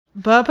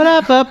Guess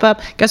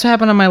what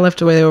happened on my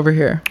lift way over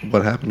here?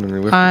 What happened in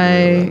your lift?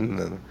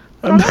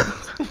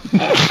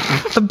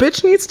 The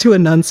bitch needs to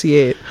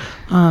enunciate.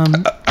 I'm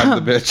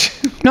the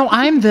bitch. No,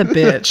 I'm the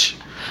bitch.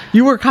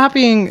 You were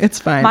copying. It's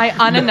fine. My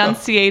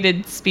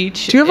unenunciated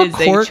speech Do you have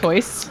is a cork? a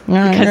choice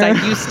Yeah, because yeah.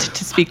 I used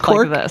to speak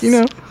Cork, like this. you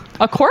know?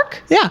 A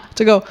cork? Yeah,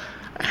 to go.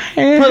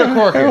 Put a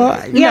cork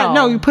in it. Yeah,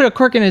 no, you put a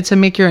cork in it to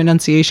make your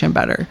enunciation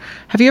better.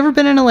 Have you ever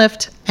been in a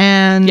lift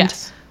and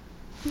Yes.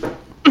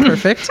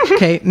 Perfect.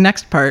 Okay,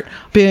 next part.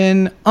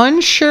 Been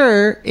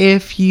unsure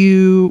if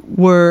you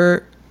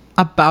were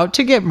about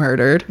to get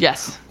murdered.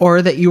 Yes.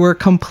 Or that you were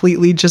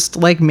completely just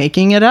like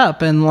making it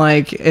up and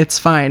like it's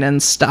fine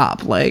and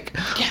stop. Like,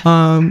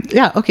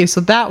 okay,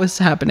 so that was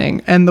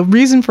happening. And the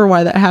reason for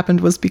why that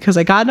happened was because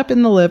I got up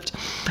in the lift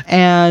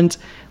and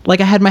like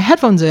I had my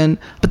headphones in,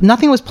 but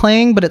nothing was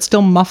playing, but it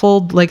still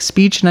muffled like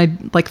speech. And I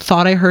like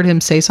thought I heard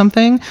him say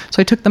something. So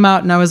I took them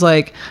out and I was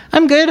like,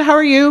 I'm good. How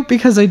are you?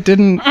 Because I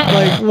didn't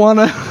like want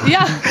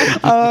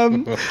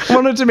to,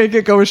 wanted to make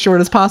it go as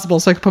short as possible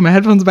so I could put my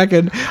headphones back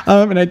in.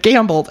 And I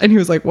gambled and he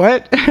was like,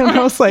 what? And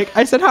I was like,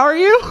 I said, how are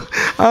you?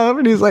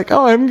 And he's like,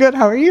 oh, I'm good.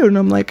 How are you? And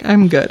I'm like,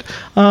 I'm good.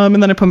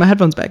 And then I put my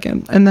headphones back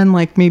in. And then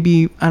like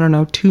maybe, I don't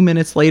know, 2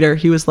 minutes later,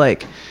 he was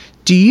like,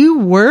 do you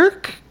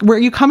work? Were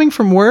you coming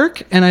from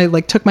work? And I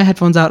like took my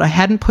headphones out. I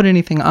hadn't put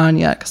anything on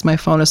yet because my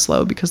phone is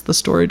slow because the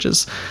storage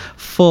is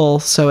full.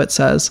 So it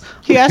says,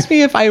 he asked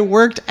me if I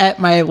worked at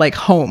my like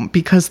home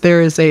because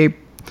there is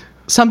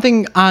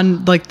something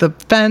on like the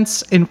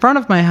fence in front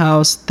of my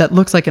house that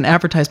looks like an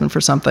advertisement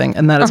for something.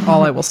 And that is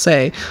all I will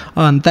say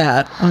on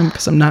that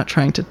because I'm not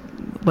trying to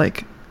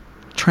like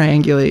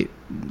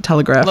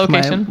telegraph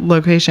my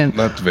location.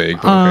 That's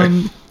vague.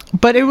 Okay.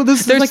 But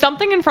there's like,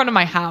 something in front of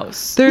my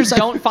house.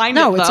 Don't find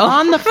no, it, though. It's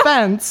on the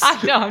fence. I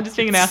know, I'm just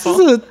being an asshole.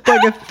 This is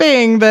like a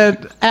thing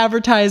that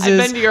advertises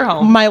I've been to your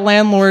home. My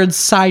landlord's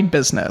side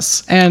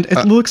business. And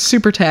it looks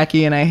super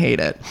tacky and I hate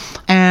it.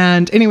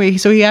 And anyway,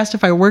 so he asked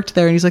if I worked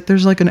there and he's like,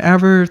 there's like an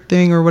ever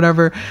thing or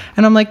whatever.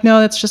 And I'm like, no,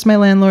 that's just my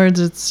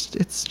landlord's.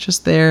 It's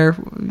just there,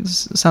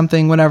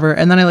 something, whatever.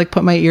 And then I like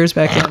put my ears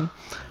back in.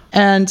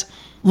 And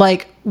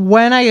like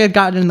when I had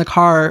gotten in the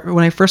car,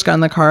 when I first got in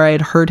the car, I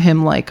had heard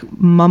him like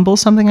mumble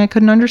something I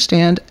couldn't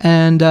understand.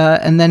 And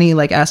then he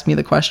like asked me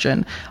the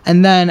question.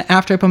 And then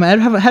after I put my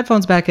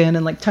headphones back in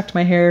and like tucked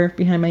my hair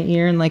behind my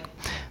ear and like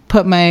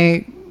put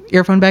my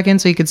earphone back in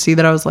so he could see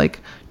that I was like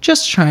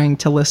just trying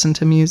to listen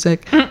to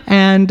music.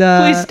 And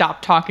please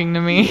stop talking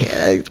to me.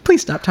 Yeah,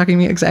 please stop talking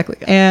to me. Exactly.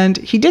 And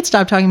he did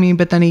stop talking to me,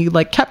 but then he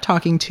like kept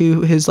talking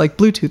to his like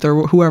Bluetooth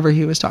or whoever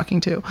he was talking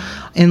to,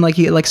 and like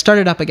he like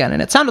started up again,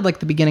 and it sounded like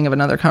the beginning of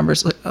another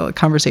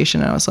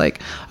conversation. And I was like,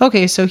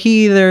 okay, so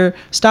he either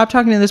stopped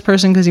talking to this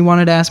person because he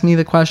wanted to ask me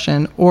the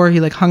question, or he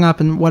like hung up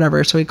and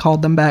whatever. So he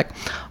called them back,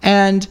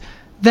 and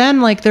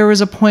then like there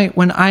was a point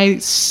when I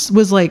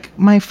was like,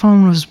 my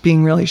phone was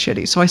being really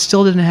shitty. So I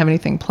still didn't have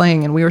anything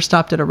playing and we were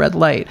stopped at a red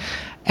light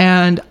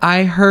and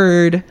I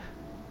heard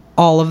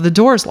all of the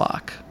doors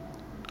lock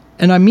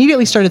and I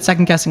immediately started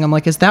second guessing. I'm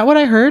like, is that what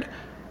I heard?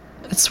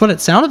 It's what it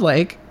sounded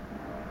like.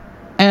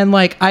 And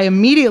like,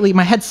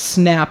 my head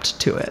snapped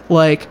to it,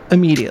 like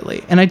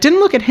immediately. And I didn't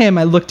look at him.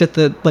 I looked at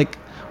the, like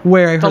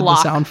where I heard the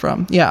sound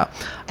from. Yeah.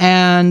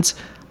 And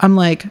I'm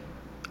like,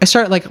 I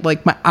start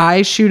like my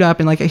eyes shoot up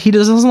and like he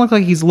doesn't look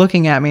like he's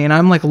looking at me and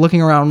I'm like looking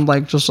around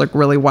like just like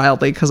really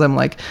wildly because I'm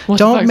like,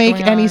 don't make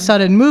any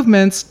sudden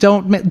movements,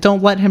 don't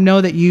let him know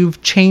that you've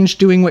changed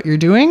doing what you're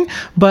doing,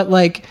 but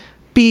like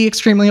be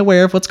extremely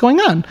aware of what's going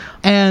on.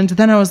 And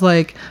then I was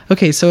like,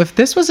 okay, so if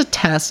this was a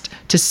test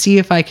to see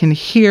if I can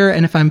hear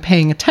and if I'm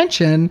paying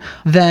attention,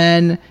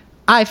 then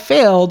I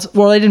failed.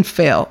 Well, I didn't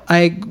fail.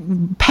 I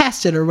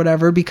passed it or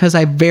whatever because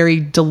I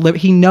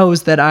he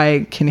knows that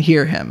I can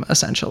hear him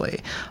essentially.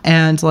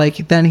 And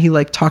like, then he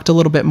like talked a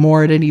little bit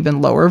more at an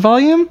even lower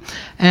volume.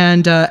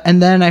 And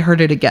then I heard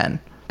it again.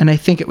 And I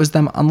think it was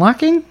them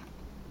unlocking.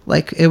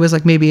 Like it was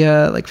like maybe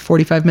a like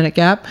 45-minute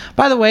gap.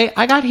 By the way,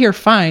 I got here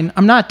fine.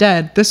 I'm not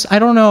dead. I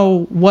don't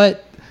know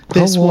what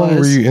this was. How long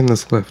were you in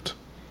this lift?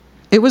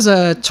 It was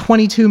a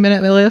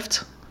 22-minute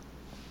lift.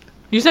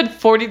 You said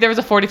there was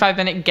a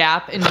 45-minute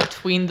gap in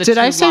between the two Did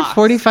I say locks.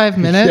 45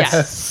 minutes?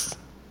 Yes.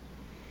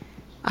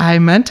 I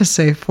meant to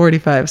say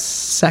 45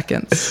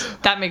 seconds.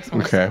 That makes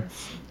more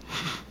sense.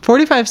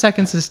 45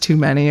 seconds is too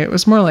many. It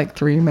was more like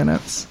 3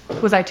 minutes.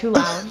 Was I too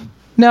loud?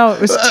 No, it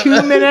was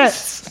 2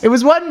 minutes. It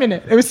was 1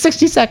 minute. It was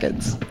 60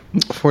 seconds.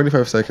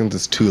 45 seconds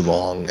is too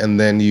long. And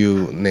then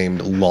you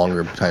named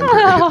longer time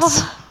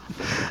periods.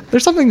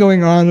 There's something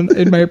going on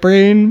in my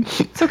brain.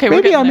 It's okay.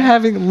 Maybe I'm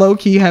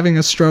low-key having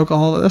a stroke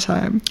all the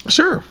time.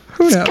 Sure.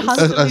 Who knows?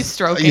 Constantly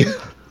stroking.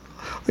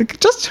 Like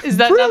just is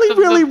that really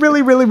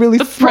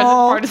the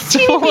small. present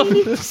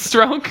participle of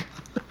stroke?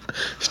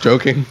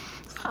 Stroking.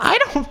 I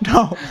don't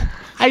know.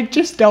 I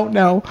just don't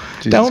know.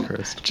 Jesus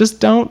Christ.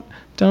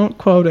 Don't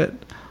quote it.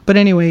 But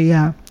anyway,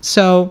 yeah.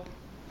 So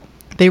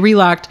they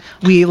relocked.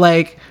 We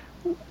like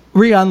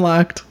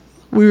re-unlocked.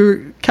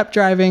 We kept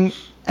driving.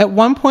 At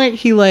one point,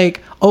 he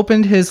like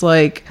opened his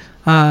like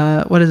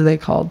what is they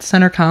called?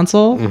 Center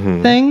console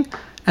thing,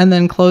 and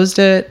then closed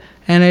it.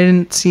 And I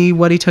didn't see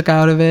what he took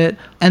out of it.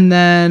 And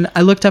then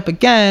I looked up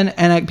again,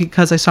 and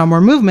because I saw more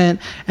movement,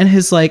 and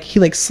he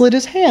slid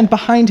his hand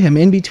behind him,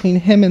 in between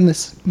him and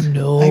this.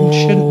 No, I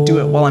shouldn't do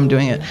it while I'm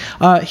doing it.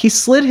 He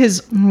slid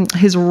his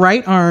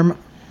right arm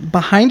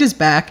behind his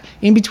back,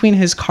 in between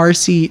his car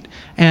seat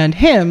and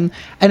him,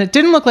 and it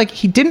didn't look like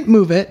he didn't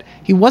move it.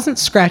 He wasn't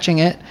scratching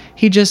it.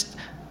 He just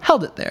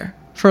held it there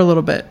for a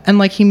little bit, and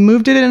like he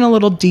moved it in a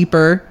little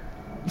deeper,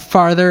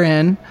 farther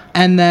in,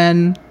 and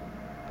then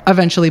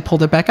eventually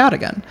pulled it back out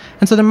again.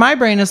 And so then my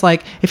brain is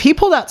like, if he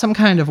pulled out some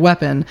kind of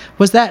weapon,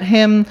 was that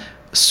him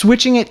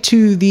switching it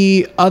to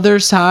the other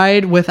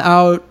side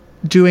without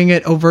doing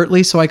it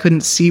overtly, so I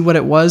couldn't see what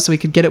it was, so he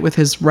could get it with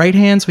his right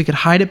hand so he could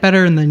hide it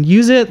better and then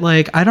use it?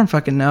 Like, I don't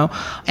fucking know.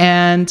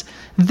 And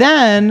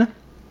then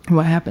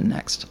what happened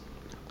next?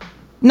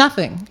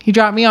 Nothing. He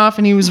dropped me off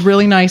and he was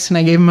really nice, and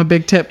I gave him a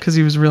big tip because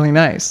he was really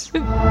nice.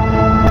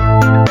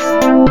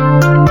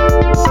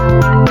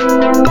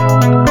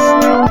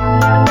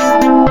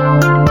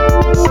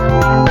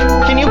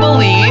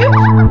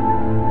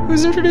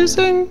 Who's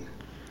introducing?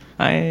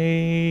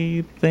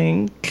 I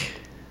think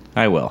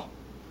I will.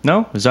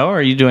 No? Zoe,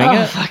 are you doing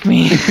it? Fuck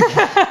me.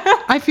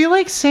 I feel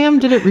like Sam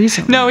did it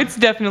recently. No, it's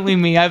definitely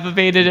me. I've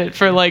evaded it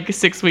for like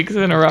 6 weeks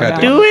in a row now.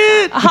 Do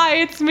it! Hi,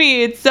 it's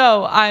me. It's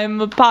Zoe.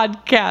 I'm a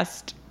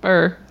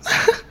podcaster.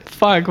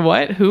 Fuck,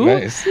 what? Who?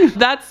 Nice.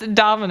 That's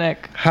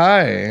Dominic.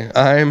 Hi,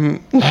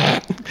 I'm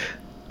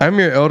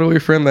your elderly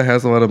friend that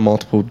has a lot of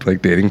multiple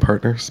like dating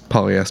partners.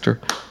 Polyester.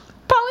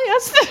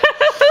 Polyester.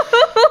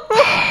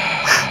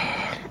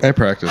 I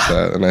practiced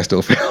that and I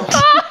still failed.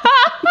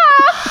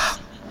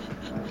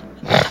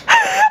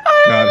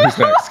 God, who's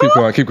next? Keep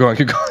going, keep going,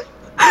 keep going.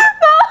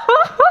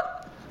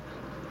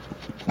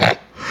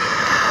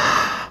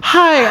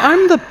 Hi,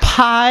 I'm the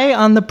pie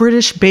on the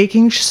British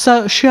baking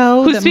show.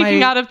 Who's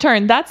speaking out of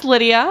turn? That's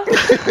Lydia.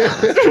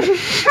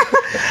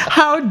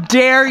 How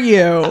dare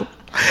you?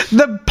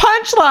 The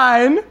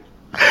punchline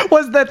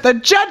was that the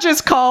judges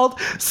called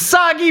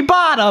soggy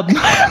bottom.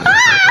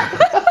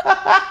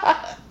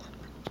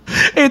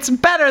 It's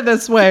better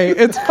this way.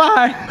 It's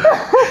fine.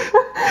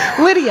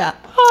 Lydia.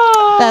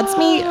 That's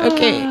me.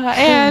 Okay.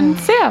 And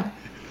Sam.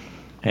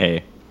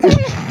 Hey.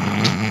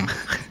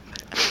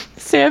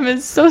 Sam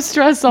is so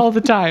stressed all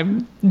the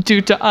time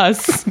due to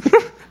us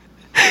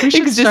We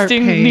should start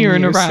existing paying near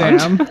and you, around.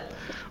 Sam.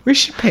 We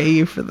should pay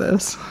you for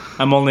this.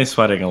 I'm only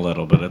sweating a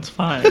little, but it's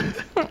fine.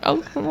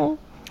 Oh,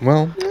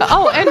 Well,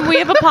 and we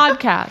have a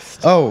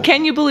podcast. Oh.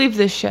 Can you believe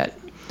this shit?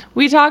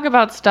 We talk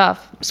about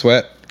stuff.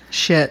 sweat.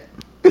 Shit.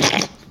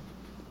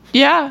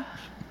 Yeah.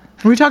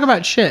 We talk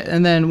about shit,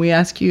 and then we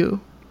ask you.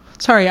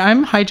 Sorry,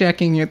 I'm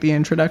hijacking you at the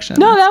introduction.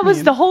 No, That's that was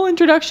mean. the whole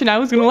introduction. I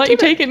was going to let you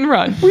take it and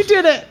run. We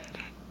did it.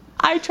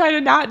 I try to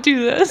not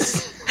do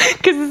this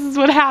because this is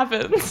what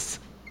happens.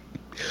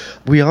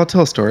 We all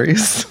tell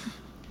stories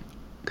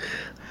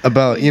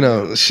about,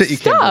 shit you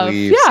Stuff, can't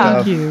believe. yeah.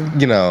 Stuff.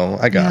 Thank You know,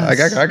 I got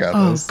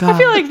Oh, this. God. I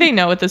feel like they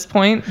know at this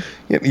point.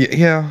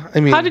 Yeah, I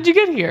mean, How did you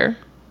get here?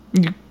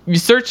 You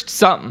searched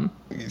something.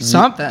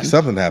 Something.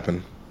 Something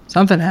happened.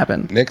 Something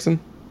happened. Nixon?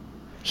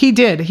 He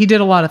did. He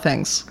did a lot of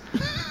things.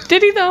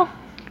 Did he though?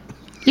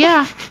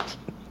 Yeah.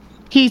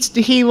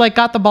 He like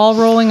got the ball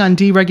rolling on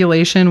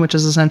deregulation, which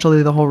is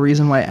essentially the whole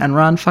reason why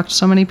Enron fucked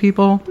so many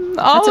people.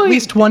 That's at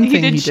least one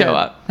thing he did. show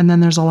up. And then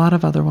there's a lot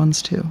of other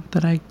ones too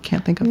that I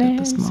can't think of at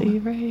this Nancy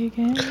moment.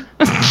 Reagan.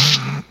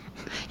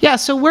 Yeah,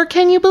 so where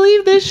can you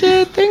believe this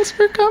shit? Thanks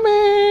for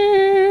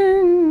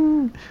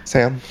coming.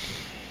 Sam?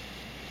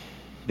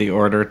 The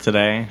order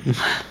today.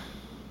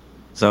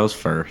 Zoe's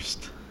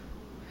first.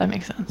 That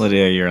makes sense.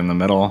 Lydia, you're in the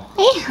middle.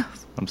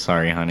 I'm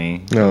sorry,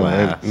 honey. No, You're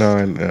last.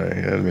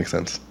 yeah, it makes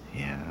sense.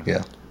 Yeah.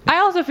 Yeah. I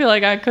also feel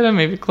like I could have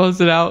maybe closed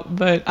it out,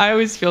 but I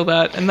always feel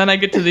that. And then I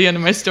get to the end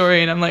of my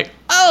story and I'm like,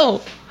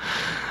 oh,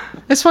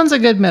 This one's a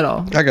good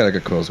middle. I got a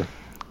good closer.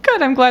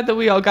 good. I'm glad that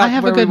we all got I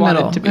have where a good we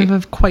middle. wanted to I be.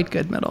 have a quite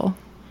good middle.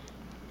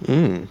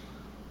 Mm,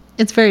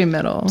 It's very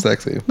middle.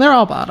 sexy. They're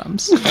all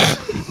bottoms.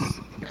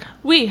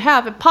 We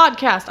have a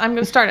podcast. I'm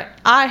going to start it.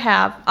 I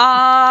have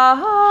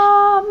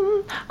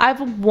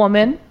a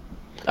woman.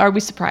 Are we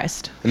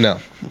surprised? No.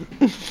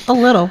 A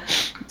little.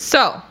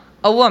 So,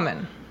 a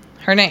woman.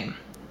 Her name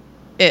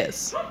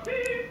is.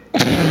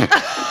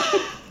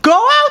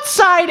 Go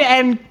outside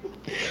and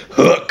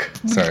Hook.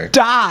 Sorry.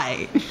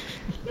 die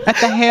at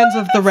the hands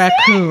of the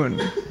raccoon.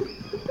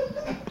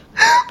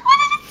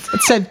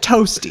 It said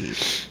Toasty.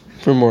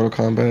 For Mortal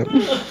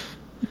Kombat.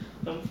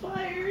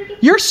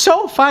 You're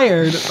so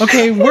fired.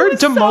 Okay, we're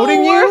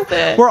demoting worth you.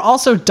 it. We're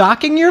also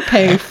docking your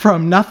pay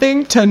from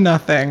nothing to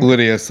nothing.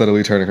 Lydia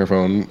subtly turning her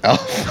phone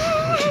off.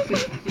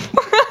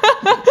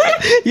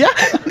 Yeah.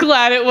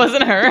 Glad it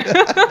wasn't her.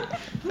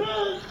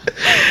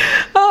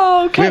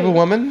 Oh, okay. We have a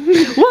woman?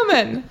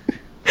 Woman.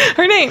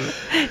 Her name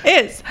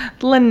is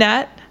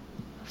Lynette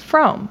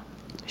Frome.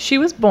 She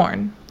was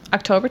born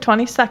October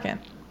 22nd,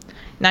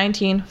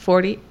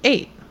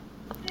 1948.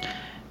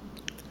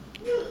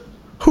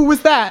 Who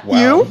was that?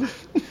 Wow. You?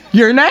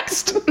 You're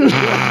next. You're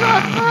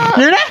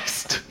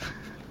next.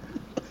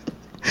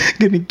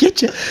 Gonna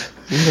get you.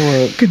 You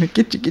know what? Gonna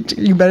get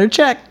you. You better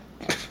check.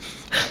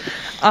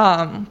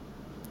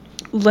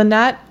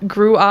 Lynette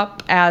grew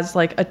up as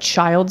like a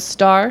child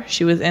star.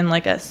 She was in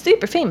like a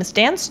super famous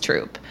dance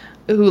troupe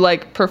who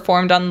like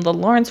performed on the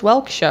Lawrence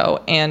Welk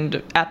show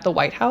and at the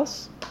White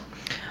House.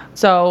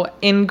 So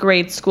in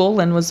grade school,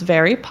 Lynn was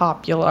very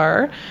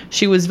popular.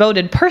 She was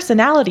voted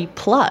Personality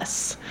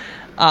Plus.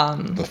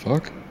 The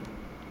fuck?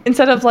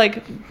 Instead of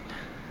like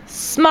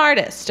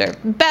smartest or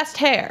best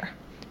hair,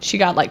 she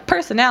got like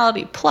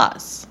Personality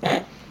Plus.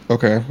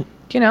 Okay.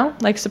 You know,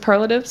 like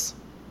superlatives.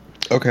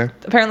 Okay.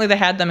 Apparently they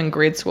had them in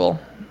grade school.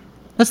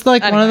 That's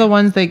like one of the Anyway.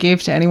 ones they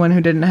gave to anyone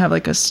who didn't have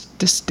like a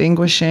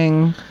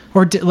distinguishing,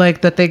 or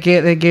like that they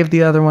gave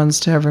the other ones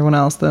to everyone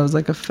else. That was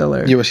like a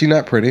filler. Yeah, was she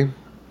not pretty?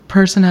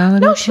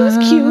 Personality. No, she was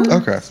cute.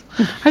 Okay.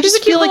 I just a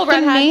cute feel like little the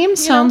redhead, name you know?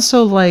 sounds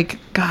so like,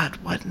 God,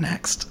 what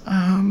next?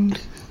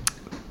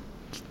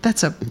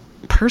 That's a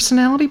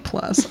Personality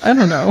Plus. I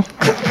don't know.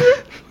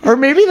 Or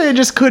maybe they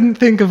just couldn't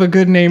think of a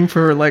good name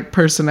for like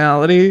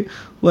personality.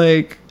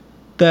 Like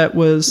that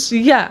was,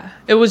 Yeah,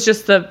 it was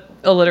just the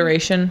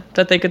alliteration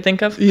that they could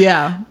think of.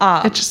 yeah.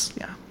 Um, It just,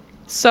 yeah.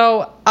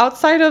 So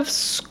outside of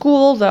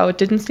school, though, it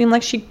didn't seem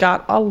like she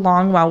got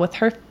along well with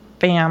her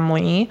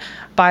family.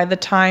 By the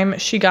time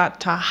she got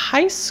to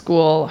high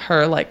school,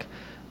 her like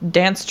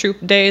dance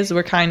troupe days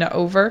were kind of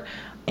over,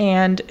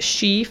 and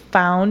she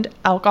found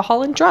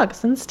alcohol and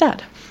drugs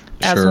instead,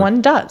 as Sure.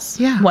 one does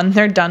Yeah. when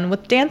they're done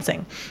with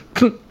dancing.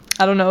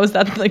 I don't know, is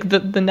that like the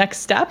next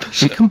step?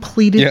 She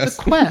completed Yes.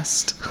 the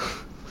quest.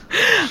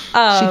 She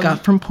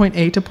got from point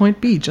A to point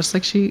B, just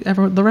like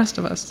the rest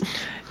of us.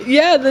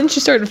 Yeah, then she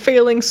started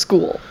failing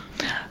school.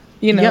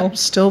 You know, Yep,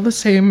 still the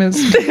same as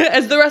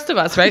as the rest of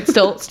us, right?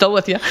 Still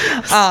with you.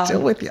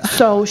 still with you.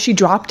 So she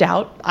dropped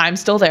out. I'm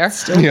still there.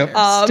 Yep.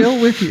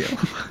 Still with you.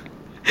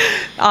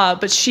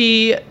 But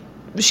she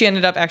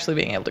ended up actually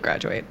being able to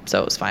graduate, so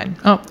it was fine.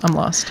 Oh, I'm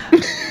lost.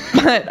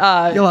 But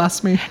You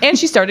lost me. and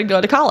she started to go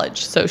to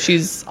college, so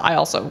I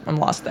also am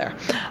lost there.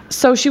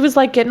 So she was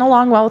like getting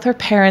along well with her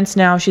parents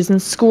now. She's in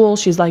school.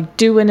 She's like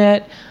doing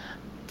it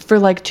for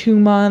like 2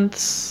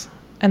 months,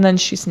 and then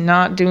she's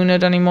not doing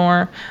it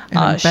anymore. And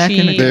I'm back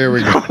in it. There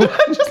we go.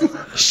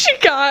 She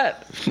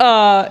got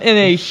in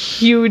a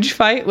huge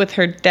fight with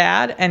her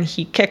dad, and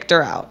he kicked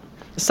her out.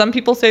 Some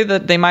people say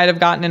that they might have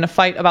gotten in a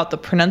fight about the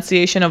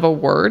pronunciation of a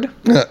word.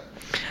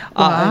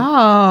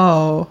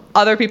 Wow.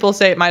 Other people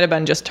say it might have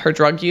been just her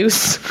drug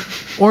use.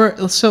 Or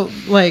so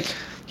like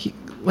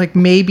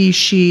maybe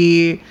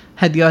she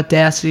had the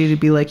audacity to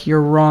be like,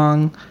 you're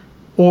wrong,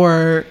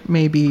 or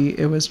maybe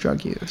it was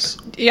drug use.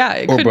 Yeah,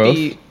 it Or could both.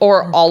 be,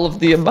 or all of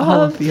the above.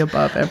 All of the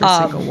above, every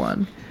single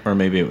one. Or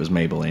maybe it was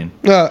Maybelline.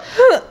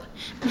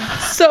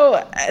 So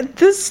at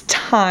this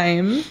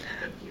time,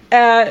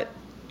 at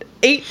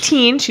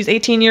 18, she's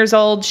 18 years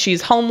old,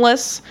 she's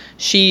homeless.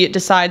 She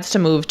decides to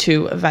move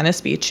to Venice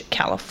Beach,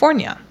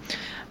 California.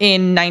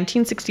 In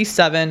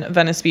 1967,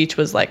 Venice Beach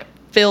was like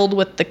filled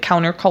with the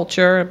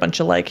counterculture, a bunch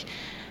of like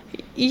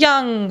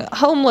young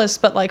homeless,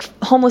 but like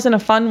homeless in a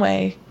fun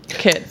way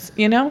kids,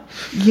 you know?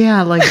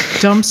 Yeah, like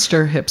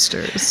dumpster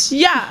hipsters.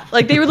 Yeah,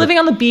 like they were living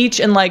on the beach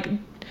and like,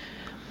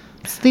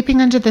 Sleeping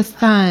under the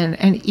sun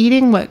and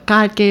eating what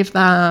God gave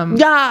them.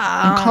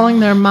 yeah. And calling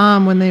their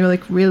mom when they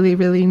like really,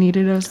 really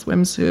needed a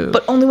swimsuit.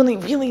 But only when they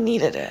really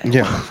needed it.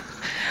 Yeah.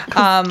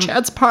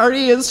 Chad's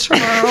party is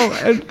tomorrow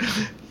and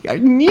I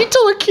need to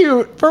look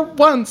cute for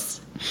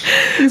once.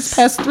 These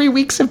past 3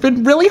 weeks have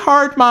been really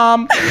hard,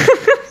 Mom.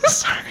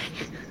 Sorry.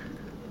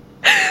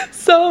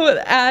 So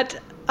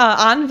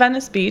on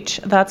Venice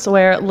Beach, that's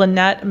where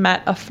Lynette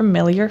met a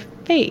familiar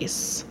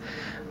face.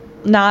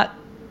 Not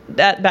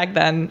back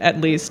then,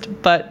 at least,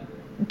 but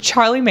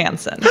Charlie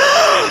Manson.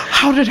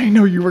 How did I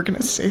know you were going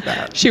to say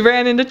that? She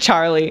ran into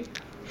Charlie.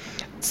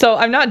 So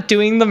I'm not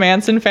doing the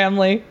Manson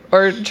family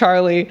or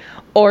Charlie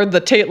or the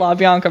Tate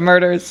LaBianca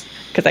murders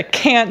because I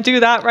can't do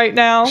that right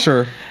now.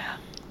 Sure.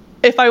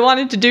 If I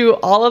wanted to do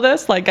all of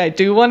this, like I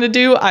do want to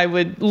do, I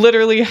would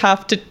literally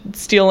have to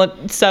steal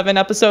 7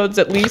 episodes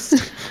at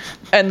least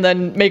and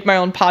then make my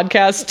own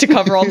podcast to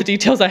cover all the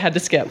details I had to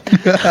skip.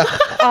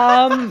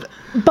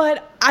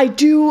 But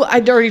I'd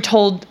already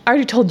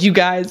told you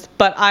guys,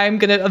 but I'm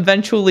going to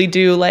eventually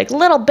do like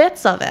little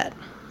bits of it.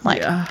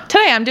 Like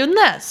today I'm doing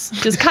this,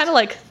 just kind of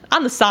like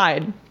on the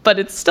side, but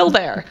it's still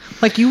there.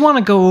 Like you want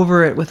to go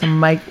over it with a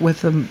mic,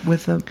 with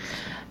a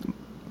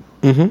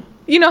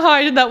You know how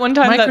I did that one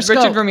time that Microscope.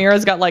 Richard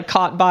Ramirez got like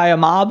caught by a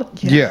mob?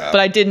 Yeah.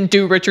 But I didn't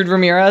do Richard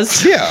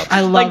Ramirez. Yeah.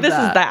 I love like this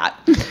that.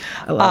 is that.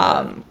 I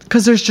love it.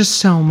 Because there's just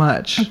so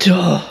much.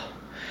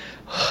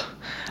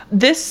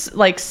 This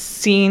like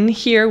scene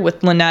here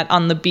with Lynette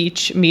on the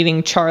beach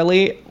meeting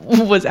Charlie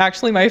was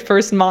actually my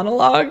first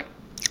monologue.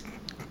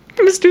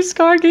 Mr.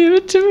 Scar gave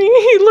it to me.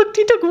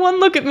 He took one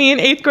look at me in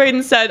 8th grade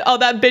and said, "Oh,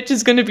 that bitch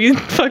is gonna be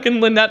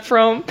fucking Lynette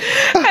Frome."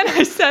 And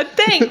I said,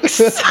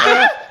 "Thanks."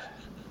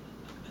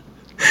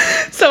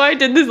 So I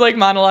did this like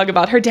monologue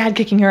about her dad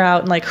kicking her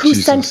out and like who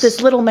sent Jesus.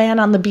 this little man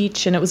on the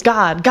beach, and it was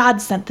God.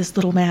 God sent this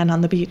little man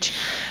on the beach.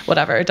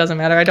 Whatever, it doesn't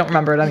matter. I don't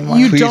remember it anymore.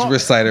 You Please don't-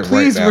 recite it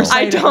please right now. recite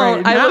I it don't.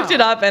 right I now. looked it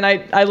up and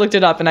I looked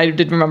it up and I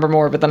did remember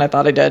more, but then I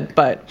thought I did.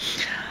 But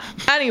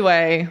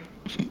anyway,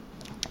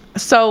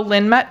 so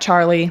Lynn met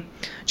Charlie.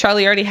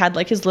 Charlie already had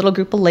like his little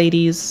group of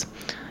ladies.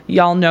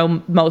 Y'all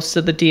know most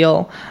of the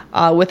deal.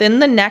 Within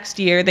the next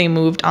year, they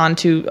moved on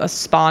to a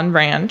Spawn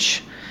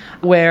Ranch,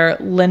 where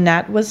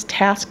Lynette was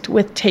tasked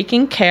with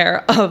taking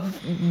care of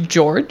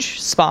George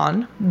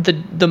Spawn,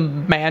 the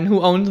man who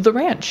owned the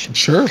ranch.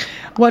 Sure.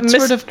 What Miss-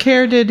 sort of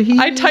care did he?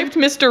 I typed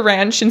Mr.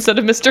 Ranch instead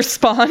of Mr.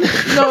 Spawn.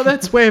 No,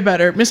 that's way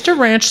better. Mr.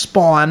 Ranch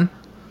Spawn.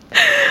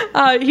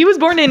 He was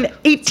born in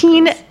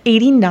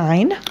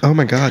 1889, Oh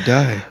my God,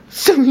 die.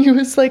 so he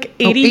was like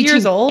 80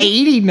 years old.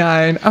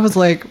 89. I was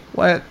like,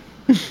 what?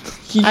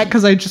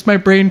 Because my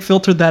brain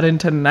filtered that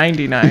into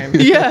 99.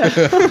 Yeah.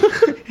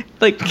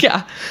 Like,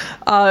 yeah.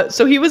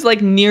 So he was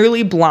like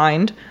nearly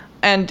blind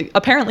and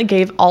apparently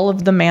gave all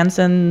of the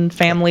Manson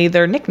family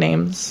their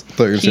nicknames.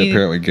 Thought you were saying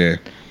apparently gay.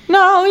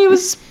 No, he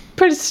was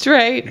pretty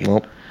straight.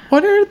 Well,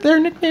 What are their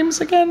nicknames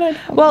again? I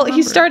don't Well,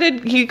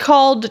 remember. he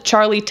called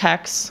Charlie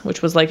Tex,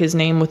 which was like his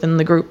name within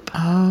the group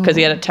because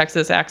he had a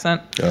Texas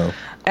accent. oh.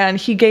 And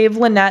he gave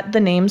Lynette the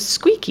name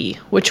Squeaky,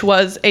 which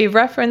was a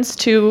reference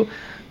to,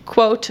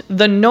 quote,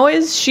 the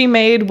noise she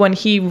made when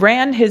he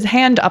ran his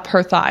hand up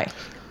her thigh,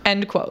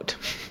 end quote.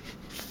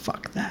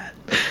 Fuck that.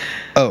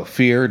 Oh,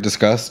 fear,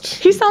 disgust.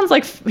 He sounds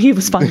like he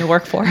was fun to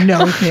work for.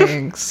 No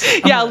thanks.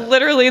 Yeah,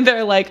 literally,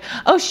 they're like,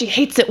 oh, she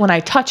hates it when I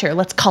touch her.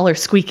 Let's call her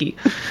Squeaky.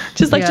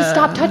 Just like, just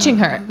stop touching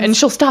her, and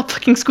she'll stop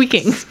fucking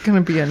squeaking. It's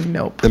gonna be a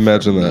nope.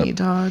 Imagine for that. me,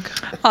 dog.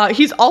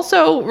 He's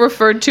also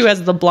referred to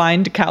as the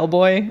blind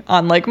cowboy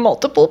on like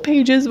multiple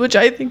pages, which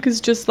I think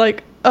is just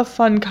like a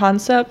fun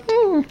concept.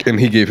 And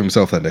he gave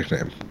himself that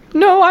nickname.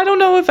 No, I don't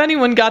know if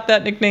anyone got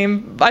that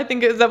nickname. I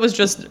think that was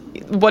just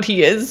what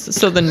he is,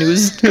 so the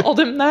news called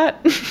him that.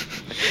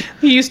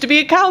 He used to be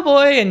a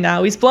cowboy, and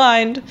now he's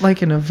blind.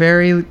 Like in a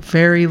very,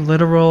 very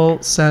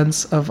literal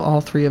sense of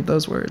all three of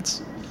those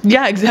words.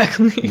 Yeah,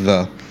 exactly.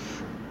 The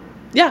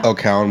Yeah.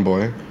 O'Cowan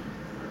boy.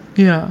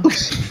 Yeah.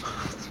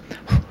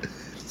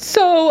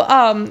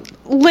 So,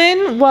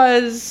 Lynn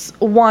was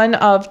one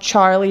of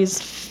Charlie's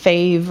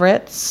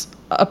favorites,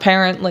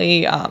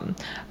 apparently.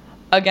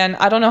 Again,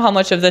 I don't know how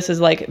much of this is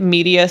like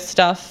media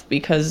stuff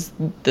because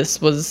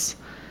this was,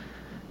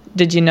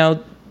 did you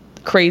know,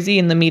 crazy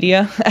in the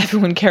media?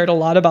 Everyone cared a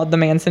lot about the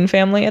Manson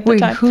family at the Wait,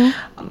 time. who?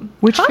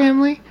 Which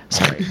family?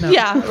 Sorry. No.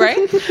 Yeah,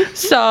 right?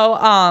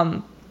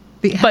 So,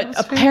 The but Adams family?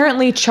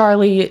 apparently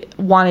Charlie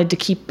wanted to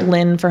keep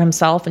Lynn for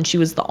himself, and she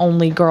was the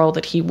only girl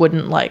that he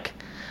wouldn't like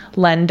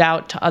lend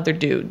out to other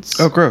dudes.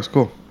 Oh, gross.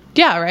 Cool.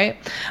 Yeah, right.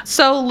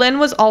 So Lynn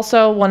was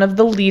also one of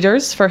the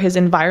leaders for his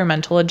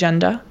environmental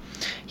agenda.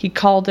 He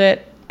called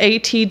it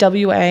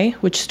ATWA,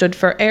 which stood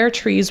for Air,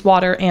 Trees,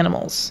 Water,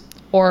 Animals,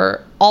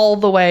 or All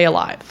the Way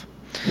Alive.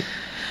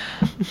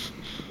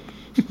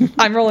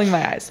 I'm rolling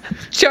my eyes.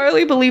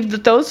 Charlie believed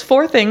that those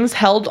four things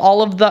held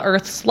all of the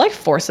Earth's life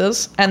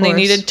forces, and they course.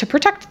 needed to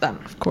protect them.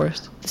 Of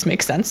course. This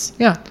makes sense.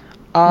 Yeah.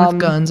 With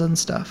guns and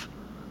stuff.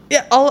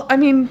 Yeah,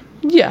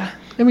 yeah.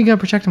 And we gotta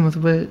protect them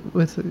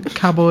with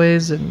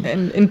cowboys and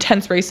And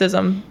intense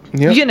racism.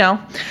 Yep. You know.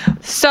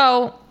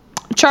 So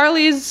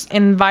Charlie's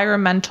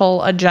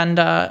environmental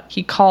agenda,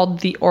 he called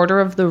the Order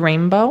of the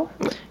Rainbow.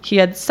 He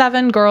had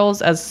 7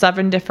 girls as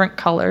 7 different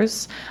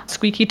colors.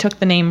 Squeaky took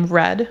the name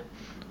Red,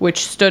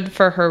 which stood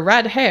for her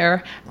red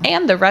hair,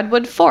 and the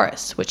redwood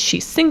forest, which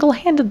she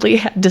single-handedly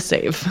had to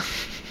save.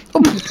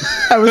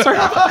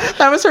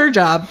 that was her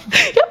job.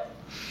 Yep.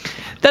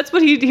 That's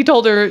what he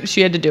told her she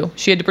had to do.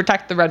 She had to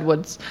protect the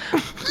redwoods.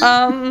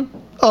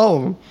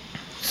 Oh.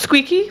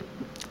 Squeaky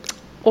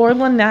or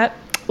Lynette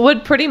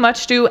would pretty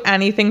much do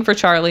anything for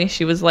Charlie.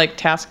 She was like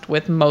tasked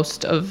with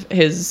most of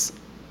his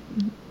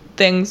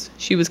things.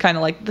 She was kind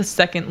of like the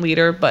second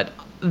leader, but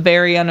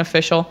very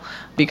unofficial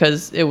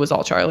because it was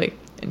all Charlie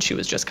and she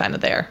was just kind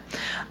of there.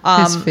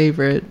 His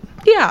favorite.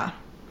 Yeah.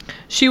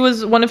 She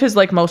was one of his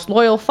like most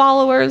loyal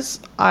followers.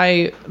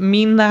 I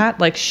mean that.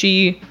 Like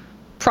she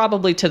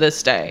probably to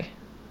this day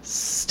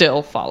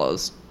still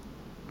follows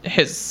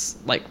his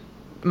like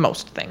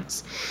most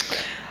things.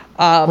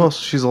 Well,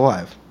 she's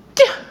alive.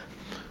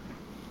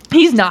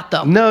 He's not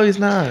though. No, he's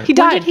not. He When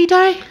died did he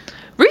die?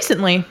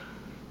 recently.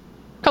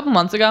 A couple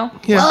months ago.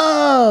 Yeah.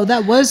 Oh,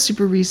 that was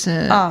super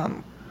recent.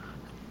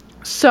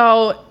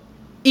 So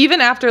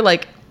even after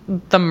like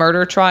the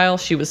murder trial,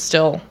 she was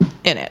still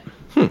in it.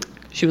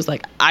 She was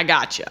like, I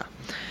gotcha.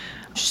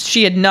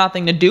 She had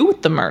nothing to do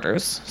with the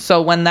murders.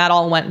 So when that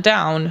all went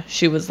down,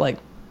 she was like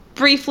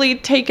briefly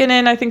taken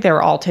in. I think they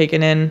were all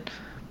taken in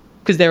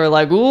because they were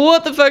like,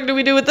 what the fuck do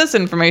we do with this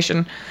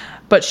information?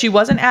 But she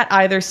wasn't at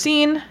either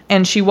scene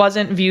and she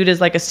wasn't viewed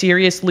as like a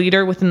serious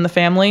leader within the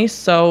family.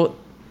 So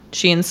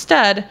she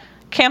instead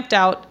camped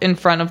out in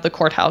front of the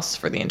courthouse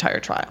for the entire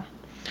trial.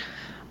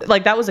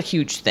 Like that was a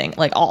huge thing.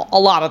 Like a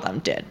lot of them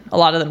did. A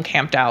lot of them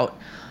camped out.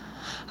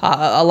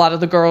 A lot of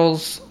the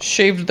girls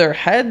shaved their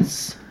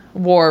heads,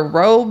 wore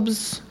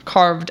robes,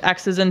 carved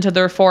X's into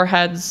their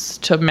foreheads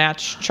to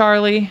match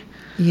Charlie.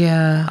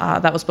 Yeah.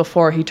 That was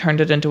before he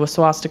turned it into a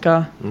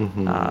swastika.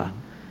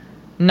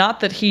 Not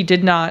that he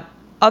did not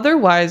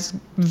otherwise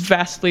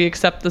vastly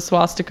accept the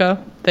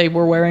swastika. They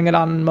were wearing it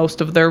on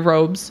most of their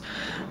robes.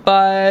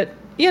 But,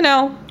 you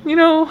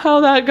know how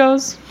that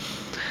goes.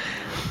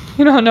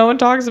 No one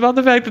talks about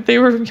the fact that they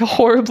were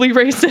horribly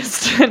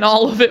racist and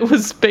all of it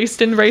was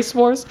based in race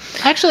wars.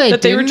 Actually, I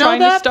didn't know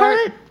that part.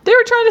 They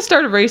were trying to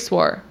start a race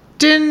war.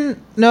 Didn't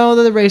know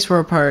the race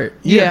war part.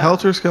 Yeah, Yeah.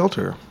 Helter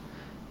Skelter.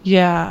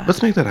 Yeah.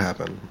 Let's make that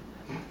happen.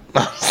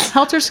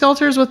 Helter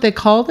Skelter is what they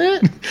called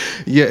it.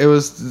 Yeah, it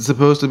was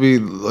supposed to be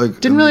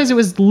like. Didn't realize it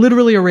was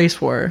literally a race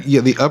war.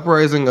 Yeah, the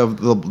uprising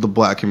of the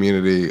black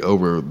community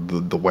over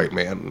the white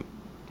man.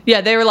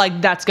 Yeah, they were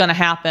like, that's going to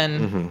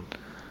happen.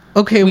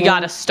 Okay, We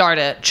got to start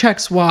it.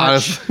 Chex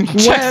watch.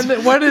 Honestly,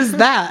 When is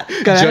that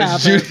gonna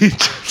Judge happen? Judy.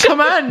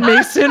 Come on,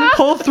 Mason,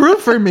 pull through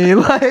for me.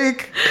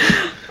 Like,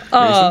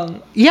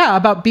 yeah,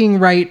 about being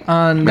right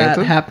on that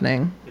Manson?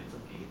 happening.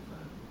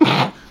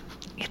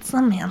 It's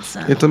a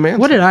Manson. It's a man.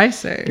 What did I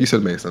say? You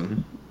said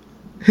Mason.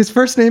 His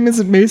first name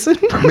isn't Mason.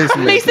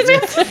 Mason. Mason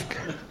Manson.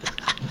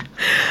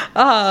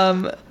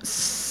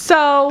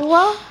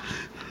 So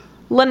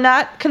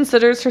Lynette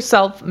considers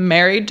herself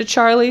married to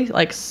Charlie,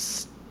 like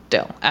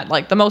still at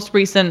like the most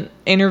recent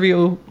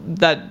interview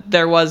that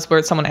there was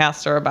where someone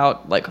asked her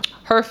about like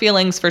her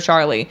feelings for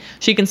Charlie.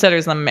 She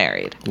considers them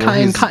married.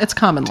 It's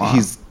common law.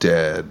 He's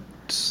dead.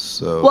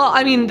 So. Well,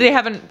 I mean, they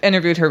haven't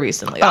interviewed her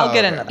recently. I'll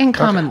get into that. in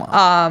common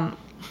law.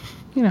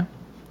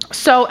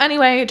 So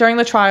anyway, during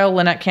the trial,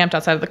 Lynette camped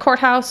outside of the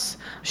courthouse.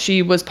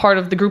 She was part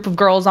of the group of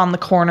girls on the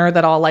corner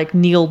that all like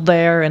kneeled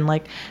there and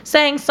like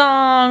sang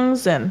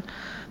songs, and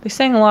they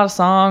sang a lot of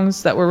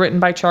songs that were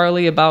written by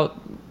Charlie about.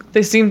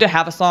 They seemed to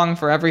have a song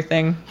for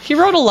everything. He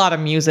wrote a lot of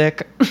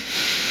music.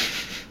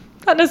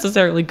 Not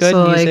necessarily good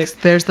So music.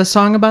 like, there's the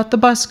song about the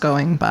bus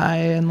going by,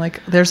 and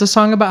like, there's a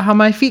song about how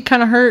my feet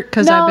kind of hurt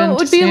because I've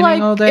been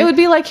standing all day. It would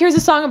be like, here's a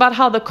song about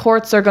how the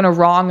courts are going to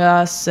wrong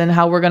us and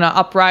how we're going to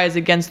uprise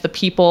against the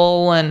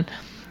people and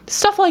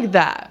stuff like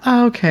that.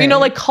 Okay.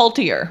 Like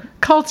cultier.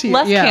 Culty,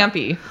 Less yeah.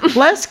 campy.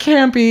 Less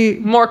campy,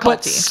 More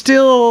but culty.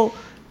 still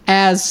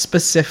as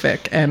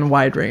specific and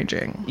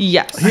wide-ranging.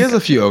 Yes. he has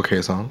a few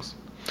okay songs.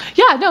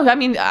 Yeah, no, I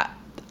mean,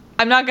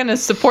 I'm not going to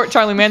support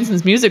Charlie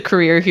Manson's music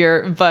career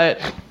here,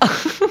 but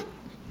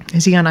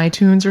Is he on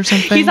iTunes or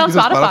something? he's on He's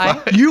on Spotify.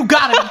 Spotify. You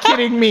gotta be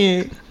kidding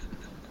me.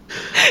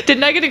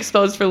 Didn't I get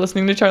exposed for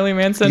listening to Charlie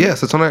Manson?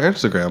 Yes, it's on our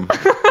Instagram.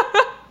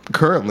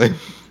 Currently.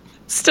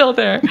 Still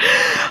there.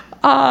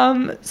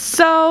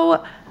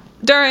 So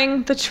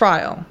during the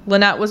trial,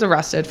 Lynette was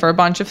arrested for a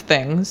bunch of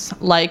things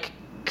like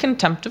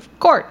contempt of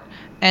court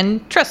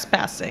and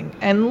trespassing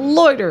and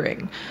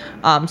loitering.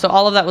 So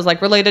all of that was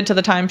like related to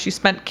the time she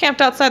spent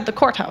camped outside the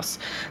courthouse.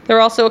 There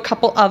were also a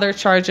couple other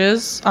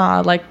charges,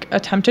 like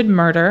attempted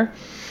murder.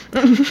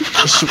 While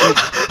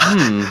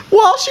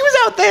she was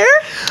out there?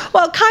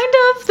 Well, kind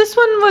of. This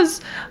one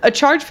was a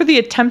charge for the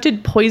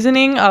attempted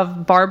poisoning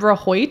of Barbara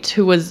Hoyt,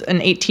 who was an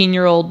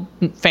 18-year-old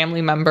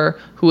family member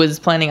who was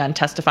planning on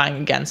testifying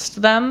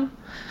against them.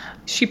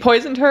 She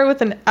poisoned her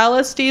with an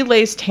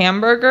LSD-laced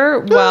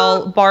hamburger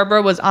while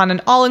Barbara was on an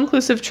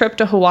all-inclusive trip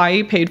to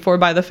Hawaii paid for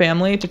by the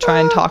family to try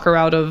and talk her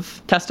out of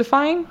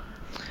testifying.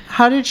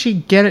 How did she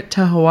get it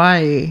to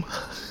Hawaii?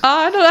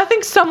 No, I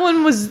think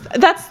someone was...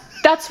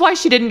 That's why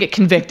she didn't get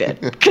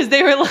convicted. Because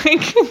they were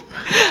like,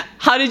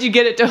 how did you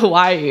get it to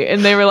Hawaii?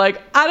 And they were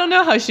like, I don't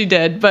know how she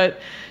did, but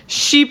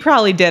she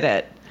probably did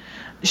it.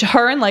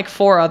 Her and like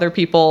 4 other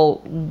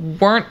people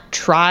weren't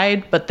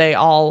tried, but they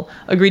all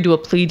agreed to a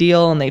plea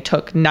deal and they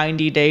took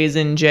 90 days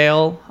in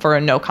jail for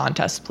a no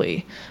contest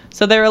plea.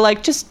 So they were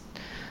like, just,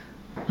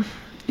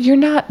 you're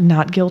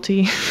not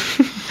guilty,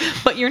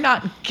 but you're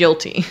not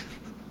guilty.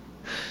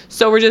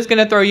 So we're just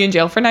going to throw you in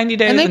jail for 90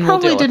 days. And they we'll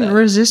probably deal with didn't it.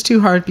 resist too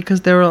hard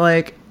because they were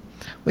like,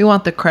 we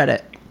want the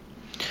credit.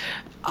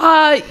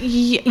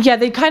 Yeah,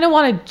 they kind of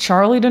wanted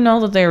Charlie to know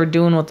that they were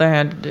doing what they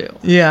had to do.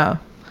 Yeah.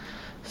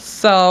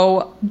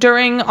 So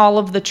during all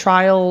of the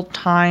trial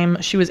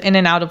time, she was in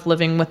and out of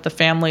living with the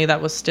family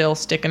that was still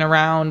sticking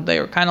around.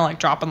 They were kind of like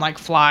dropping like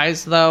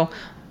flies, though,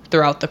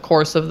 throughout the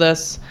course of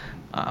this,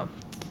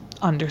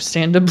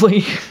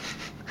 understandably.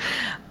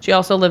 She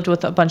also lived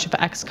with a bunch of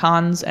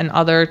ex-cons and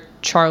other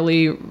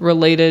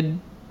Charlie-related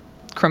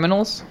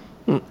criminals.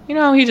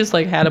 He just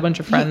like had a bunch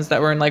of friends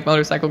that were in like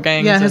motorcycle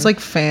gangs. Yeah, his and- like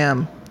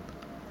fam.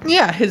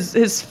 Yeah,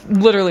 his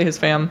literally his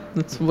fam.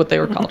 That's what they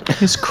were called.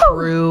 His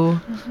crew.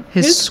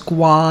 His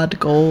squad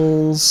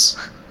goals.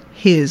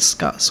 His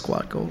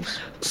squad goals.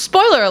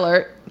 Spoiler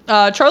alert,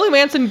 Charlie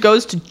Manson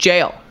goes to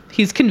jail.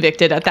 He's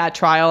convicted at that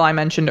trial I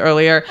mentioned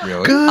earlier.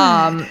 Really?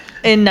 Good.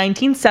 In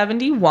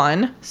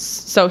 1971.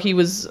 So he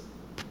was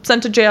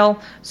sent to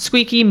jail.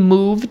 Squeaky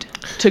moved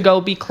to go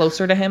be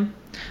closer to him.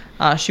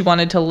 She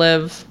wanted to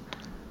live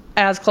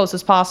as close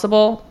as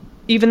possible.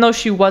 even though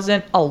she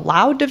wasn't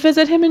allowed to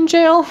visit him in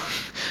jail,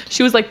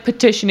 she was like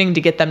petitioning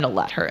to get them to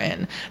let her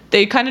in.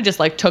 They kind of just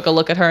like took a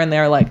look at her and they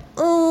were like,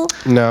 oh,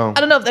 No. I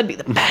don't know if that'd be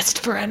the best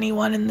for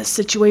anyone in this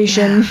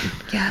situation.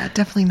 Yeah,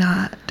 definitely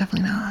not.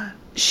 Definitely not.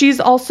 She's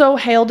also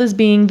hailed as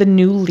being the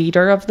new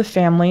leader of the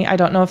family. I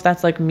don't know if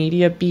that's like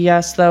media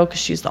BS though, because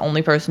she's the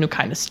only person who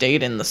kind of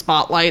stayed in the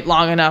spotlight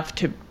long enough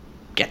to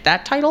get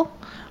that title.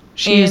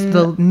 She's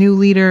the new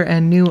leader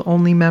and new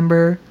only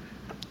member.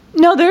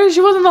 No,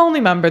 she wasn't the only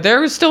member. There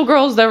were still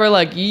girls that were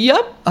like,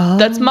 "Yep,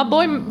 that's my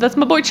boy. That's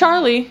my boy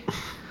Charlie.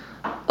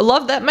 I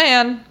love that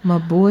man." My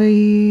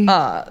boy.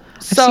 I've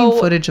seen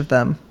footage of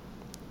them.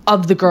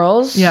 Of the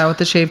girls, Yeah, with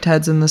the shaved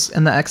heads and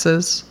the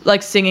X's.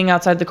 like singing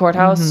outside the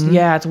courthouse.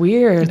 Yeah, it's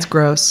weird. It's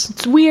gross.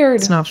 It's weird.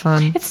 It's not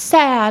fun. It's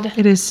sad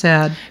It is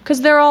sad.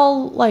 because they're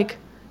all like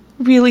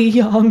really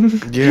young.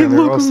 Yeah,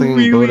 they're all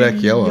singing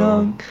Bodak Yellow.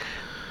 young.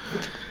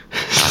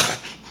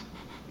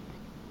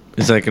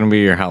 Is that going to be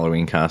your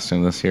Halloween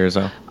costume this year,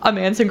 Zoe? A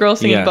Manson girl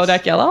singing Yes.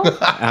 Bodak Yellow.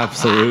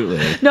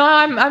 Absolutely. No,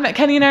 I'm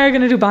Kenny and I are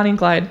gonna do Bonnie and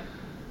Clyde.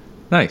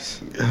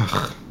 Nice.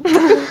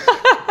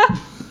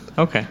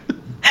 Okay.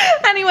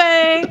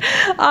 Anyway,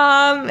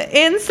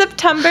 in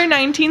September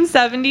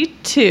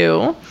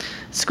 1972,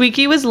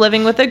 Squeaky was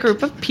living with a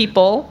group of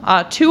people,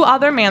 2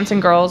 other Manson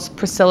girls,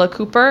 Priscilla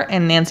Cooper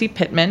and Nancy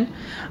Pittman,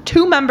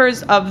 2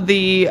 members of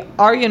the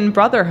Aryan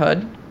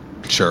Brotherhood.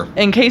 Sure.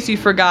 In case you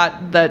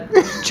forgot that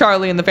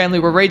Charlie and the family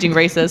were raging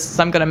racists,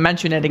 I'm going to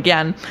mention it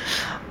again.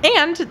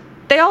 And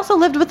they also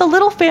lived with a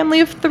little family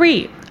of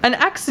 3, an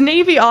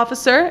ex-Navy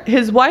officer,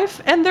 his wife,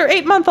 and their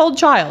 8-month-old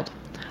child.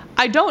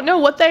 I don't know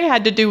what they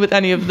had to do with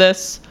any of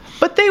this,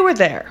 but they were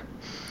there.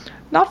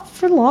 Not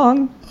for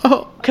long.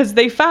 Because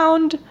they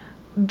found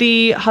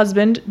the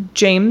husband,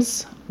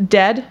 James,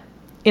 dead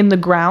in the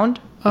ground.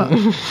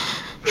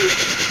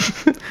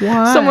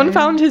 Why? Someone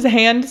found his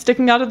hand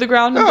sticking out of the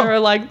ground and they were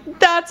like,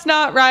 that's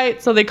not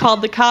right. So they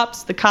called the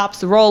cops. The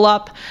cops roll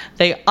up.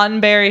 They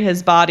unbury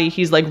his body.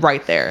 He's like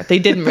right there. They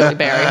didn't really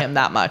bury him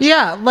that much.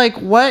 Yeah, like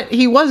what?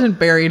 He wasn't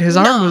buried. His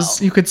arm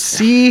was, you could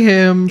see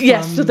him.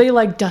 Yes, from- so they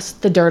like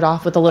dust the dirt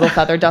off with a little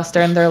feather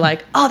duster and they're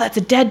like, oh, that's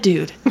a dead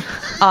dude.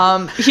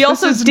 He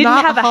also This is didn't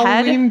not have a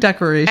Halloween head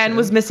decoration. and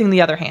was missing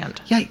the other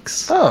hand.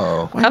 Yikes.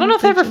 Oh. Why I don't know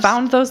if didn't they ever just-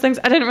 found those things.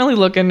 I didn't really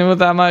look into it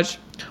that much.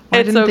 Why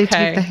It's didn't okay. they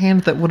take the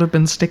hand that would have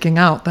been sticking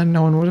out? Then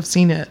no one would have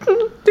seen it.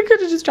 They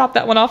could have just dropped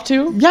that one off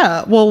too.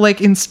 Yeah, well,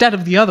 like instead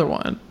of the other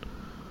one.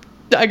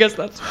 I guess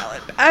that's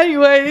valid.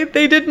 Anyway,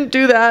 they didn't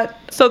do that.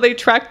 So they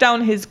tracked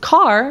down his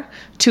car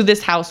to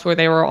this house where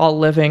they were all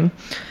living.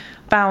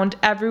 Found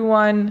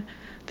everyone.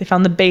 They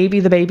found the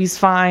baby. The baby's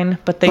fine.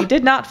 But they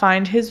did not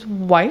find his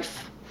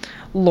wife,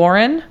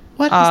 Lauren.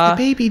 What is the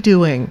baby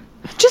doing?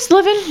 Just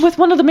living with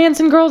one of the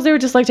Manson girls. They were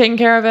just like taking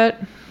care of it.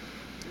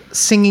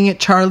 Singing it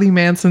Charlie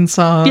Manson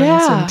songs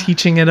Yeah. and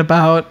teaching it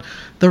about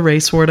the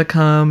race war to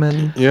come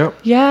and Yep.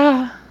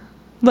 Yeah.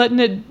 Letting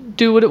it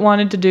do what it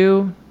wanted to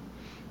do.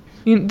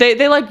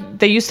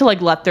 They used to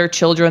like let their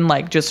children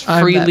like just I'm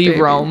that freely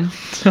baby. roam.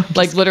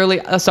 Like literally,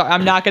 sorry,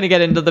 I'm not going to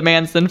get into the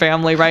Manson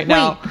family right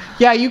now. Wait,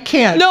 yeah, you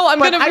can't. No, I'm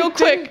But gonna I real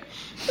didn't- quick.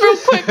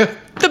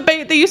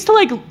 They used to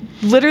like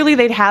literally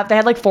they had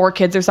like 4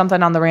 kids or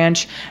something on the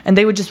ranch, and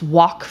they would just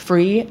walk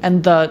free,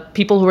 and the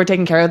people who were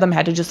taking care of them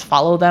had to just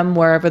follow them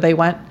wherever they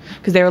went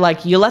because they were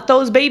like, you let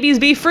those babies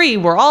be free.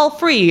 We're all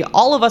free.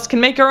 All of us can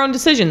make our own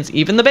decisions,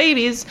 even the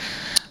babies.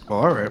 Well,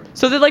 all right.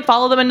 So they'd like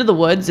follow them into the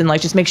woods and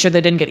like just make sure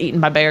they didn't get eaten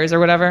by bears or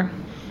whatever.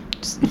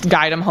 Just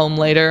guide them home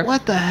later.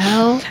 What the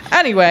hell?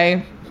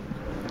 Anyway,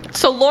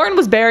 so Lauren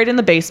was buried in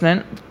the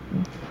basement,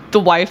 the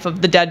wife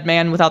of the dead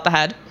man without the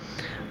head.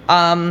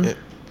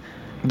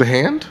 The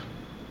hand?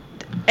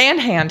 And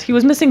hand. He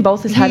was missing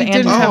both his head He and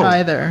didn't his have Oh.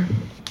 either.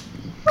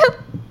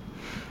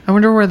 I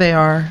wonder where they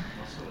are.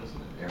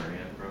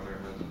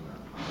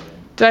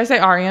 Did I say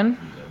Aryan?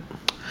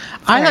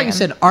 I thought you Aryan.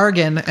 said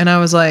argan, and I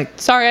was like,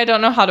 Sorry, I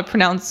don't know how to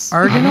pronounce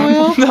argan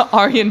oil? the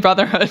Aryan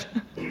Brotherhood.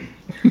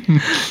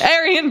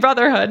 Aryan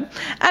Brotherhood.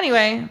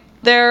 Anyway,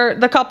 they're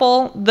the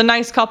couple, the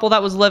nice couple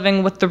that was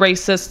living with the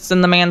racists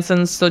and the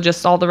Mansons, so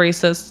just all the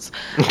racists.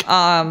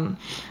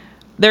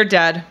 They're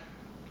dead.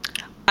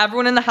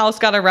 Everyone in the house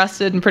got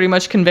arrested and pretty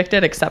much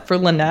convicted except for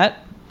Lynette.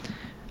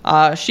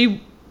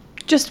 She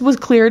just was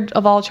cleared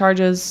of all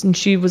charges, and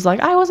she was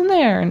like, I wasn't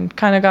there, and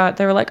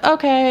they were like,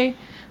 okay.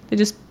 They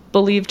just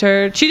believed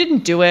her. She didn't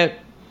do it.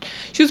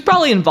 She was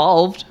probably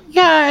involved.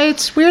 Yeah,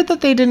 it's weird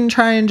that they didn't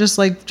try and just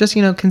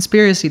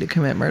conspiracy to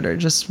commit murder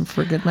just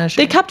for good measure.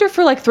 They kept her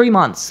for like 3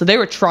 months, so they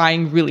were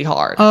trying really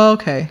hard, Oh,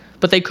 okay.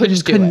 but they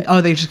couldn't do it.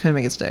 Oh, they just couldn't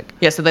make it stick.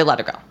 Yeah, so they let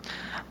her go.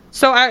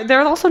 So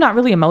there's also not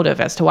really a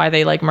motive as to why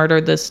they like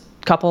murdered this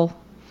couple,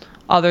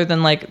 other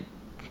than like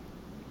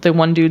the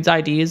one dude's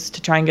IDs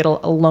to try and get a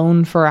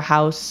loan for a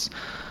house.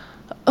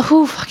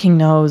 Who fucking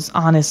knows,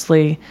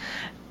 honestly.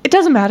 It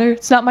doesn't matter.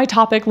 It's not my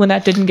topic.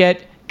 Lynette didn't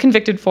get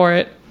convicted for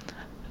it.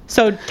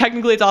 So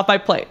technically it's off my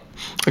plate.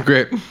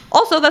 Great.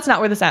 Also, that's not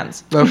where this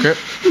ends. Okay.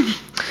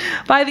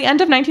 By the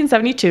end of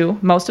 1972,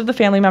 most of the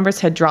family members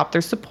had dropped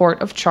their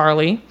support of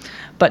Charlie,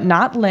 but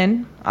not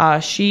Lynn.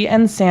 She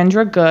and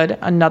Sandra Good,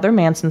 another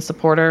Manson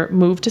supporter,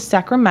 moved to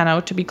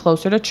Sacramento to be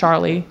closer to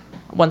Charlie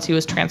once he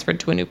was transferred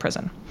to a new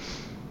prison.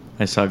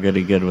 I saw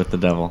Goody Good with the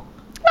devil.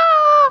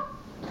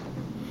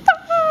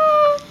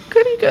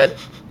 Goody good.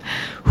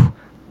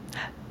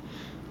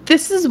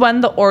 This is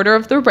when the Order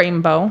of the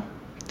Rainbow,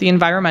 the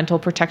Environmental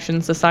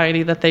Protection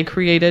Society that they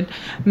created,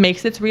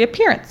 makes its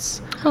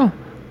reappearance. Oh.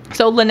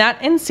 So Lynette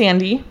and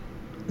Sandy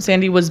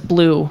was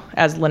blue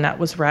as Lynette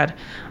was red.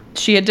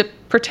 She had to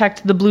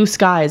protect the blue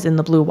skies in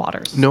the blue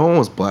waters. No one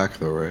was black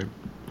though, right?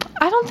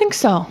 I don't think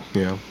so.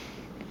 Yeah.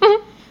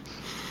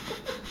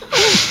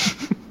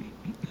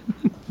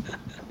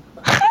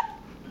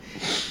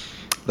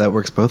 That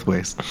works both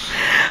ways.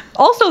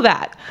 Also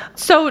that.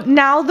 So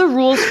now the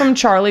rules from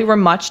Charlie were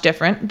much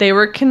different. They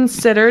were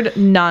considered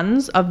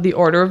nuns of the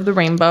Order of the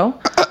Rainbow.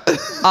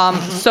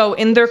 So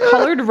in their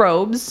colored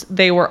robes,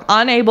 they were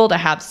unable to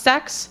have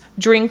sex,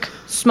 drink,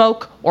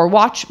 smoke, or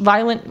watch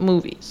violent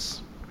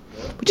movies.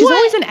 Which is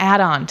always an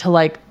add-on to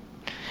like,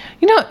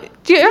 do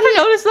you ever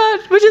notice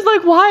that? Which is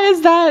like, why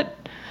is that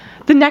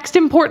the next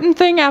important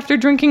thing after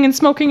drinking and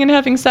smoking and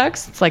having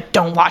sex? It's like,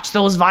 don't watch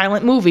those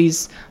violent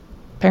movies.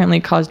 Apparently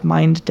it caused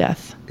mind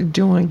death.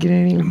 Don't want to get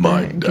any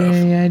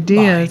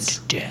ideas.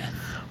 Mind death.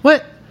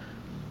 What?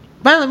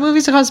 Violent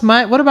movies cause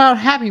mind. What about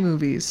happy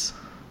movies?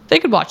 They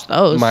could watch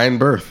those. Mind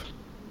birth.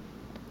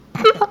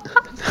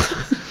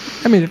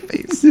 I made a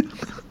face.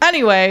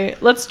 Anyway,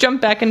 let's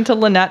jump back into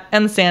Lynette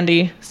and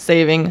Sandy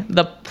saving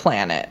the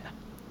planet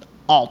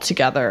all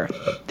together.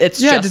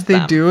 It's Yeah, just did they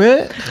them. do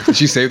it? Did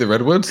she save the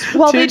redwoods?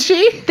 Well, Did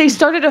she? They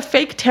started a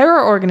fake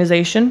terror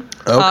organization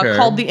Okay.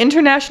 called the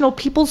International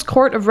People's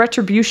Court of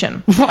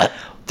Retribution. What?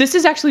 This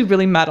is actually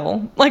really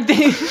metal. Like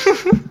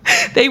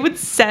they would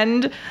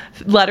send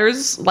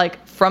letters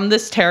like from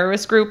this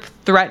terrorist group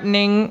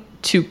threatening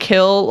to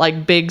kill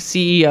like big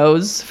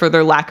CEOs for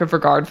their lack of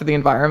regard for the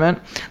environment.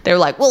 They were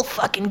like, "We'll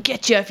fucking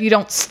get you if you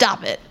don't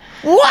stop it."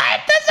 What?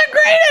 That's a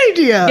great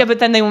idea. Yeah, but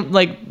then they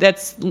like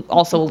that's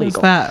also What's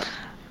illegal. that?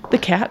 The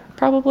cat,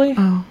 probably.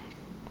 Oh.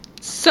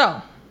 So,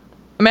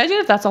 imagine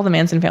if that's all the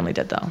Manson family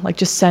did, though. Like,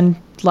 just send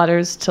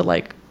letters to,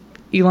 like,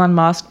 Elon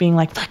Musk being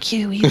like, fuck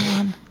you,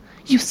 Elon.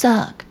 You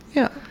suck.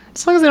 Yeah.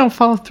 As long as they don't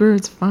follow through,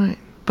 it's fine.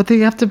 But they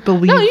have to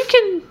believe. No, you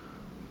can...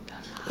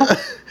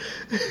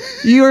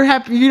 You're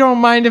happy. You don't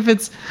mind if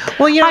it's.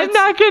 Well, I'm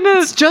not going to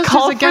It's just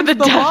call as for against the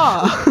the death.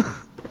 law.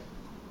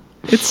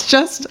 It's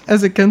just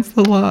as against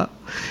the law.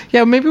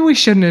 Yeah, maybe we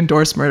shouldn't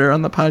endorse murder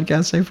on the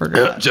podcast. I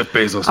forgot. Jeff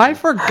Bezos. I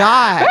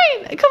forgot.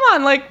 Right? Come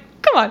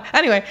on.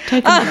 Anyway.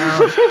 Take them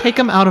out. Take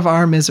them out of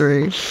our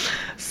misery.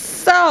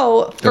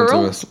 So, Don't do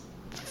us.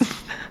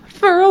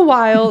 for a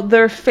while,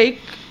 their fake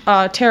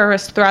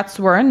terrorist threats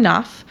were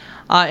enough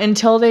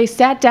until they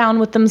sat down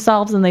with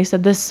themselves and they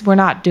said, we're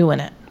not doing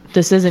it.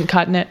 This isn't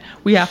cutting it.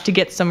 We have to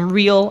get some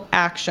real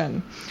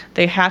action.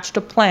 They hatched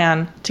a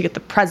plan to get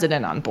the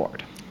president on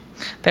board.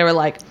 They were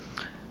like,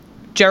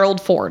 Gerald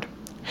Ford,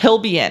 he'll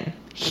be in.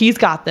 He's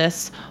got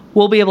this.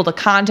 We'll be able to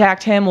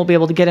contact him. We'll be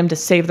able to get him to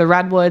save the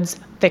redwoods,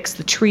 fix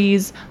the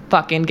trees,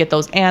 fucking get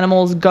those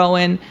animals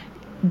going.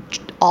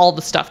 All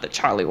the stuff that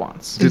Charlie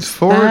wants. Did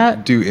Ford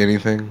that- do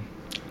anything?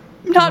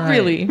 Not Right.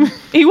 really.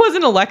 He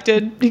wasn't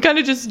elected. He kind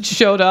of just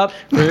showed up.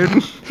 Right?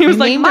 He was We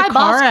like, named my a car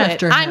boss quit.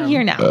 after I'm him."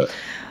 here now.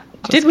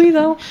 Did we,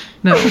 though?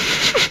 No.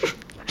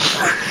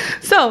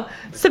 So,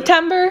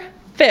 September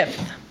 5th,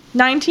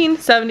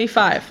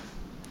 1975.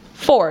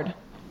 Ford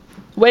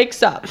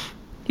wakes up.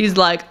 He's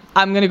like,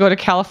 I'm going to go to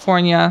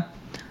California.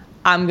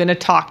 I'm going to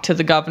talk to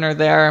the governor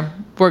there.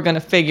 We're going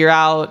to figure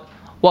out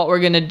what we're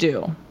going to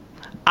do.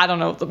 I don't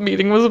know what the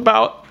meeting was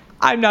about.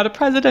 I'm not a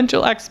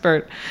presidential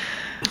expert.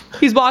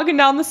 He's walking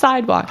down the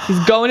sidewalk. He's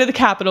going to the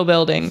Capitol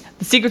building.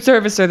 The Secret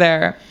Service are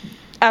there.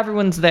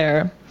 Everyone's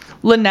there.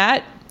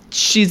 Lynette,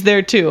 she's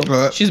there too.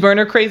 She's wearing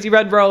her crazy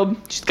red robe.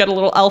 She's got a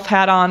little elf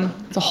hat on.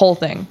 It's a whole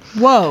thing.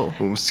 Whoa.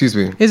 Oh, excuse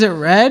me. Is it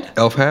red?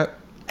 Elf hat?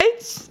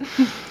 It's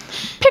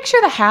picture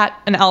the hat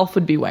an elf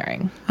would be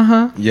wearing.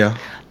 Yeah.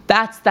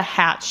 That's the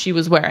hat she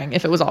was wearing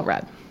if it was all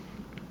red.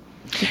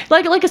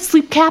 Like a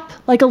sleep cap,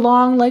 like a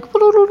long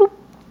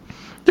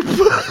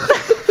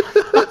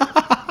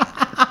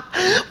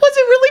Was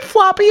it really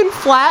floppy and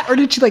flat, or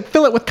did she like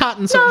fill it with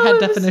cotton so No, it had it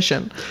was-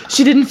 definition?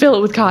 She didn't fill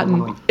it with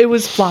cotton. It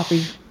was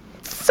floppy.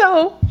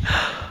 So,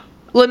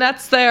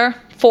 Lynette's there.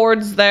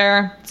 Ford's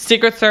there.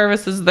 Secret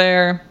Service is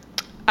there.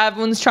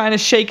 Everyone's trying to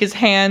shake his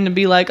hand and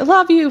be like, I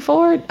love you,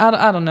 Ford.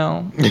 I don't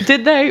know.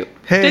 Did they?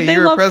 Hey, did they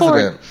you're a love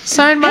president. Ford?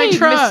 Sign my Hey,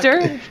 truck.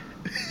 Mr.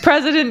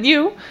 President,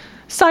 you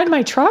sign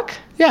my truck?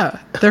 Yeah,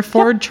 their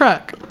Ford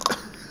truck.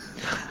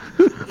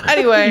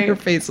 Anyway, Your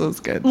face was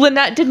good.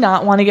 Lynette did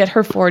not want to get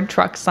her Ford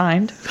truck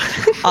signed.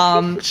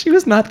 She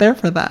was not there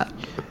for that.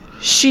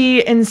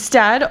 She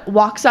instead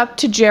walks up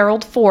to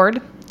Gerald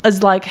Ford,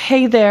 is like,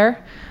 hey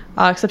there.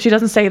 Except she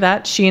doesn't say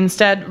that. She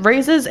instead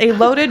raises a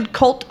loaded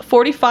Colt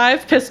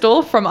 45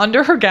 pistol from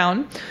under her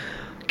gown,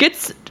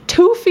 gets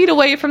 2 feet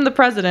away from the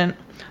president,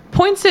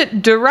 points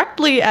it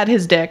directly at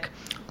his dick,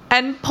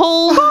 and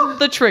pulled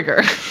the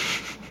trigger.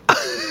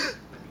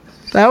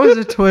 That was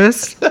a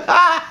twist.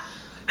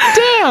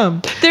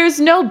 Damn. There's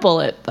no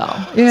bullet, though.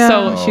 Yeah.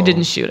 So she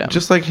didn't shoot him.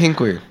 Just like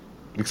Hinckley,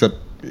 except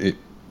he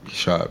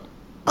shot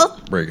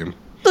Reagan.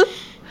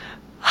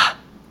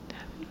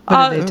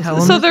 But did they tell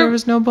him so that there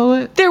was no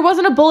bullet? There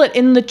wasn't a bullet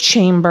in the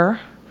chamber.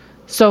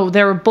 So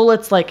there were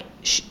bullets, like,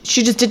 she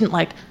just didn't,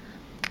 like,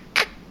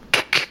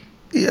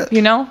 Yeah.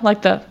 you know,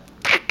 like the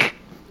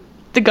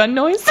gun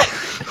noise.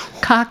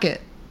 Cock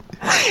it.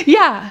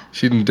 Yeah.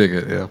 She didn't dig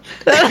it, yeah.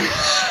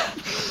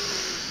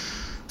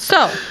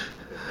 So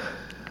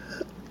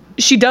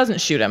she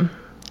doesn't shoot him.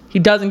 He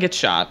doesn't get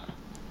shot.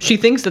 She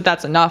thinks that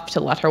that's enough to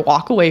let her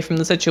walk away from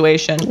the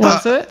situation.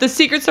 Was it? The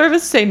Secret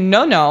Service say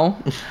no.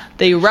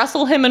 They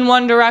wrestle him in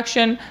one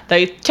direction.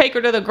 They take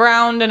her to the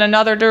ground in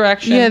another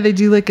direction. Yeah, they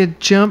do like a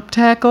jump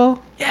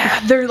tackle. Yeah,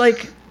 they're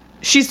like,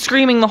 she's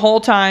screaming the whole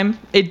time.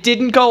 It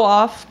didn't go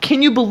off.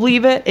 Can you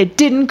believe it? It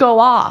didn't go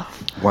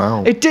off.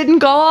 Wow. It didn't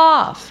go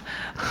off.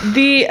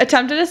 The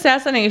attempted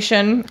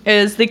assassination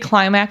is the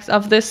climax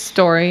of this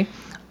story.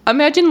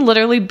 Imagine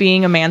literally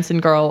being a Manson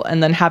girl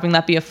and then having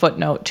that be a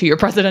footnote to your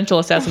presidential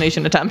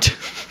assassination attempt.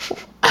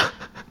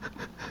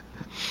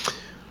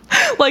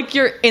 Like,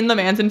 you're in the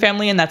Manson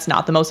family and that's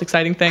not the most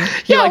exciting thing.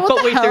 You're Yeah, like, what but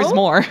the wait, hell? there's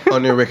more.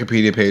 On your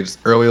Wikipedia page,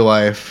 early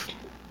life,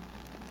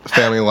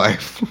 family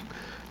life,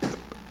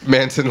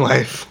 Manson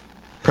life,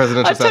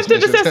 presidential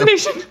Attempted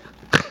assassination. assassination.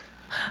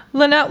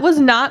 Lynette was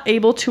not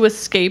able to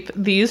escape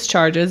these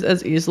charges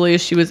as easily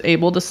as she was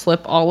able to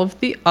slip all of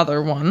the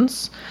other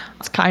ones.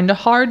 It's kind of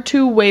hard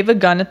to wave a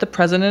gun at the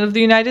President of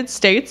the United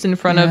States in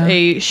front of Yeah.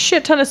 a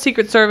shit ton of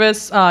Secret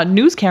Service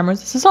news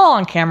cameras. This is all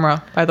on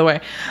camera, by the way.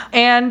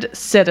 And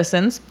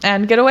citizens,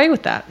 and get away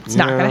with that. It's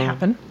not going to Yeah.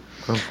 happen.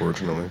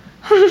 Unfortunately.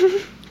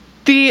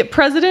 The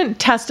president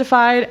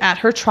testified at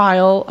her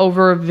trial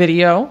over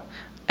video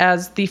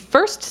as the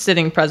first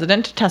sitting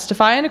president to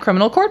testify in a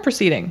criminal court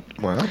proceeding.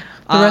 Wow.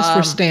 The rest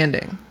were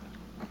standing.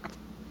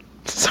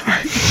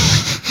 Sorry.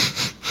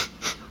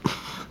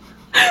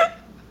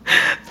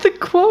 The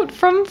quote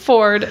from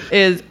Ford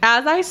is,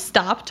 "As I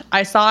stopped,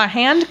 I saw a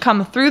hand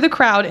come through the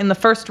crowd in the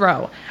first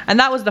row, and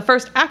that was the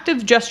first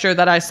active gesture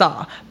that I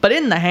saw. But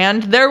in the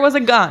hand, there was a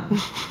gun."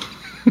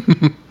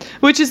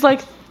 Which is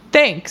like,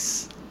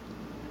 thanks,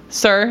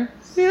 sir.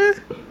 Yeah.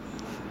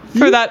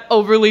 For that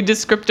overly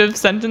descriptive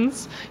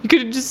sentence. You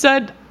could have just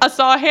said, "I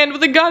saw a hand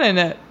with a gun in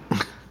it."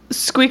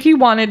 Squeaky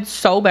wanted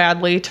so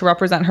badly to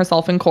represent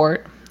herself in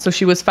court, so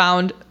she was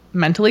found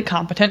mentally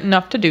competent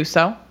enough to do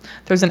so.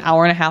 There's an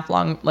 1.5 hour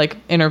long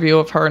interview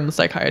of her and the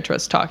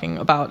psychiatrist talking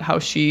about how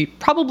she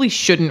probably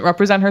shouldn't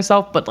represent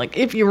herself, but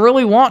if you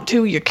really want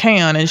to, you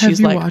can. And Have she's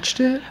you like,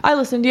 watched it? I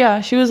listened, yeah.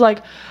 She was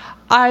like,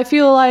 I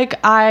feel like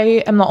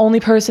I am the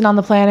only person on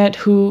the planet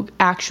who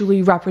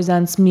actually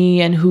represents me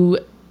and who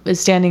is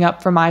standing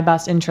up for my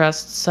best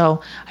interests,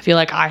 so I feel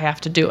like I have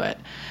to do it.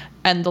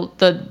 And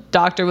the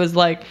doctor was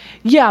like,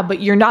 yeah,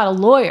 but you're not a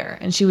lawyer.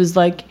 And she was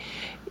like,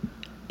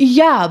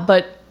 yeah,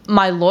 but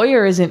my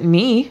lawyer isn't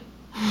me.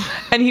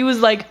 And he was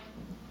like,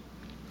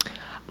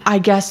 I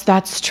guess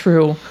that's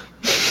true.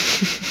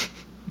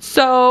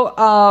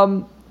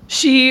 So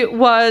she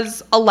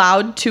was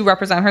allowed to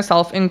represent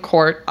herself in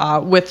court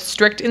with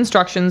strict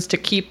instructions to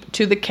keep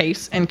to the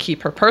case and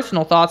keep her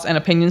personal thoughts and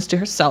opinions to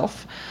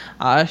herself.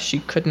 She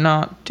could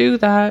not do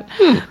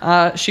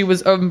that. She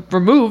was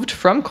removed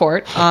from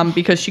court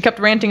because she kept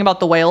ranting about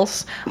the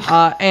whales,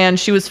 and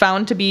she was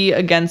found to be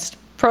against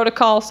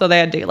protocol, so they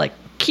had to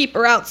keep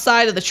her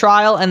outside of the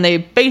trial, and they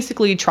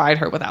basically tried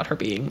her without her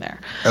being there.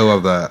 I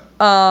love that.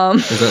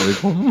 Is that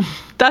legal?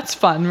 That's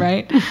fun,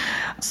 right?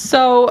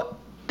 So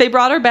they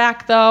brought her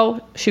back,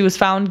 though. She was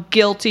found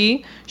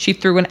guilty. She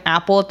threw an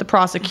apple at the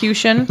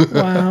prosecution.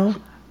 Wow.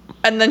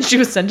 And then she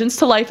was sentenced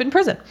to life in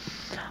prison.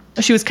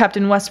 She was kept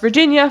in West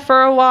Virginia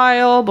for a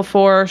while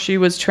before she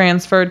was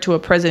transferred to a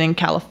prison in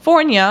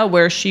California,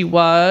 where she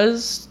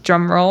was,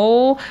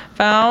 drumroll,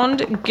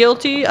 found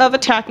guilty of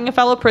attacking a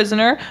fellow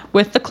prisoner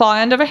with the claw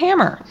end of a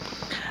hammer.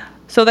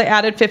 So they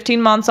added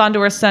 15 months onto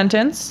her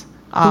sentence.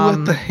 Who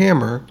let the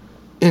hammer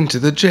into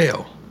the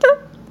jail?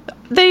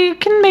 They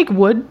can make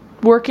wood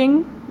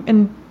working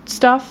and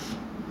stuff.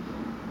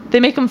 They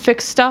make them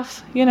fix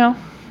stuff, They let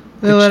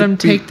should him be-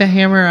 take the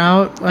hammer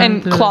out and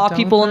when they're claw done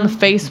people with in the them?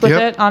 face with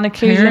Yep. it on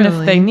occasion if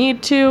Apparently. they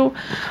need to.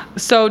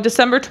 So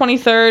December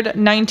 23rd,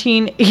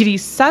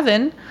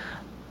 1987,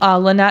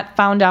 Lynette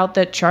found out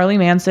that Charlie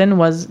Manson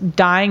was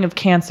dying of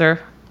cancer,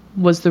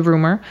 was the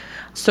rumor.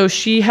 So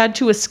she had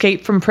to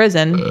escape from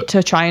prison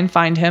to try and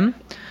find him.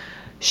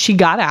 She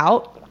got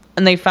out,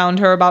 and they found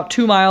her about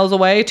 2 miles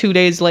away 2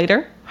 days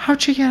later.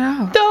 How'd she get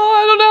out? No,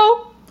 I don't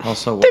know.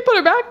 Also, They put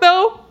her back,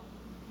 though.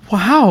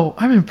 Wow,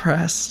 I'm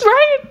impressed.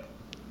 Right?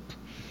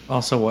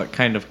 what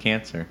kind of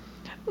cancer?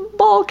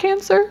 Ball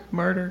cancer.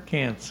 Murder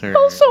cancer.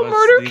 Also was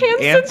murder the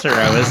cancer. Answer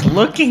I was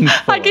looking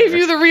for. I gave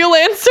you the real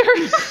answer.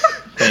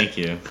 Thank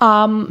you.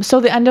 So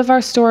the end of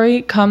our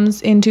story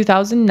comes in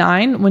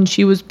 2009 when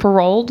she was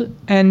paroled,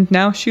 and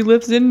now she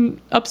lives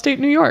in upstate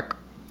New York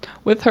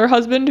with her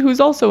husband, who's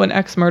also an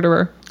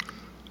ex-murderer.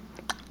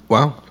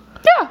 Wow.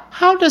 Yeah.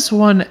 How does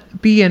one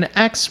be an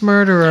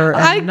ex-murderer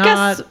and I not...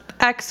 guess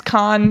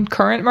ex-con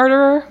current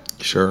murderer.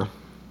 Sure.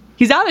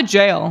 He's out of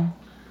jail.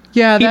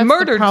 Yeah, he that's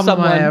murdered the problem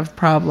I someone. have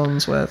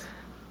problems with.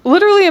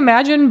 Literally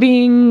imagine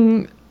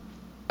being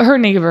her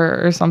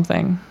neighbor or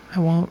something. I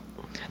won't.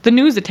 The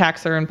news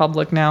attacks her in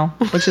public now,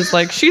 which is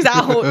like, she's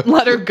out,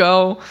 let her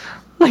go.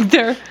 Like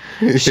They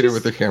hit her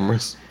with their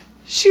cameras.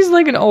 she's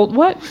like an old,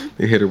 what?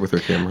 They hit her with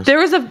their cameras. There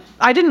was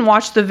I didn't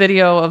watch the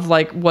video of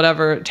like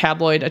whatever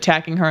tabloid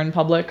attacking her in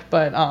public,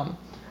 but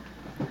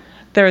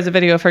there was a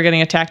video of her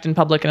getting attacked in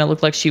public and it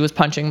looked like she was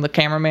punching the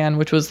cameraman,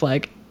 which was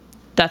like,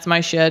 that's my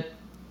shit.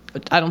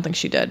 But I don't think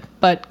she did.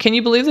 But can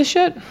you believe this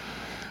shit?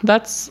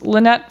 That's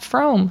Lynette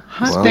Frome.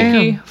 Hot Wow.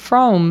 Squeaky damn.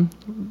 Frome.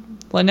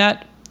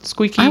 Lynette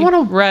Squeaky I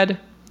wanna- Red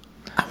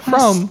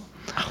Frome.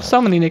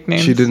 So many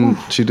nicknames. She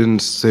didn't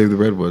save the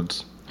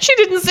redwoods. She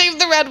didn't save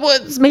the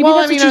redwoods. Maybe Well,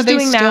 that's I mean, what are she's they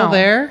doing still now.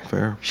 there?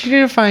 Fair. She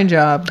did a fine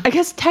job. I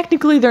guess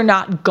technically they're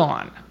not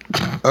gone.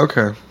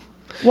 Okay.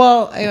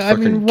 Well, I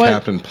Fucking mean, what?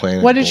 Captain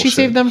Planet What did she bullshit.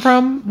 save them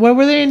from? What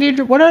were they in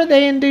danger? What are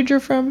they in danger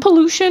from?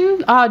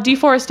 Pollution,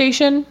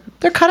 deforestation,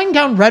 They're cutting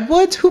down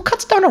redwoods. Who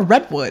cuts down a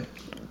redwood?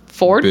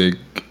 Ford. Big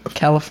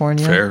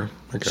California. fair,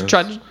 I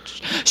guess.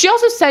 She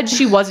also said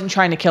she wasn't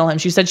trying to kill him.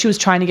 She said she was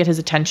trying to get his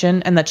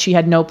attention and that she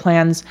had no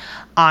plans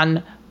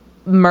on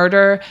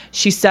murder.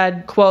 She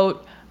said,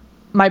 quote,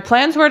 my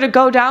plans were to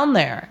go down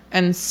there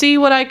and see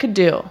what I could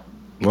do.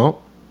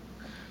 Well,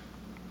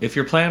 If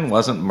your plan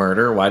wasn't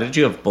murder, why did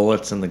you have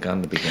bullets in the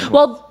gun to begin with?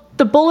 Well,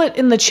 the bullet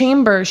in the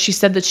chamber, she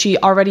said that she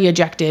already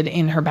ejected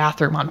in her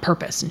bathroom on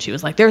purpose. And she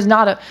was like,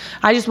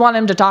 I just want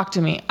him to talk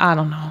to me. I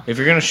don't know. If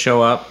you're going to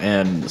show up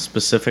and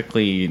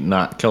specifically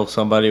not kill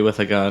somebody with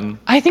a gun,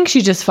 I think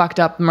she just fucked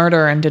up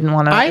murder and didn't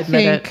want to I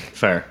admit think it.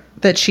 fair.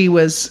 that she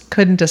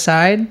couldn't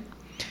decide,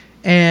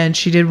 and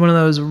she did one of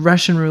those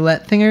Russian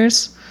roulette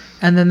thingers,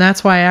 and then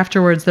that's why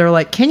afterwards they were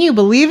like, "Can you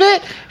believe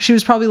it?" She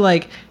was probably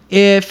like,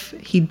 "If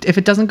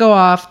it doesn't go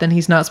off, then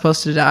he's not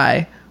supposed to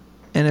die,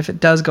 and if it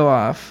does go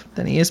off,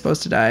 then he is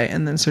supposed to die."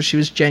 And then so she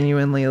was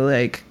genuinely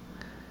like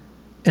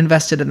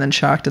invested and then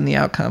shocked in the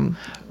outcome.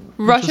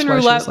 Russian why she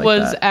roulette like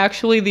was that.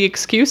 actually the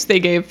excuse they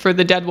gave for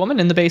the dead woman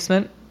in the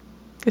basement.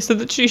 They said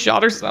that she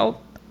shot herself.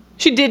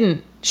 She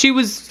didn't. She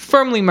was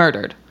firmly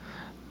murdered.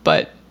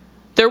 But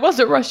there was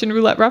a Russian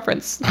roulette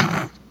reference.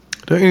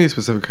 don't you need a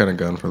specific kind of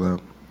gun for that?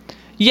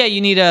 Yeah, you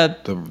need a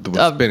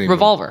The spinning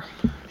revolver.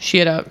 She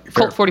had a Fair.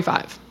 Colt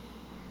 45,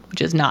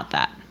 which is not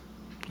that.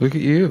 Look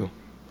at you.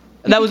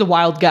 That was a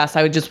wild guess.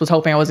 I just was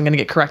hoping I wasn't going to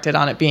get corrected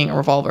on it being a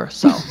revolver.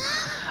 So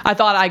I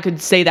thought I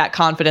could say that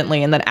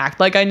confidently and then act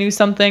like I knew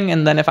something.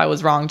 And then if I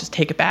was wrong, just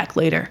take it back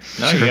later.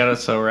 No, you got it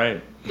so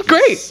right.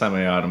 Great.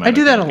 Semi-automatic. I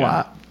do that a gun.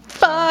 lot.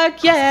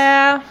 Fuck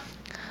yeah.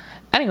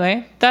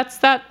 Anyway, that's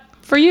that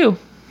for you.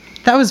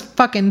 That was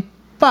fucking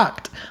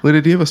fucked.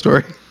 Lydia, do you have a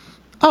story?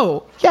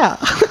 Oh yeah.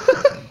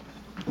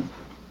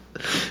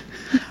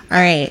 All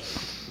right.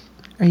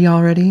 Are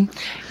y'all ready?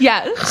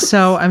 Yeah.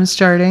 So I'm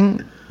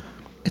starting.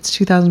 It's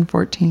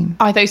 2014.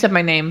 Oh, I thought you said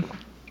my name.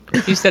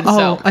 You said Oh,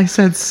 so. I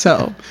said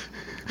so.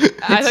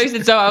 I thought you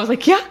said so. I was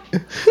like, yeah.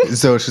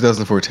 So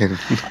 2014.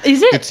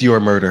 Is it? It's your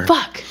murder.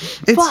 Fuck.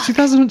 It's Fuck.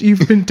 2000.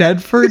 You've been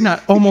dead for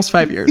not almost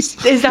 5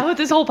 years. Is that what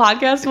this whole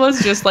podcast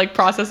was? Just like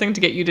processing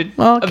to get you to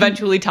Well, can-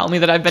 eventually tell me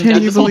that I've been Can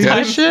dead you this whole believe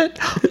time? this shit?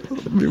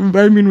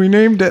 I mean, we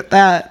named it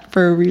that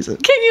for a reason.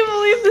 Can you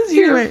believe this?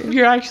 Anyway.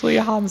 You're actually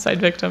a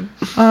homicide victim.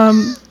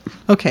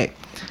 Okay.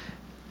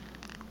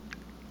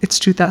 It's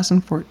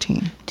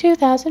 2014.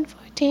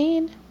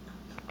 2014.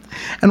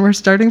 And we're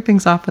starting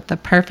things off with the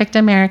perfect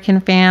American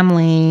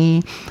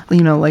family.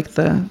 You know, like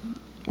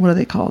what are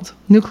they called?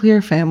 Nuclear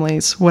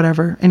families,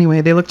 whatever. Anyway,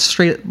 they looked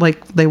straight,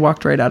 like they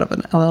walked right out of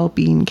an LL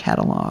Bean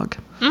catalog.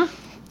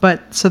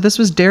 But so this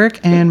was Derek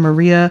and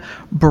Maria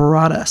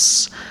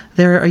Broaddus.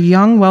 They're a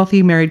young,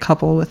 wealthy married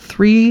couple with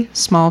 3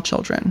 small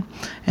children,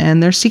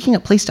 and they're seeking a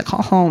place to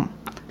call home.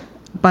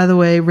 By the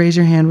way, raise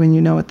your hand when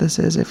you know what this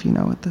is, if you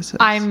know what this is.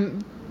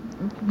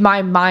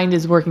 My mind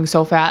is working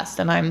so fast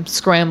and I'm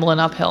scrambling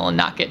uphill and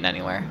not getting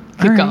anywhere.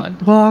 Keep All right. going.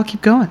 Well, I'll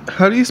keep going.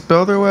 How do you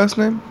spell their last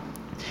name?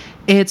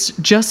 It's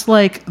just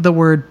like the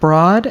word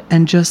broad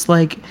and just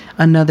like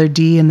another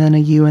D and then a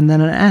U and then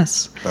an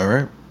S. All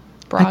right.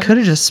 I could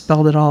have just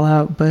spelled it all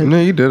out, but No,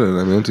 you did it.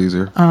 I mean, it's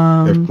easier.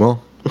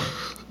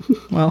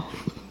 well,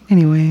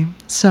 anyway.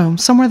 So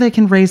somewhere they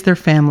can raise their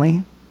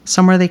family,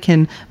 somewhere they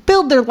can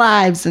build their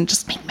lives and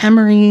just make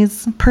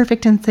memories,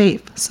 perfect and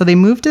safe. So they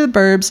move to the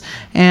burbs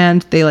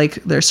and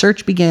their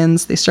search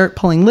begins. They start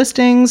pulling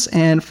listings,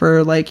 and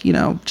for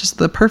just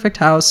the perfect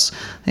house,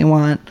 they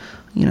want,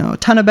 a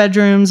ton of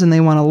bedrooms, and they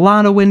want a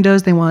lot of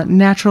windows. They want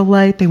natural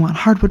light. They want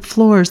hardwood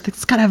floors.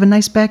 It's got to have a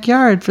nice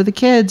backyard for the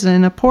kids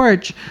and a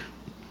porch.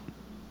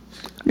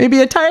 Maybe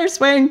a tire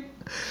swing.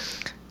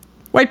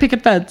 White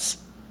picket fence.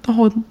 The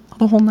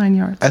whole 9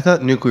 yards. I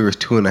thought nuclear was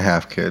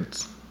 2.5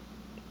 kids.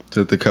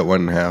 So they cut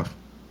 1 in half.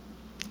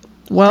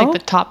 Well, Like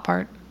the top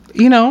part.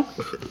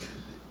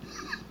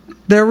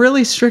 they're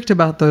really strict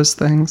about those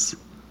things.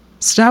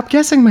 Stop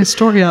guessing my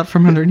story out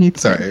from underneath.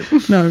 Sorry.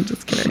 No, I'm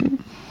just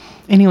kidding.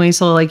 Anyway,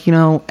 so like,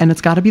 and it's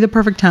got to be the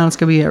perfect town. It's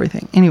going to be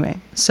everything. Anyway,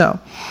 so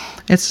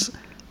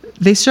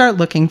they start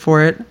looking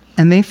for it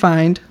and they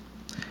find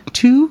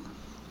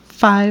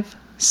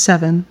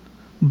 257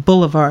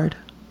 Boulevard,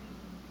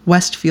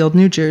 Westfield,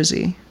 New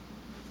Jersey.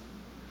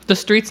 The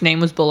street's name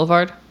was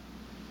Boulevard?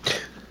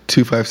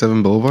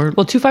 257 Boulevard?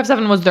 Well,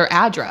 257 was their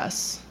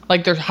address,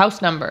 like their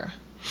house number.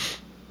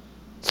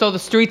 So the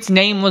street's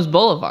name was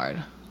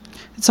Boulevard.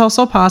 It's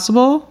also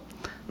possible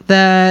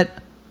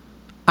that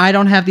I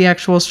don't have the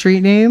actual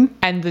street name.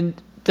 And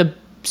the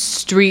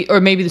street, or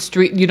maybe the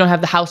street, you don't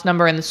have the house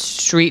number and the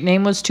street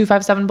name was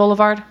 257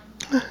 Boulevard?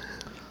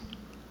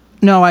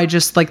 No, I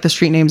just like the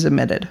street name's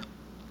omitted.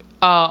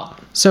 Oh.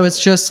 So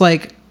it's just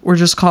like we're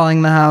just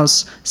calling the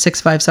house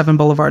 657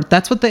 Boulevard.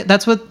 That's what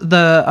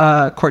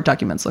the court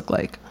documents look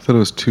like. I thought it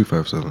was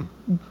 257.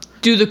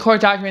 Do the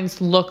court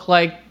documents look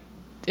like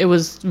it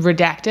was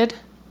redacted?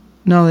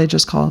 No, they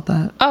just call it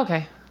that.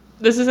 Okay.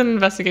 This is an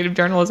investigative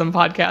journalism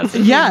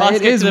podcast. Yeah,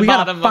 it is. We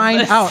gotta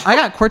find out. I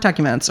got court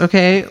documents,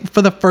 okay,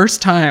 for the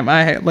first time.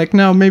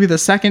 Maybe the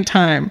second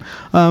time.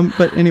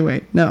 But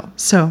anyway, no.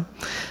 So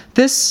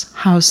this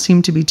house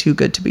seemed to be too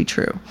good to be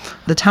true.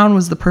 The town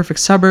was the perfect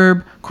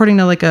suburb. According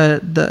to like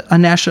a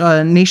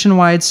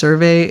nationwide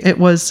survey, it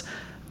was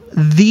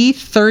the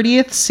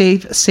 30th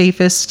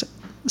safest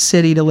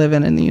city to live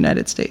in the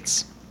United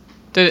States.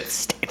 Did it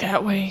stay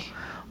that way?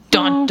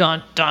 Dun,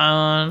 dun,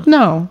 dun.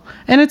 No.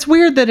 And it's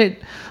weird that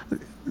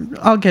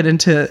I'll get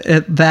into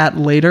that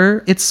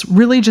later. It's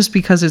really just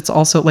because it's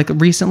also like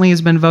recently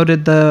has been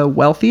voted the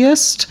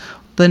wealthiest,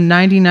 the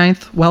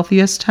 99th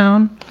wealthiest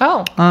town.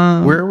 Oh.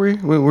 Where are we?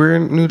 We're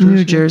in New Jersey?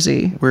 New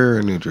Jersey. Where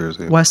in New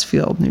Jersey?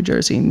 Westfield, New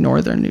Jersey,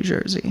 northern New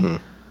Jersey.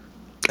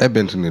 I've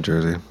been to New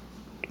Jersey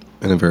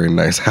in a very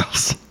nice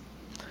house.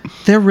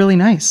 They're really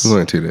nice. It was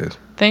only 2 days.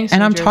 Thanks. And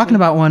New I'm Jersey. talking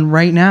about one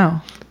right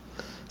now.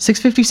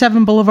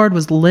 657 Boulevard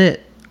was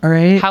lit, all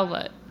right? How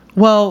lit?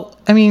 Well,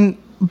 I mean,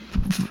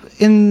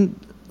 in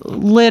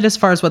lit as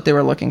far as what they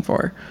were looking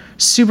for.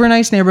 Super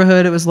nice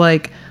neighborhood. It was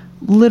like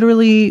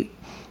literally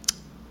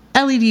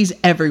LEDs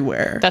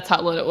everywhere. That's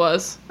how lit it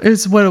was.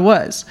 Is what it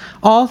was.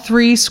 All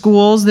 3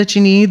 schools that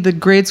you need, the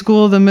grade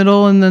school, the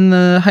middle, and then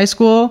the high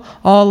school,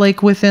 all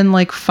like within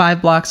like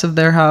 5 blocks of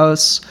their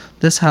house.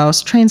 This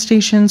house, train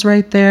stations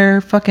right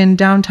there, fucking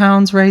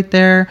downtown's right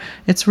there.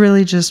 It's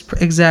really just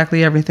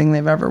exactly everything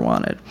they've ever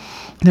wanted.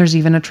 There's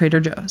even a Trader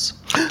Joe's.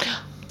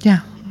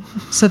 Yeah.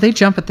 So they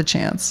jump at the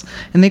chance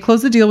and they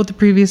close the deal with the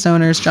previous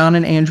owners, John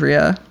and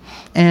Andrea,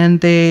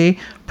 and they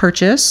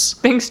purchase.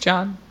 Thanks,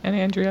 John and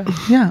Andrea.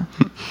 Yeah.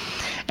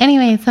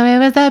 Anyway, so it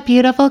was a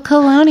beautiful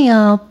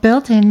colonial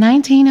built in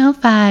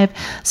 1905,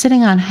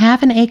 sitting on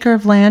half an acre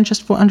of land,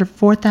 just for under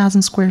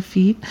 4,000 square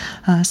feet,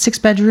 6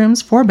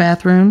 bedrooms, 4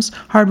 bathrooms,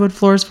 hardwood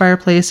floors,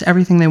 fireplace,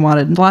 everything they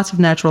wanted. Lots of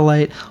natural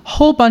light,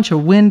 whole bunch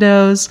of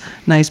windows,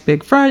 nice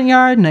big front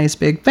yard, nice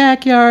big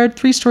backyard,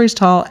 3 stories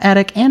tall,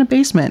 attic, and a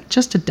basement,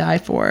 just to die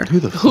for. Who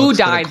Who fuck's gonna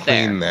died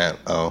clean there? that?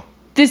 Oh.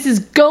 This is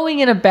going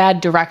in a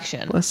bad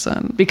direction.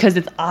 Listen. Because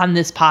it's on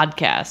this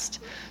podcast.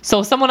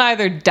 So someone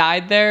either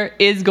died there,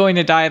 is going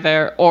to die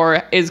there,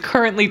 or is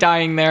currently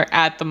dying there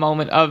at the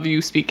moment of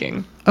you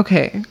speaking.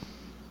 Okay.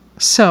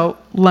 So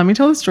let me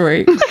tell the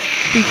story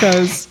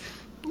because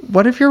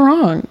what if you're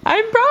wrong?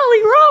 I'm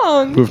probably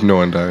wrong. What if no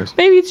one dies?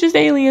 Maybe it's just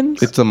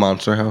aliens. It's a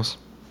monster house.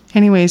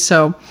 Anyway,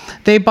 so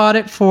they bought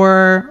it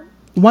for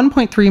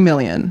 $1.3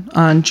 million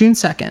on June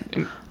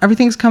 2nd.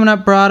 Everything's coming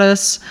up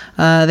Broadus.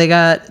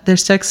 They're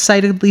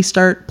excitedly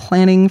start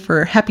planning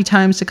for happy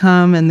times to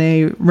come, and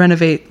they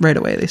renovate right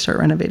away. They start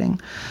renovating.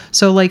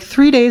 So like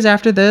 3 days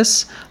after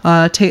this,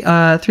 3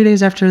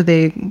 days after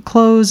they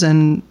close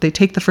and they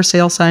take the for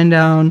sale sign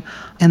down,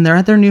 and they're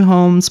at their new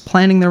homes,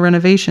 planning their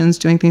renovations,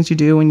 doing things you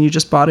do when you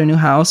just bought a new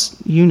house.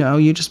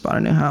 You just bought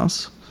a new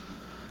house.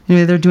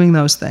 Anyway, they're doing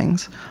those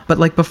things, but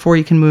like before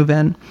you can move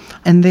in,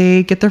 and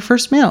they get their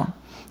first mail.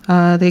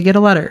 They get a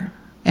letter.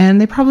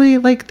 And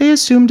they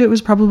assumed it was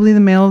probably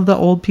the mail of the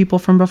old people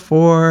from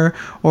before,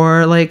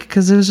 or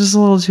because it was just a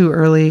little too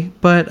early.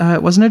 But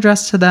it wasn't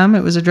addressed to them.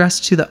 It was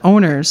addressed to the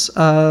owners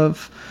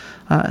of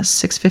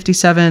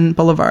 657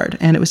 Boulevard,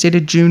 and it was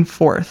dated June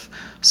 4th.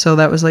 So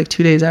that was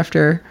 2 days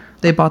after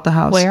they bought the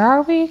house. Where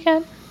are we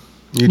again?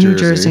 New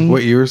Jersey.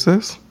 What year is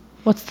this?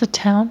 What's the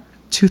town?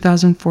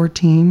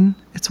 2014.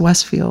 It's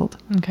Westfield.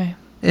 Okay.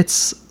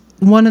 It's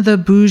one of the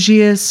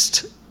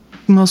bougiest,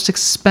 most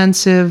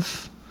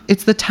expensive.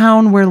 It's the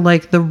town where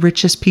the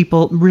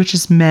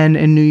richest men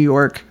in New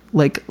York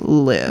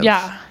live.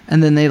 Yeah.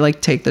 And then they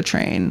take the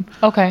train.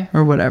 Okay.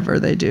 Or whatever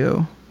they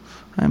do,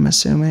 I'm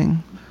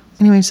assuming.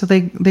 Anyway, so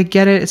they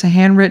get it. It's a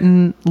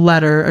handwritten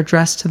letter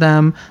addressed to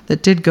them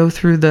that did go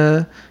through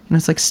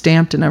it's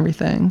stamped and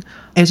everything.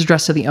 It's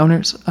addressed to the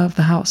owners of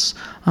the house.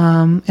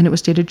 And it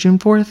was dated June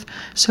 4th.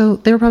 So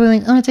they were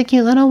probably oh, it's a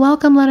cute little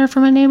welcome letter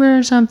from a neighbor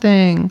or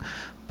something.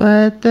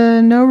 but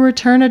the no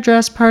return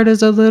address part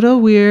is a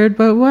little weird,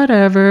 but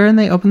whatever. And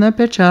they open that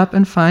bitch up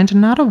and find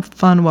not a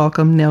fun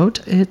welcome note.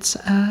 It's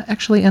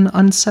actually an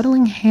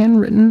unsettling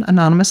handwritten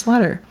anonymous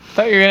letter.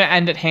 Thought you were gonna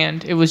end at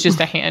hand. It was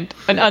just a hand,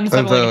 an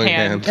unsettling Unsettling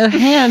hand. hand. A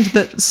hand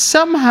that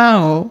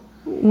somehow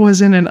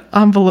was in an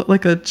envelope,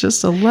 like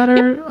just a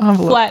letter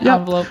envelope. Flat Yep.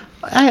 envelope.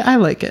 I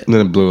like it. And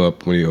then it blew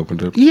up when you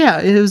opened it. Yeah,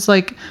 it was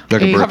like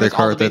Like a birthday Covers all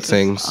card the that bases.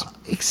 sings.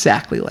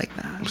 exactly like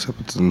that. Except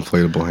it's an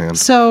inflatable hand.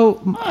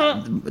 So,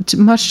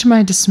 much to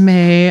my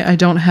dismay, I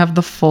don't have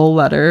the full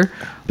letter,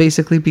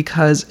 basically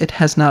because it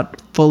has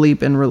not fully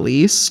been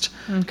released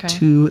Okay.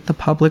 to the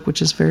public,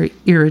 which is very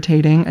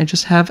irritating. I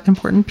just have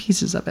important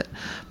pieces of it.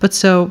 But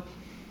so,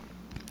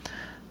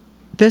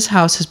 this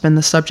house has been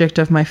the subject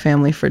of my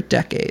family for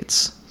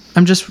decades.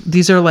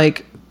 These are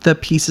like the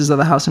pieces of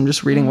the house. I'm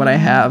just reading what I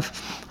have.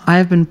 I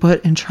have been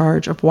put in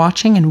charge of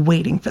watching and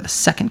waiting for the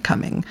second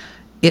coming.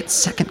 Its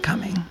second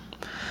coming.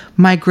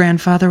 My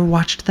grandfather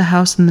watched the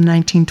house in the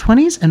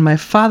 1920s, and my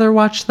father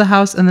watched the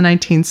house in the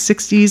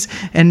 1960s,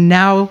 and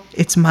now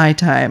it's my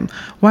time.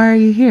 Why are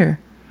you here?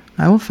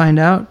 I will find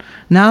out.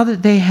 Now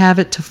that they have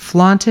it to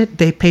flaunt it,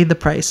 they pay the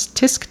price.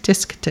 Tisk,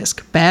 tisk,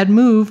 tisk. Bad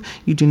move.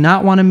 You do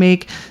not want to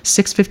make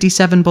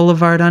 657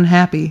 Boulevard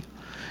unhappy.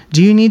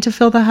 Do you need to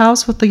fill the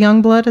house with the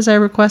young blood as I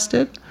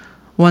requested?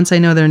 Once I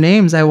know their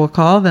names, I will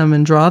call them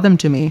and draw them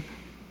to me.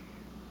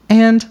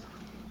 And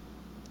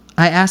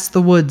I asked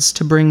the Woods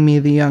to bring me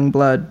the young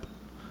blood.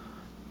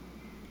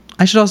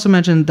 I should also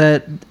mention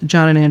that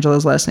John and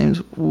Angela's last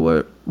name's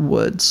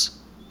Woods.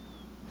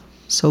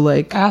 So,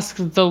 like... Ask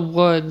the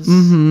Woods.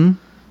 Mm-hmm.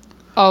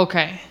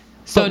 Okay.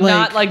 So But,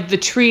 not like the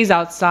trees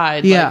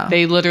outside. Yeah. Like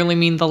they literally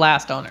mean the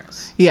last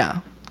owners. Yeah.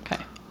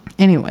 Okay.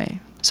 Anyway,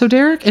 so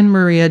Derek and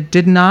Maria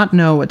did not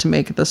know what to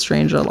make of the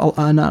strange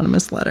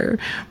anonymous letter,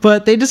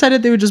 but they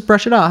decided they would just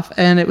brush it off,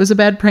 and it was a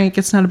bad prank.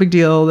 It's not a big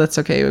deal. That's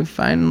okay.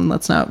 Fine.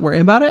 Let's not worry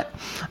about it.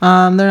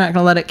 They're not going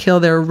to let it kill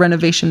their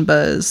renovation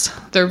buzz.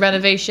 Their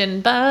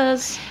renovation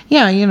buzz.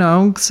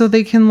 Yeah, so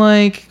they can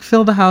like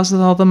fill the house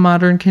with all the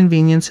modern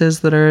conveniences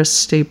that are a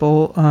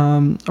staple,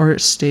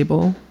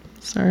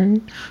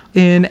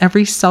 in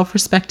every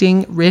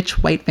self-respecting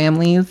rich white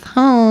family's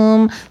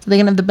home, so they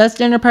can have the best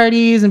dinner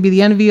parties and be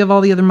the envy of all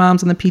the other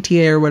moms on the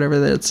PTA or whatever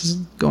that's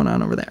going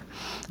on over there.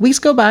 Weeks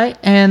go by,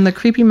 and the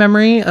creepy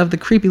memory of the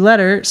creepy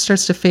letter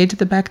starts to fade to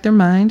the back of their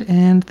mind,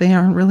 and they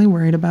aren't really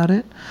worried about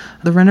it.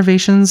 The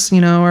renovations,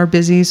 are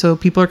busy, so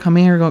people are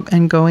coming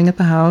and going at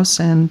the house,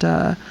 and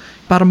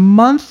about a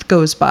month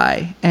goes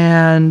by,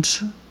 and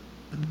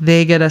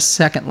they get a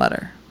second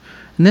letter.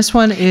 And this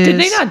one is... Did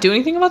they not do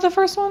anything about the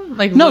first one?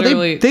 Like No,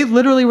 literally, they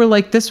literally were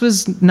like, this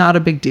was not a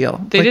big deal.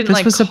 They didn't,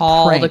 this was a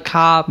call the prank.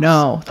 cops?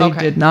 No, they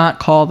Okay. did not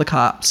call the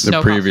cops. The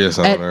No previous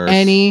At owners.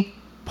 any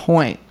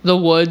point. the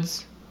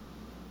Woods.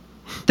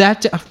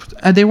 That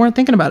they weren't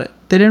thinking about it.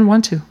 They didn't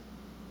want to.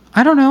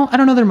 I don't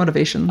know their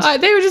motivations.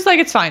 They were just like,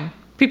 it's fine.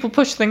 People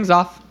push things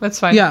off. That's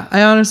fine. Yeah,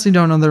 I honestly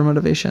don't know their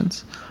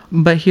motivations.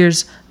 But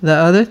here's the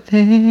other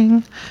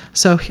thing.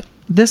 So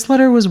this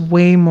letter was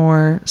way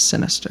more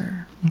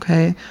sinister,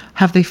 okay?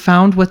 Have they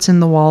found what's in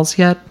the walls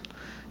yet?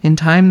 In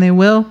time they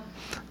will.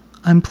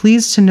 I'm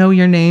pleased to know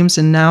your names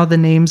and now the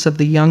names of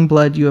the young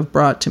blood you have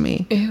brought to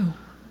me. Ew.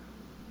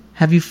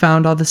 Have you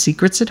found all the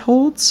secrets it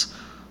holds?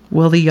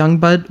 Will the young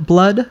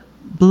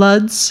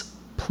bloods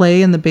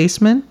play in the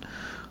basement?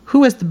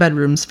 Who has the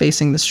bedrooms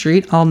facing the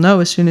street? I'll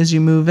know as soon as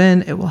you move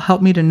in. It will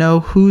help me to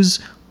know whose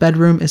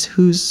bedroom is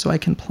whose so I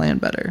can plan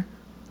better.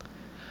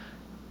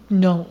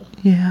 No.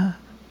 Yeah.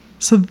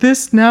 So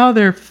now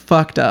they're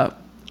fucked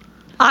up.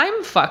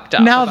 I'm fucked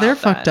up. Now about they're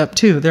that. fucked up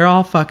too. They're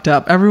all fucked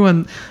up.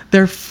 Everyone,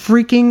 they're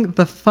freaking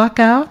the fuck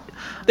out.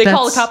 They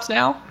call the cops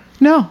now?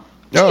 No.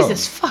 Oh,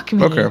 Jesus, fuck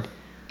me. Okay.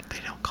 They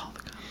don't call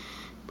the cops.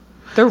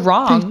 They're They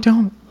wrong.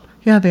 don't.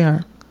 Yeah, they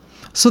are.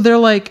 So they're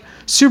like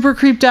super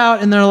creeped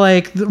out and they're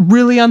like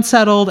really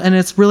unsettled, and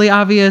it's really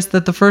obvious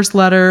that the first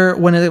letter,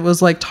 when it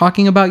was like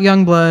talking about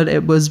Youngblood,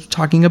 it was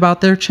talking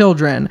about their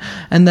children.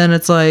 And then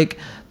it's like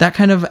that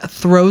kind of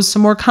throws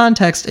some more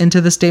context into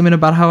the statement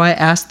about how I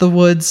asked the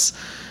Woods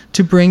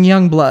to bring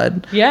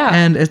Youngblood. Yeah.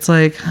 And it's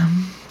like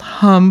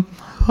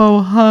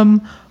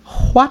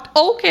what?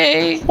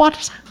 Okay.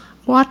 What?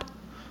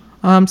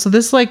 So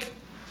this like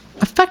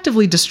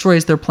effectively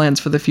destroys their plans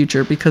for the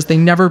future because they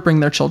never bring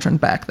their children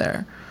back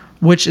there,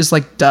 which is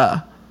like,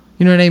 duh.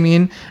 You know what I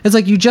mean? It's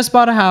like you just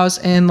bought a house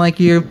and like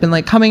you've been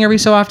like coming every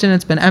so often.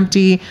 It's been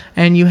empty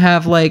and you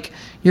have like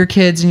your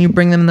kids and you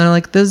bring them and they're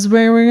like, this is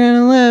where we're going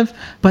to live.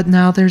 But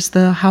now there's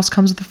the house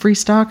comes with a free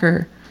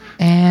stalker.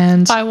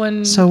 And Buy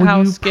one so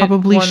house, you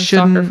probably get one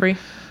stalker shouldn't, free.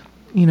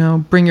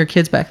 bring your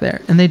kids back there.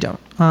 And they don't.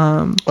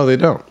 Oh, they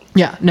don't.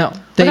 Yeah, no.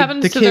 What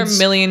happens to their $1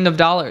 million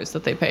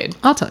that they paid?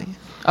 I'll tell you.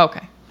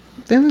 Okay.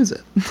 They lose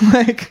it.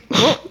 Like,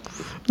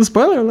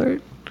 spoiler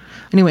alert.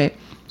 Anyway,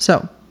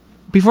 so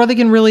before they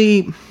can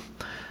really,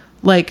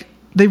 like,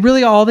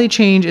 all they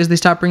change is they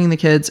stop bringing the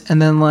kids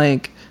and then,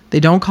 like, they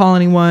don't call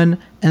anyone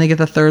and they get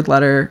the third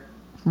letter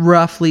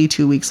roughly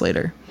 2 weeks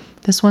later.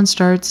 This one's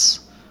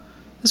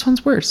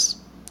worse.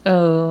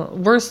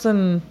 Worse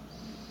than...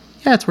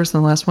 Yeah, it's worse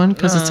than the last one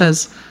because it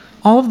says,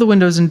 all of the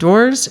windows and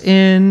doors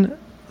in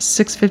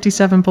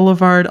 657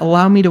 Boulevard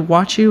allow me to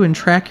watch you and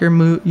track your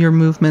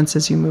movements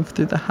as you move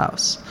through the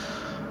house.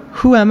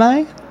 Who am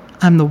I?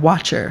 I'm the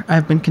Watcher.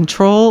 I've been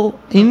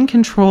in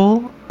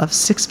control of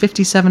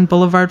 657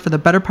 Boulevard for the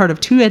better part of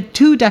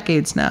two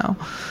decades now.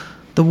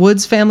 The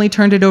Woods family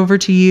turned it over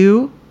to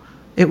you.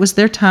 It was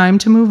their time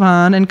to move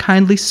on and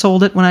kindly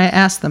sold it when I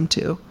asked them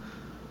to.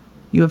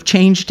 You have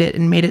changed it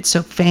and made it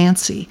so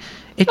fancy.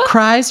 It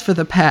cries for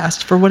the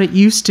past, for what it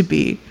used to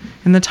be,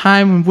 in the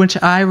time in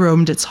which I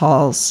roamed its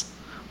halls,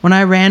 when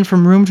I ran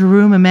from room to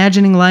room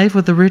imagining life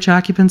with the rich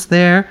occupants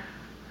there,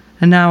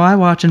 and now I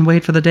watch and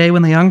wait for the day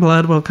when the young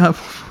blood will come.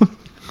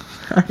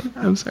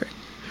 I'm sorry.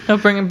 No,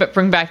 bring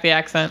back the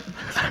accent.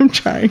 I'm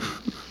trying.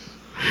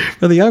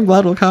 For the young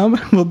blood will come,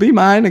 will be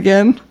mine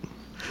again.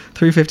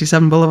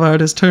 357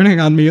 Boulevard is turning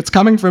on me. It's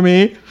coming for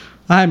me.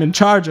 I'm in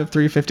charge of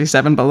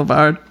 357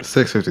 Boulevard.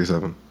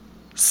 657.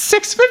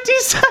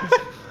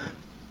 657.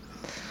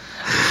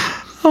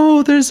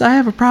 Oh, I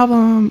have a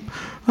problem.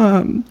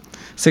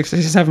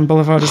 657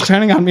 Boulevard is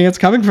turning on me. It's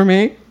coming for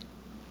me.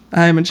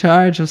 I am in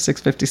charge of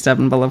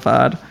 657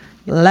 Boulevard.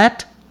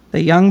 Let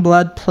the young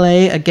blood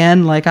play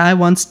again like I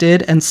once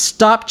did and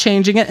stop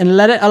changing it and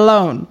let it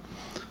alone.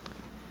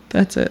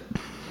 That's it.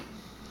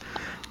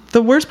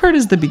 The worst part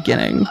is the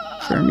beginning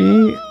for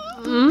me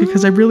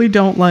because I really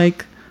don't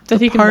like That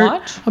the he can part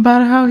watch?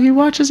 about how he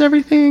watches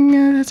everything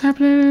that's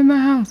happening in the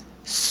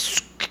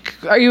house.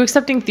 Are you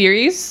accepting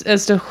theories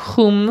as to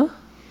whom?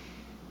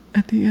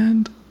 At the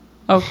end.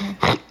 Okay.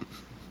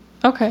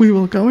 Okay. We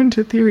will go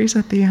into theories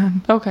at the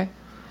end. Okay.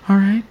 All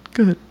right,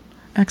 good.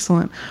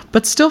 Excellent.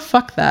 But still,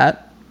 fuck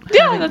that.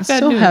 Yeah, that's bad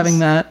Still news. having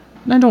that.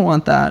 I don't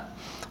want that.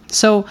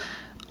 So,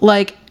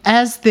 like,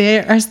 as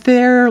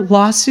their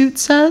lawsuit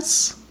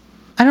says,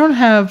 I don't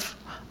have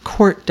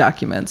court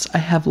documents. I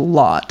have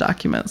law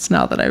documents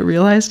now that I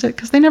realized it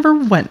because they never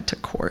went to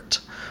court.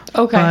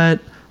 Okay. But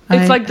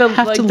It's I like the-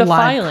 have like to the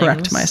live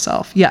correct filings.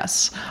 myself.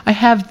 Yes, I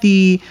have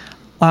the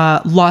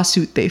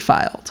lawsuit they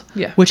filed.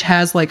 Yeah. Which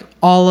has like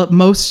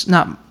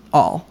not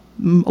all,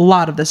 a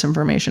lot of this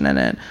information in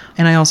it.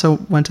 And I also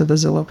went to the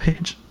Zillow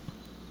page.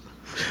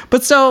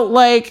 But so,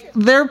 like,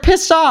 they're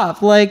pissed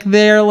off. Like,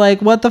 they're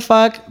like, what the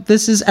fuck?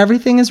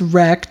 Everything is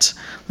wrecked.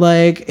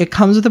 Like, it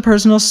comes with a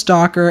personal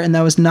stalker, and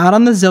that was not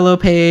on the Zillow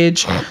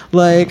page.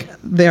 Like,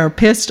 they're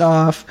pissed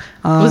off.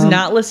 Was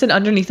not listed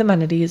underneath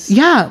amenities.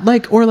 Yeah,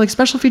 or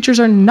special features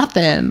are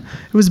nothing.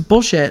 It was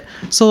bullshit.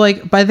 So,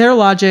 like, by their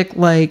logic,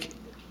 like,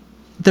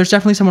 there's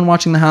definitely someone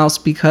watching the house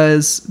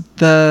because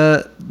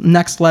the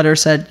next letter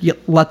said,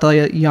 let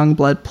the young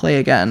blood play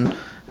again.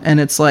 And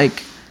it's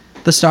like,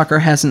 the stalker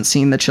hasn't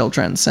seen the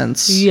children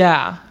since.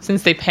 Yeah,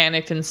 since they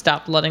panicked and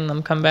stopped letting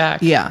them come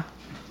back. Yeah.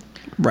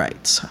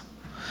 Right. So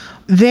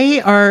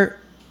they are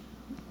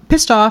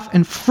pissed off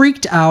and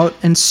freaked out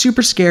and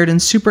super scared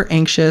and super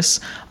anxious.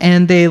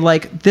 And they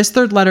this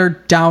third letter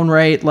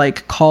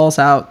downright calls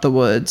out the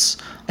Woods.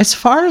 As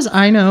far as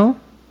I know,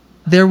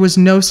 there was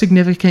no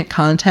significant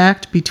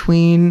contact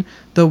between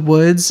the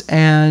Woods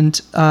and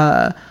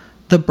the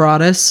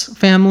Broaddus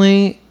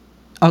family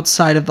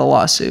outside of the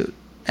lawsuit.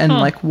 And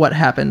what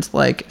happened,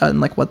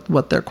 and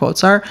what their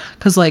quotes are,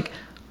 because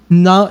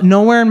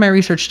nowhere in my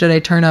research did I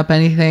turn up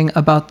anything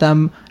about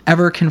them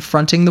ever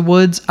confronting the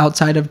Woods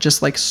outside of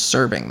just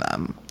serving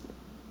them.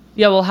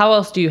 Yeah, well, how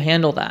else do you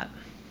handle that?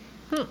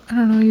 I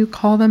don't know. You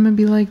call them and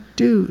be like,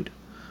 dude.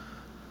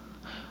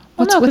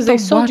 Well, what's no, with because they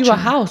the sold you a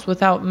Watcher? house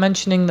without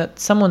mentioning that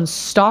someone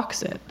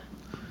stalks it.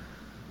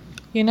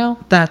 You know?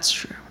 That's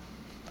true.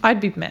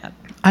 I'd be mad.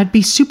 I'd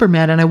be super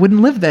mad, and I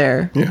wouldn't live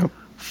there. Yeah.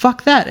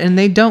 Fuck that. And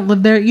they don't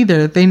live there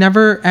either. They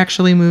never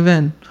actually move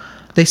in.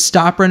 They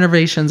stop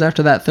renovations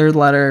after that third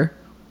letter.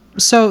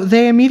 So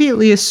they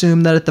immediately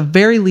assume that at the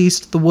very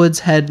least, the Woods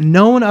had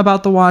known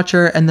about the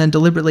Watcher and then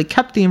deliberately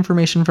kept the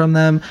information from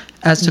them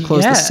as to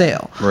close Yeah. the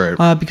sale.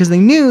 Right. Because they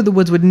knew the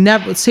Woods would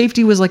never.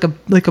 Safety was like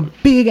a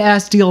big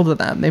ass deal to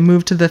them. They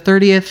moved to the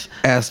 30th.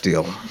 Ass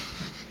deal.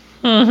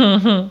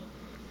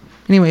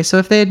 Anyway, so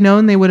if they had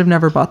known, they would have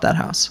never bought that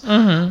house.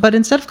 But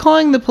instead of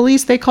calling the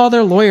police, they call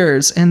their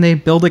lawyers and they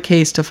build a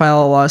case to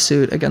file a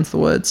lawsuit against the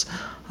Woods.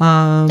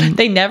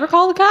 They never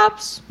call the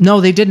cops?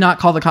 No, they did not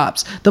call the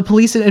cops. The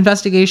police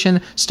investigation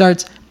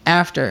starts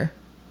after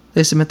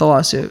they submit the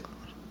lawsuit.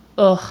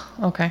 Ugh,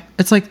 okay.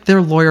 It's like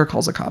their lawyer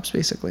calls the cops,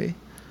 basically.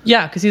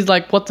 Yeah, because he's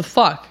like, what the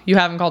fuck? You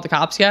haven't called the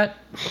cops yet?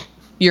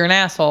 You're an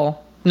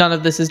asshole. None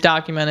of this is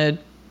documented.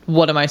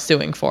 What am I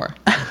suing for?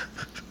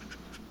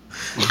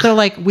 They're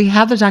like, we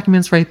have the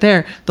documents right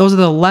there. Those are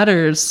the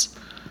letters.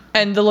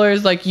 And the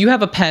lawyer's like, you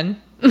have a pen?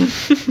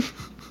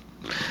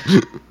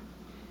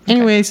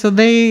 Anyway, so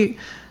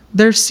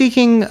they're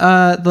seeking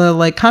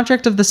the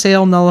contract of the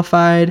sale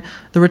nullified,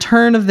 the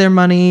return of their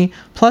money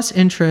plus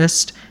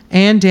interest,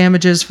 and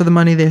damages for the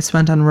money they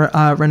spent on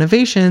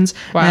renovations,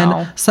 Wow.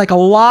 and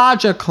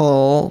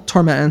psychological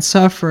torment and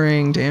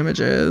suffering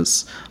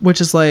damages,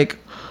 which is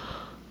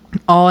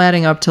all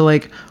adding up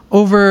to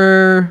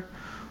over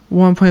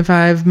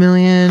 1.5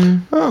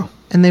 million. Oh.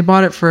 and they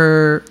bought it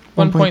for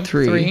 1.3.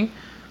 1.3.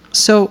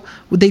 So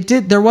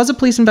there was a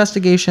police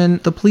investigation.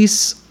 The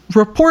police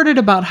reported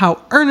about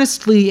how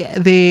earnestly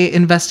they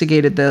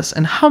investigated this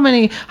and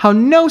how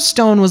no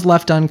stone was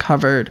left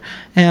uncovered.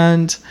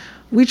 And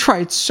we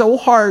tried so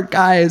hard,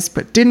 guys,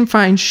 but didn't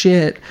find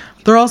shit.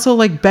 They're also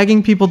like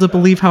begging people to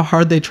believe how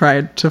hard they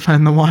tried to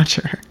find the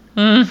Watcher.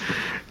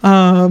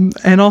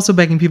 And also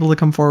begging people to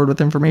come forward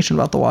with information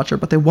about the Watcher,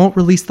 but they won't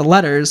release the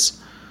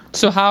letters.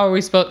 So how are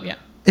we supposed? Yeah.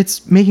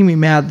 It's making me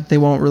mad that they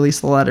won't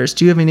release the letters.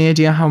 Do you have any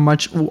idea how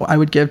much I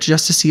would give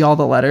just to see all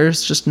the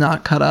letters just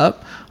not cut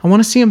up? I want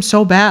to see them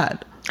so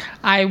bad.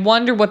 I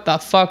wonder what the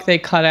fuck they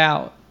cut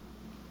out.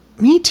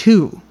 Me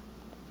too.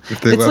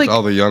 If they It's left like-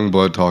 all the young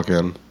blood talk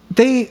in.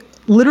 They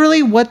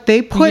literally, what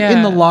they put in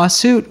Yeah. the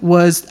lawsuit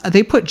was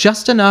they put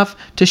just enough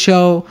to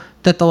show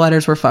that the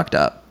letters were fucked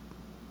up.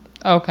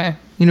 Okay.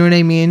 You know what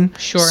I mean?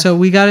 Sure. So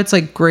we got its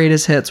like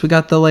greatest hits. We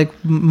got the like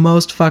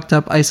most fucked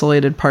up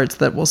isolated parts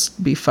that will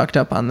be fucked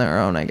up on their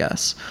own, I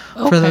guess,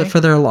 Okay.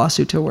 for their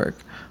lawsuit to work,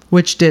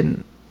 which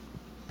didn't,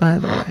 by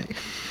the way.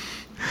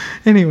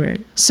 Anyway,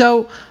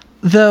 so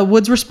the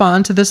Woods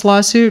respond to this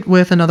lawsuit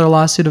with another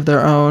lawsuit of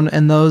their own,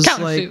 and those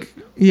Countersuit.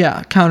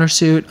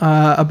 countersuit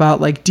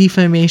about like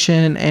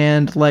defamation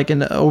and like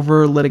an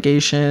over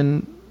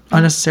litigation,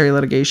 unnecessary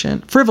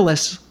litigation,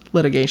 frivolous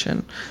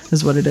litigation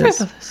is what it is.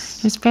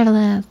 Frivolous. It's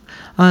frivolous.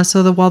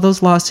 So while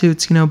those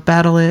lawsuits,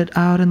 battle it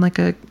out in like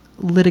a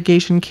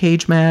litigation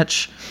cage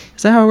match.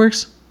 Is that how it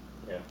works?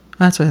 Yeah.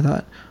 That's what I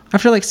thought.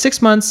 After like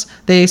 6 months,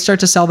 they start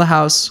to sell the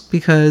house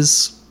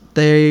because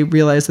they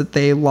realize that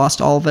they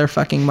lost all their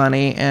fucking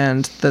money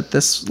and that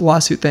this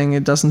lawsuit thing,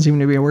 it doesn't seem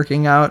to be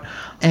working out.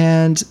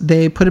 And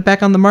they put it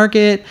back on the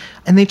market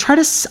and they try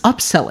to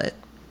upsell it.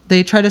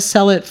 They try to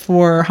sell it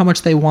for how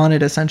much they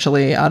wanted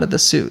essentially out of the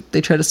suit. They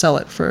try to sell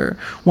it for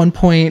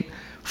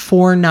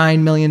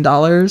 $1.49 million.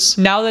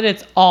 Now that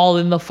it's all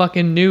in the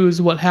fucking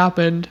news, what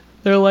happened?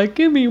 They're like,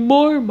 give me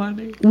more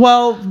money.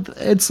 Well,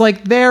 it's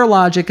like their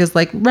logic is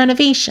like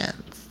renovations.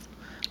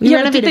 We But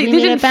renovated, they we made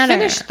didn't it better.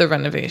 finish the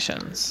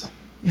renovations.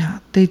 Yeah,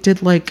 they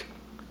did like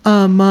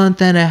a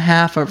month and a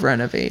half of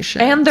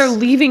renovations. And they're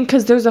leaving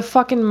because there's a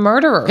fucking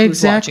murderer who's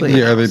Exactly. watching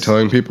the Yeah, are they house.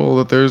 telling people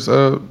that there's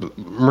a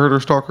murder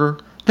stalker?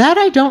 That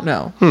I don't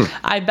know.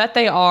 I bet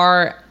they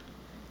are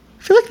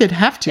I feel like they'd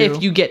have to.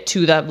 if you get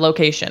to that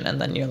location and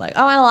then you're like,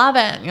 oh, I love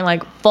it. And you're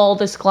like, full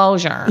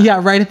disclosure. Yeah,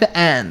 right at the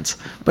end.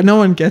 But no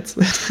one gets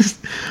this.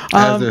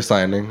 As they're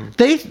signing.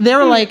 They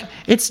were like,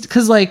 it's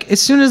because like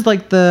as soon as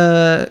like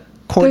the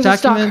court There's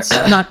a documents,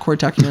 stalker. not court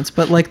documents,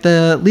 but like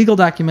the legal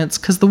documents,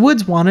 because the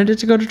Woods wanted it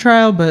to go to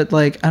trial, but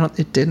like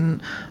it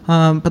didn't.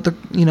 But the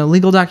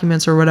legal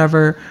documents or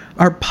whatever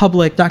are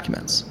public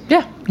documents.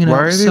 Yeah. Why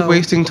are they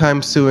wasting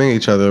time suing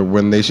each other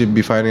when they should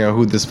be finding out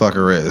who this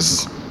fucker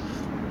is?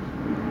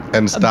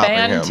 And stopping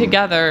Band him.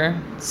 together,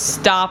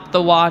 stop the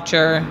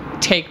Watcher,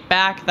 take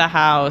back the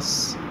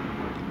house,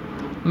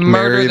 Marry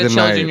murder the the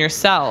children night.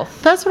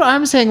 yourself. That's what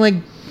I'm saying. Like,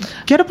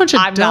 get a bunch of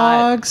I'm not.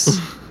 dogs.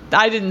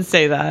 I didn't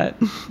say that.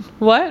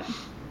 What?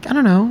 I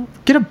don't know.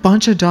 Get a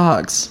bunch of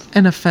dogs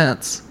and a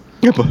fence.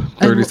 Yep,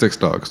 36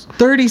 dogs.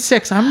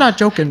 36. I'm not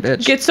joking,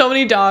 bitch. Get so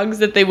many dogs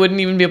that they wouldn't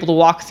even be able to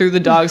walk through the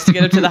dogs to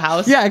get up to the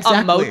house. Yeah,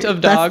 exactly. A moat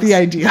of That's dogs. the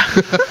idea.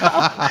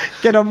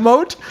 Get a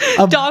moat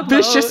of Dog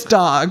vicious moat.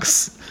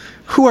 dogs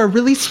who are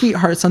really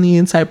sweethearts on the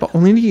inside, but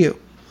only to you.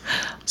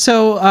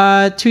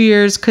 So 2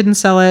 years, couldn't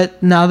sell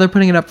it. Now they're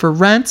putting it up for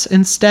rent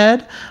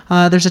instead.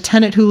 There's a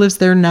tenant who lives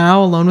there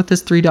now alone with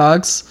his 3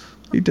 dogs.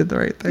 He did the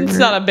right thing. It's right?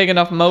 not a big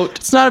enough moat.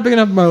 It's not a big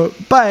enough moat,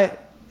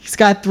 but he's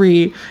got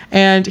 3,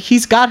 and he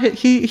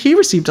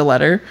received a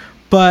letter,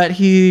 but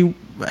he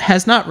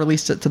has not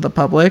released it to the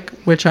public,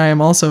 which I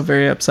am also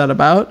very upset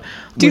about.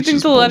 Do you which think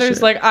is the letter's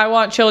bullshit. like, I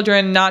want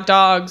children, not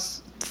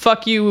dogs.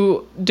 Fuck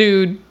you,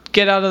 dude.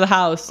 Get out of the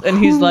house. And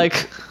he's like,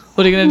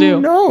 what are you going to Who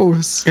do?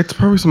 knows? It's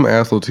probably some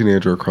asshole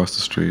teenager across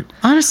the street.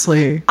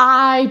 Honestly,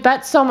 I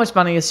bet so much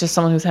money is just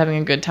someone who's having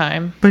a good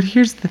time. but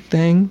here's the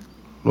thing.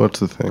 What's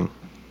the thing?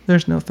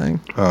 There's no thing.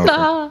 Oh, okay.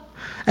 Ah.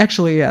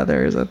 Actually, yeah,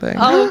 there is a thing.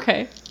 Oh,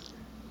 okay.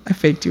 I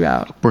faked you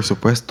out. Por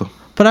supuesto.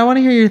 But I want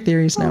to hear your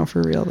theories now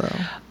for real, though.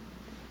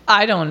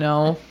 I don't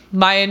know.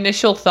 My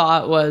initial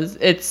thought was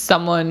it's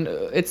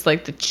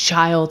like the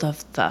child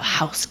of the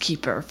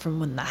housekeeper from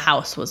when the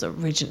house was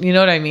original. You know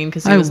what I mean?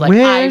 Because he I was like,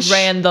 wish. I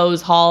ran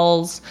those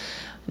halls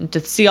to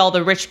see all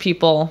the rich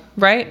people,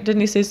 right?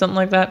 Didn't he say something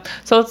like that?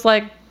 So it's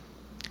like,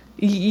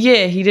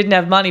 yeah, he didn't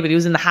have money, but he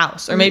was in the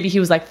house. Or maybe he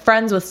was like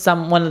friends with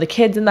one of the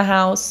kids in the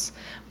house,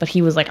 but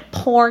he was like a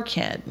poor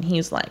kid. And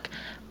he's like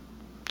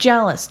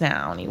jealous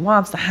now and he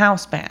wants the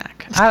house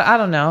back. I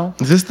don't know.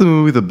 Is this the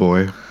movie The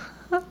Boy?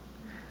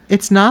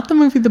 It's not the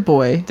movie The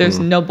Boy. There's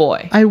no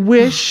boy. I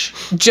wish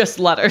Just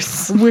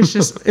letters.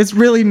 it's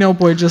really no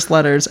boy, just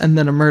letters, and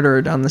then a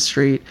murderer down the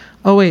street.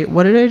 Oh wait,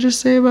 what did I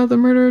just say about the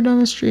murderer down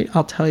the street?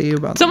 I'll tell you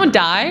about. Someone the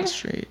murderer down died? the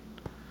street.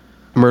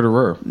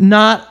 Murderer.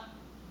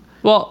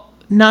 Well,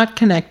 Not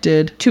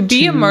connected to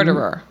be a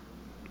murderer.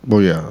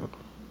 Well, yeah.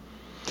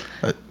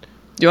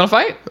 You want to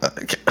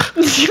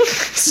fight?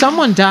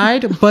 Someone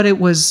died, but it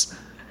was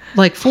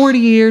like 44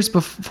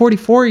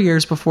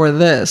 years before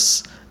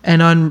this,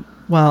 and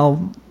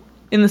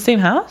In the same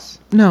house?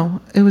 no,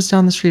 it was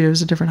down the street. It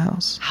was a different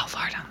house. How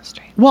far down the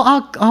street? Well,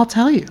 I'll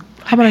tell you.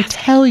 How about I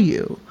tell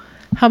you?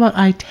 How about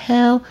I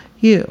tell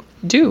you?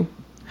 Do.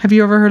 Have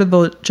you ever heard of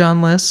the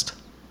John List?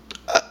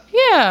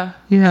 Yeah.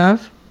 You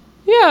have?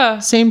 Yeah.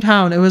 Same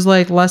town. It was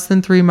like less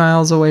than 3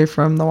 miles away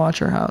from the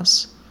Watcher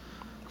house.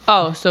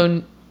 Oh,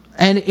 so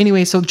And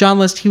anyway, so John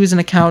List, he was an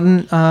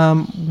accountant.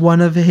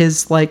 One of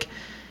his like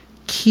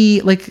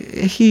key, like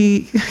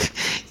he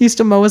used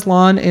to mow his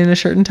lawn in a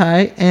shirt and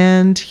tie,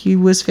 and he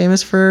was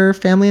famous for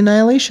family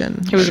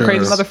annihilation. he was Sure a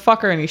crazy is.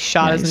 motherfucker and he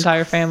shot his he's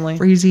entire family.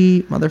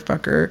 Crazy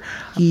motherfucker.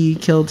 He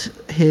killed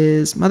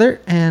his mother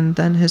and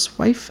then his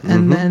wife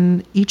and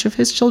then each of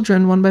his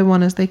children one by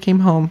one as they came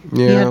home.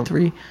 He Yeah. had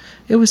 3.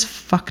 It was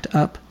fucked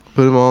up.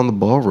 Put him all in the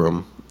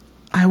ballroom.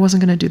 I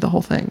wasn't gonna do the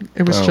whole thing.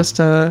 It was Oh. just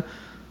a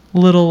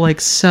little like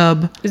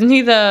sub. Isn't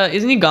he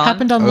gone?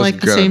 Happened on I was like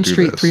the gonna same do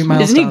street this. 3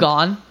 miles. Isn't he down.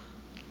 gone?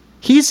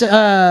 He's they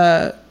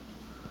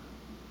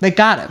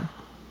got him.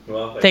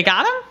 They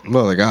got him?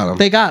 Well, they got him.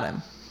 They got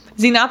him.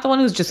 Is he not the one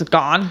who's just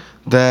gone?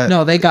 That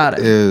No, they got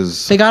him.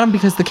 is They got him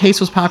because the case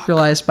was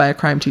popularized by a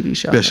crime TV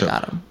show. Bishop. They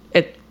got him.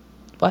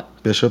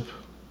 What? Bishop.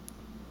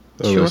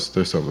 Oh, Sure.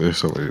 there's so many.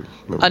 Never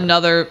mind.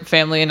 Another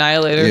family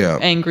annihilator. Yeah.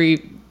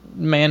 Angry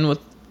man with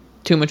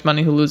too much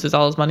money who loses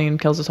all his money and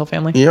kills his whole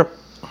family. Yep.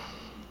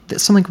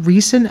 Some like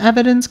recent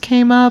evidence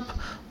came up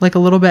like a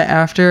little bit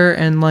after,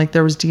 and like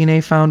there was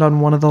DNA found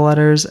on one of the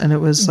letters, and it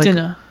was like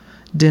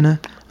Dinah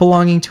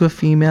belonging to a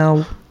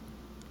female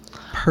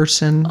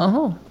person.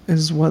 Oh.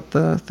 Is what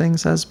the thing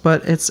says,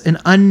 but it's an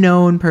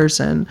unknown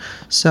person,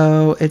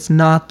 so it's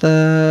not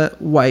the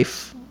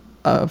wife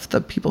of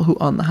the people who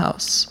own the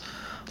house.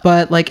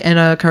 But like, and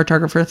a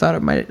cartographer thought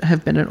it might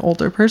have been an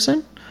older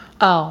person.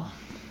 Oh.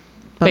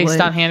 But Based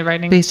like, on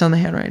handwriting? Based on the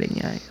handwriting,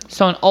 yeah.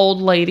 So an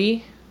old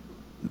lady.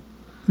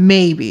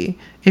 Maybe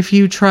if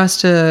you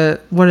trust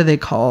what are they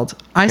called?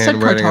 I said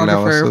Handwriting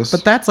cartographer, analysis.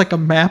 but that's like a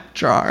map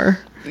jar.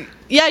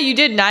 Yeah, you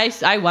did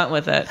nice. I went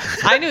with it.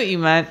 I knew what you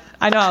meant.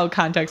 I know how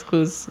context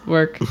clues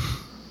work.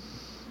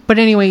 But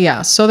anyway,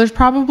 yeah. So there's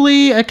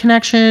probably a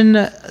connection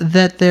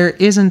that there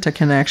isn't a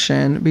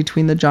connection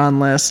between the John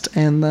List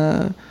and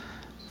the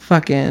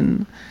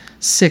fucking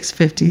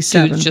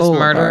 657 Dude's just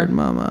Boulevard murdered.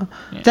 Mama.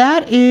 Yeah.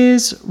 That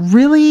is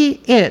really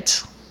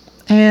it.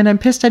 And I'm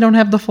pissed I don't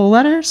have the full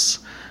letters.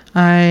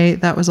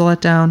 That was a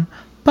letdown,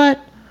 but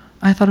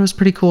I thought it was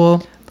pretty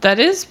cool. That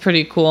is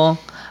pretty cool.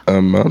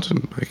 A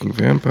mountain biking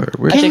vampire.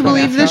 Witch Can you take my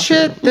believe this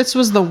hunter. shit? This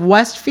was the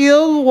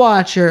Westfield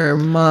Watcher,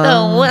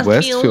 Mom.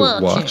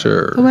 Westfield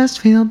Watcher. The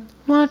Westfield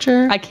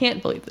Watcher. I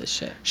can't believe this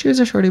shit. She was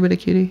a shorty but a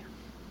cutie.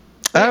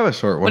 I have a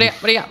short one. What do you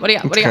got? What do you got? What do you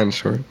got? What do It's you kind got? of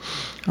short.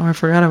 Oh, I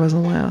forgot I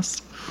wasn't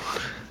last.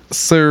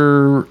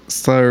 Sir,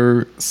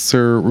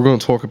 we're going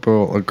to talk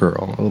about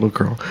a little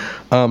girl.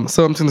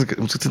 So I'm just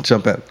going to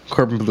jump in.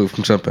 Corbin Blue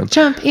from Jump In.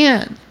 Jump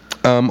in.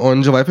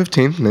 On July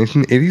 15th,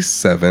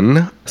 1987,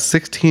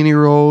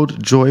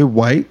 16-year-old Joy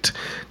White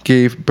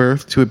gave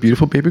birth to a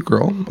beautiful baby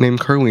girl named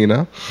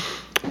Carlina.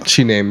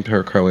 She named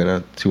her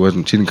Carlina. She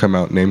didn't come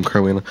out named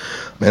Carlina.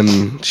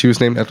 And she was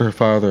named after her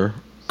father,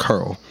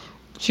 Carl.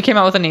 She came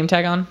out with a name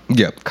tag on.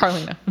 Yep.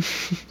 Carlina.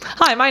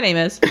 Hi, my name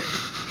is.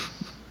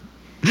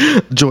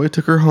 Joy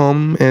took her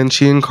home, and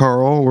she and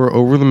Carl were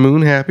over the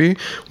moon happy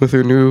with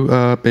their new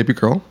baby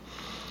girl.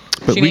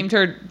 But She named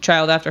her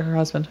child after her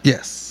husband.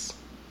 Yes.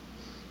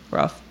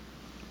 Rough.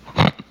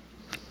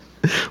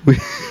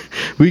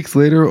 Weeks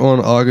later, on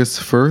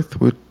August 4th,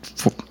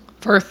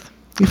 Firth.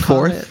 You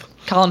called it.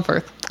 Colin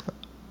Firth.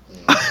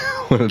 I'm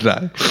gonna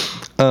die.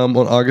 On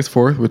August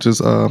 4th, which is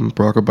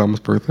Barack Obama's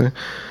birthday,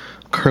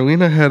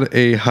 Carlina had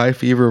a high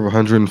fever of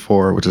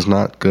 104, which is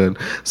not good.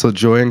 So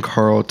Joy and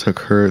Carl took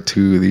her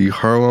to the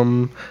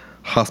Harlem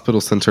Hospital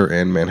Center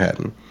in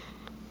Manhattan.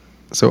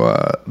 So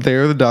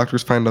there, the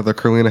doctors find out that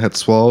Carlina had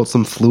swallowed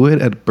some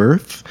fluid at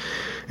birth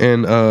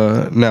and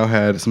now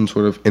had some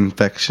sort of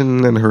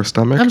infection in her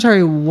stomach. I'm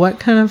sorry, what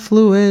kind of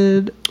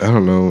fluid? I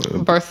don't know.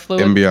 Birth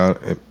fluid.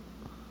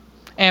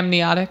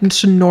 Amniotic.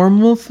 It's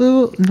normal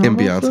fluid?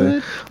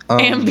 Beyonce.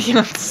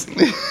 Ambience.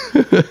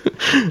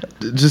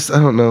 Just, I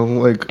don't know,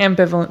 like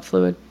Ambivalent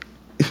fluid.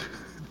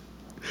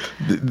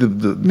 the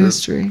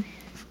Mystery.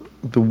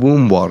 the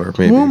womb water,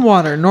 maybe. Womb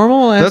water.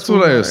 Normal ass That's what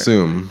womb I water.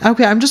 assume.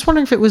 Okay, I'm just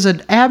wondering if it was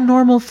an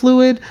abnormal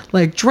fluid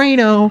like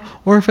Drano,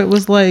 or if it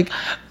was like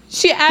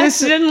She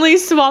accidentally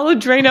swallowed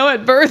Drano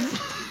at birth.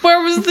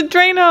 Where was the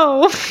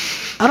Drano?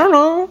 I don't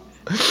know,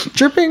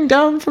 dripping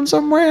down from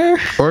somewhere.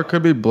 Or it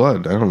could be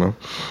blood. I don't know.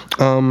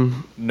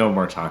 No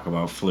more talk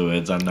about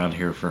fluids. I'm not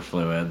here for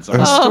fluids.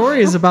 The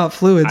story is about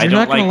fluids. I You're don't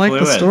not gonna like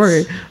like the fluids.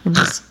 story. I'm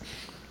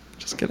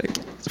just kidding.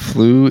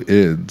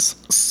 Fluids.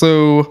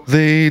 So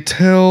they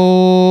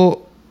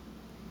tell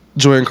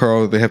Joy and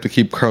Carl that they have to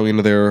keep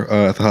Carlina there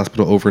at the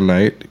hospital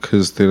overnight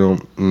because they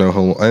don't know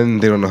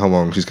how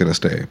long she's gonna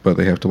stay. But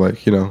they have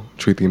to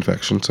treat the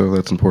infection, so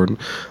that's important.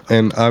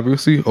 And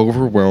obviously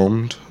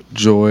overwhelmed,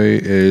 Joy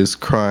is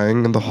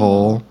crying in the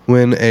hall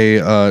when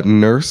a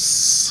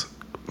nurse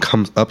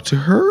comes up to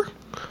her.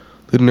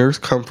 The nurse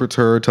comforts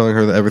her, telling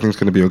her that everything's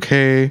going to be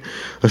okay,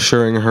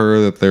 assuring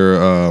her that they're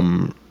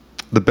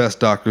the best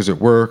doctors at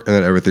work and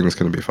that everything's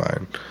going to be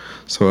fine.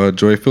 So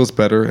Joy feels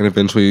better and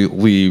eventually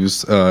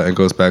leaves and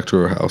goes back to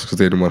her house because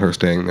they didn't want her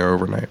staying there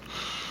overnight.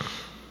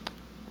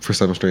 For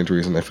some strange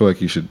reason, I feel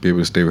like you should be able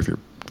to stay with your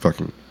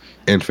fucking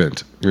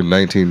infant, your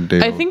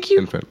 19-day-old I think you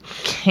infant.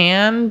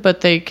 can,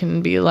 but they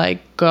can be like,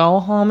 go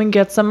home and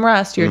get some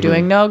rest. You're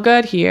doing no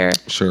good here.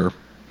 Sure.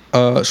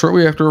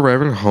 Shortly after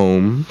arriving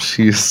home,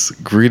 she's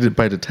greeted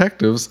by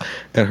detectives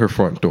at her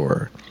front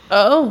door.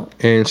 Oh.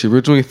 And she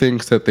originally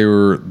thinks that they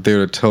were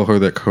there to tell her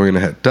that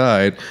Karina had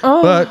died,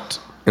 Oh. but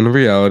in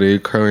reality,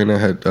 Karina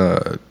had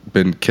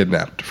been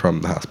kidnapped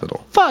from the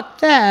hospital. Fuck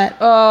that.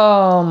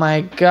 Oh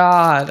my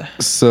God.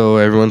 So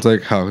everyone's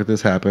like, how could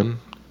this happen?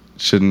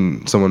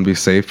 Shouldn't someone be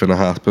safe in a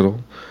hospital?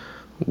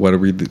 What are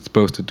we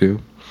supposed to do?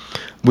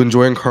 When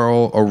Joy and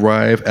Carl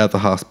arrive at the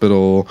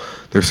hospital,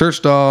 they're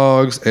search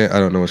dogs, and I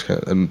don't know which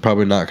kind, and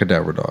probably not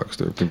cadaver dogs.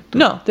 They're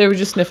No, they were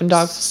just sniffing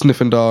dogs.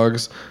 sniffing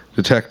dogs,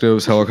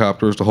 detectives,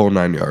 helicopters, the whole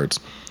 9 yards.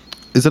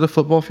 Is it a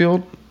football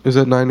field? Is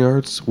that 9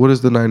 yards? What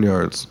is the 9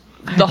 yards?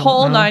 The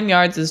whole 9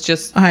 yards is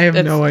just. I have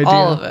it's no idea.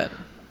 All of it.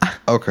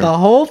 Okay. The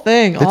whole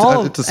thing.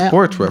 It's a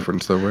sports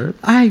reference, though, right?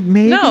 I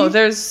maybe. No,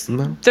 there's.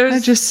 No. There's I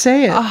just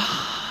say it.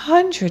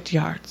 100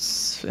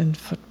 yards in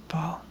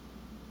football.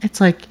 It's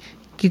like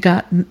you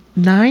got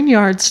 9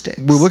 yard sticks.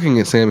 We're looking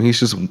at Sam. He's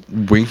just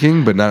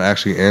winking, but not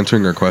actually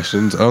answering our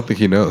questions. I don't think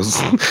he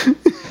knows.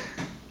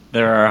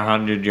 There are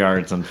 100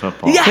 yards in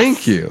football. Yes!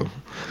 Thank you.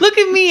 Look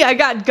at me. I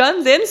got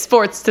guns in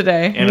sports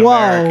today. In Whoa.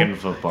 American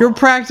football. You're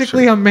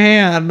practically a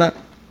man. Is that how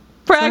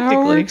it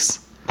Practically. works?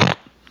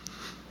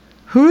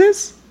 Who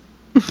is?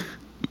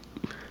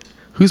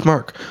 Who's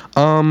Mark?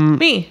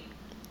 Me.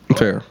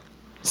 Fair.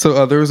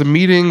 So there was a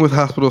meeting with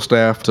hospital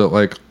staff to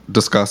like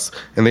discuss,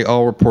 and they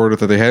all reported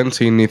that they hadn't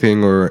seen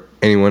anything or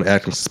anyone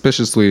acting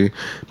suspiciously.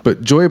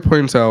 But Joy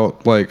points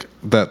out like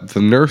that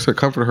the nurse that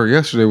comforted her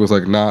yesterday was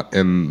like not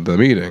in the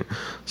meeting.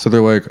 So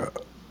they're like,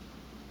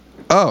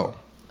 oh.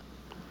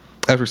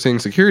 After seeing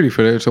security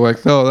footage, they're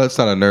like, no, that's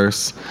not a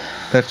nurse.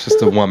 That's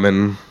just a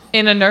woman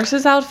In a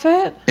nurse's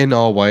outfit? in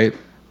all white.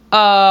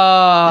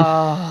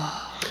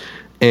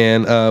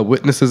 And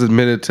witnesses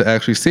admitted to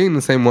actually seeing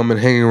the same woman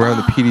hanging around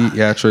the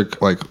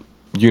pediatric like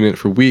unit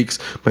for weeks,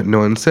 but no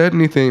one said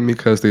anything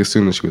because they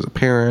assumed that she was a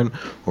parent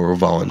or a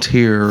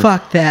volunteer.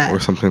 Fuck that. Or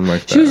something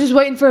like that. She was just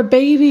waiting for a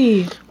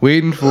baby.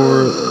 Waiting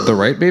for the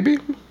right baby?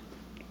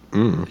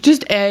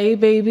 Just a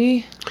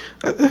baby.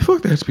 I feel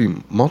like there has to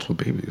be multiple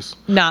babies.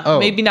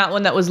 Maybe not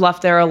one that was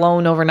left there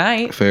alone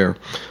overnight. Fair.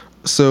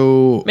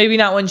 So Maybe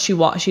not one she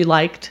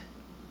liked.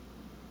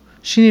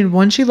 She needed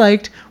one she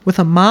liked with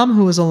a mom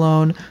who was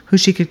alone, who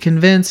she could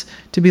convince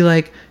to be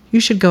like, you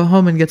should go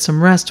home and get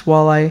some rest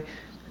while I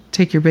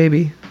take your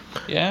baby.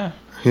 Yeah.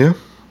 yeah.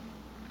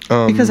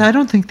 Because I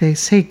don't think they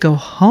say go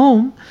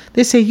home.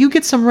 They say you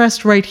get some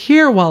rest right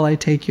here while I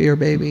take your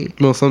baby.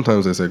 Well,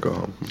 sometimes they say go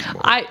home.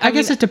 I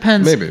guess mean, it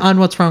depends maybe. on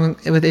what's wrong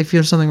with if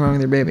there's something wrong with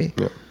your baby.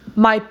 Yeah.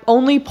 my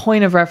only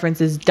point of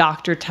reference is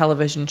doctor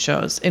television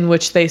shows in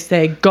which they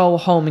say go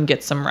home and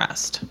get some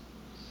rest.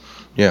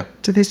 Yeah.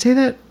 Do they say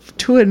that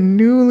to a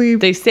newly?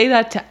 They say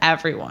that to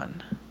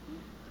everyone.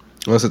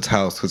 Unless it's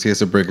house, because he has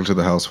to break into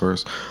the house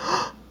first.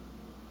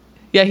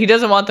 Yeah, he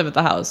doesn't want them at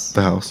the house.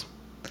 The house.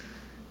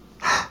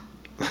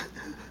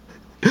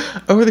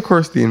 Over the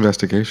course of the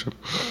investigation,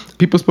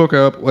 people spoke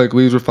up, like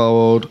leads were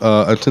followed.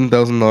 A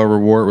 $10,000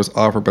 reward was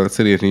offered by the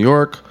city of New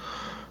York.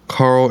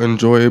 Carl and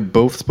Joy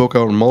both spoke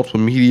out on multiple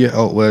media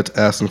outlets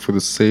asking for the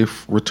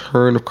safe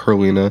return of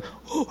Carlina,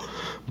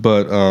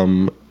 but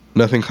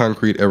nothing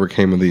concrete ever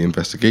came of the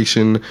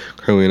investigation.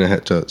 Carlina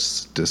had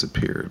just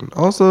disappeared.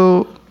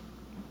 Also,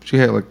 she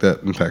had like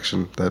that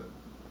infection that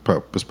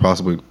was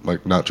possibly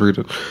like not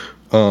treated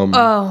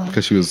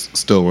because she was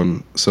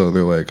stolen. So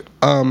they're like,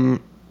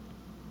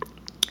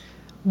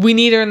 We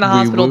need her in the We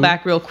hospital will-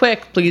 back real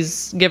quick.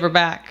 Please give her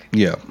back.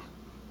 yeah.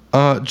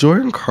 Joy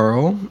and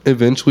Carl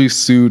eventually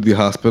sued the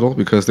hospital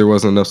because there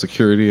wasn't enough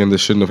security and this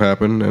shouldn't have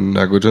happened and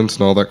negligence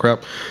and all that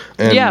crap.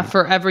 And Yeah,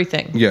 for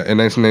everything. yeah, in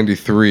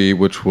 1993,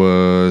 which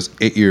was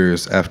 6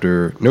 years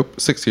after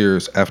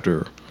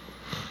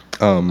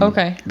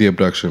Okay. the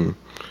abduction.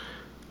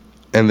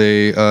 And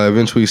they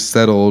eventually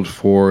settled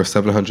for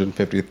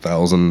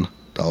 $750,000.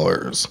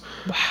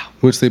 Wow.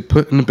 Which they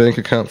put in a bank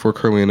account for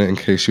Carlina in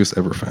case she was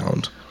ever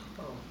found.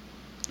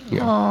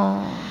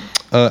 Yeah.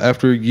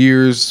 After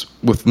years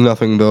with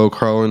nothing, though,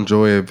 Carl and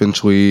Joy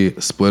eventually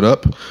split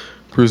up,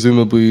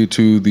 presumably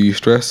to the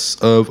stress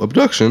of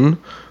abduction,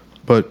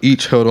 but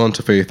each held on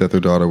to faith that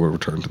their daughter would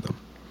return to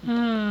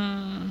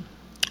them.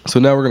 So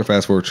now we're going to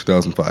fast forward to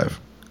 2005.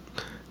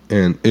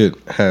 And it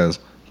has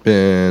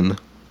been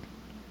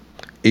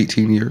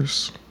 18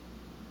 years.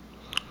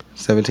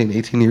 17,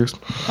 18 years.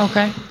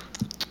 Okay.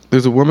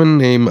 There's a woman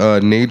named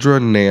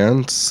Nadra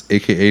Nance,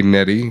 a.k.a.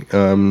 Nettie.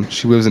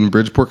 She lives in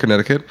Bridgeport,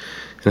 Connecticut.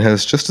 and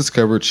has just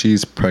discovered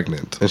she's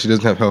pregnant. And she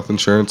doesn't have health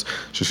insurance,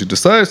 so she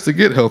decides to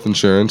get health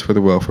insurance for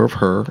the welfare of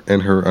her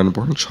and her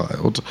unborn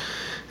child.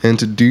 And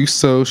to do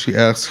so, she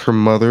asks her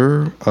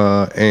mother,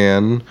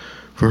 Anne,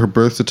 for her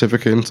birth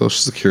certificate and social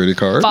security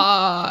card.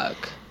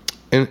 Fuck.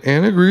 And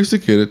Anne agrees to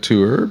get it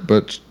to her,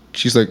 but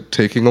she's like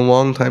taking a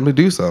long time to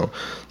do so.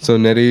 So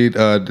Nettie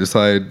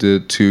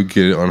decided to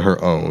get it on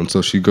her own.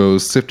 So she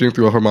goes sifting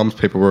through all her mom's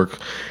paperwork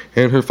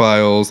and her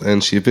files,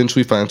 and she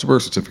eventually finds her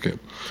birth certificate.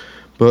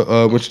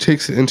 But when she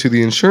takes it into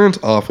the insurance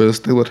office,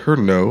 they let her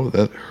know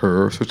that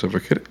her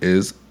certificate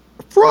is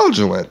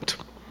fraudulent.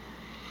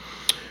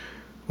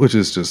 Which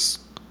is just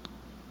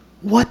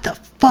What the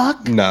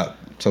fuck? not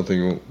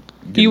something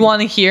You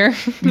want to hear?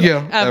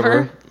 yeah,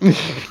 Ever?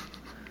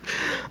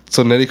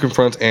 So Nettie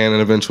confronts Anne,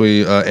 and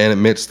eventually Anne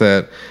admits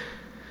that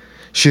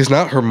she is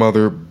not her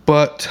mother,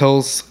 but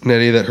tells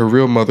Nettie that her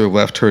real mother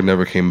left her and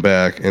never came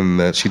back, and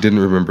that she didn't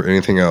remember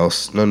anything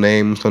else. No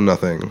names, no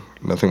nothing.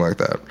 Nothing like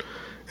that.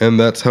 And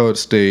that's how it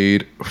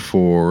stayed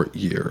for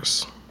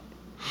years.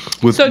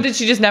 So did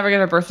she just never get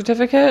her birth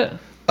certificate?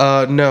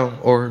 No,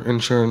 or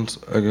insurance,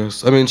 I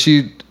guess. I mean,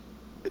 she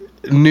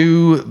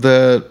knew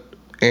that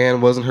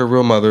Anne wasn't her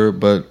real mother,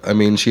 but, I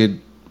mean, she had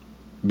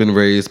been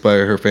raised by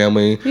her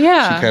family.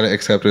 Yeah. She kind of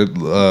accepted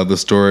the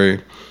story.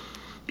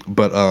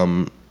 But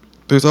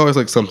there's always,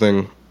 like,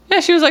 something... Yeah,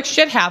 she was like,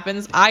 shit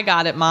happens. I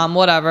got it, Mom.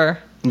 Whatever.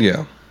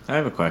 Yeah. I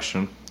have a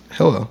question.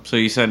 Hello. So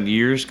you said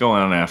years go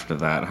on after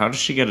that. How does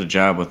she get a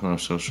job with no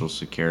social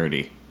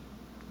security?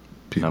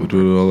 People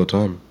do it all the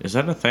time. Is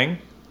that a thing?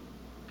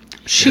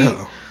 She.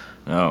 Yeah.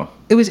 No.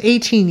 It was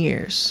 18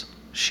 years.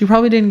 She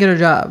probably didn't get a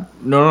job.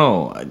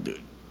 No.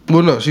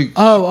 Well, no, she...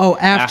 Oh,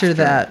 after After.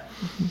 that.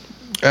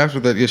 After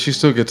that, yeah, she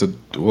still gets a...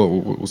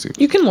 Well, we'll see.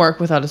 You can work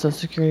without a social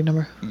security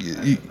number.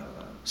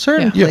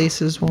 Certain Yeah.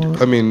 places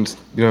won't. I mean,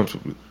 you know,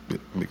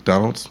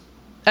 McDonald's?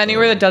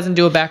 Anywhere that doesn't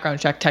do a background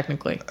check,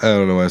 technically. I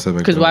don't know why I said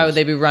McDonald's. Because why would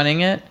they be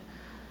running it?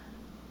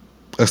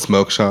 A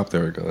smoke shop?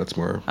 There we go. That's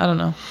more... I don't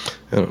know.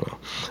 I don't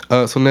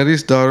know. So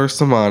Nettie's daughter,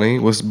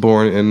 Samani, was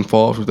born in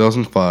fall of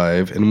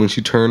 2005, and when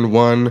she turned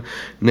 1,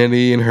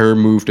 Nettie and her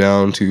moved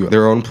down to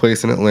their own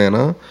place in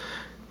Atlanta.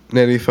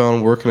 Nettie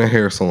found work in a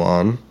hair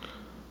salon,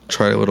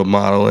 tried a little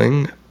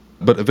modeling,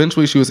 but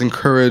eventually she was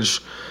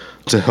encouraged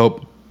to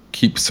help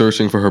keep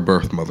searching for her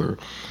birth mother.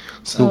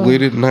 So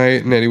late at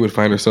night, Nettie would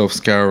find herself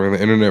scouring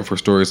the internet for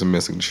stories of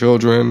missing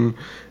children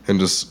and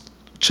just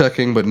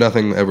checking, but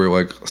nothing ever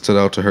like stood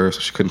out to her, so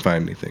she couldn't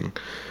find anything.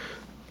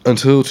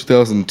 Until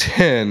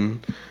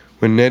 2010,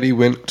 when Nettie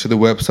went to the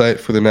website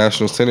for the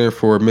National Center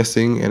for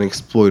Missing and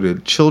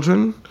Exploited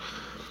Children.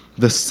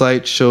 The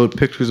site showed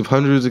pictures of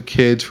hundreds of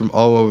kids from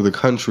all over the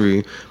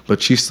country,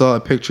 but she saw a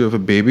picture of a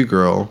baby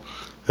girl,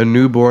 a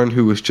newborn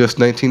who was just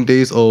 19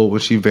 days old when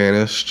she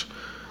vanished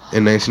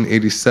in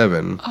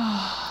 1987.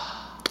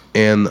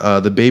 And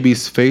the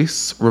baby's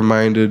face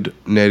reminded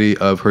Nettie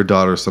of her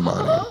daughter,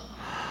 Samani.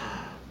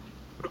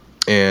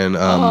 And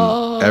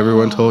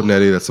everyone told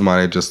Nettie that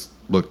Samani just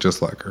looked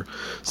just like her.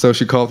 So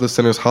she called the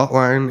center's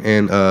hotline,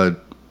 and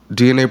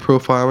DNA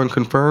profiling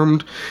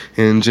confirmed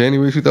in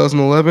January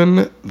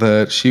 2011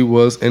 that she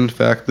was, in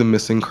fact, the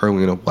missing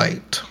Carlina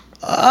White.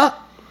 I'm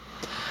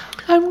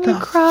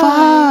gonna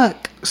cry.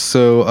 Fuck.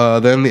 So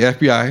then the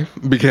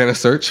FBI began a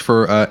search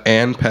for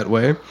Anne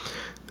Petway,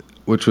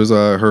 which was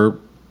her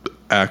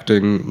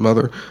acting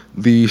mother.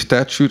 The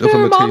statute of Did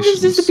her mom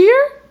limitations. just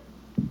disappear?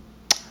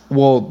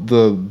 Well,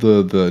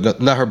 the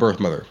not her birth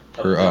mother,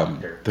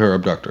 her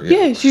abductor.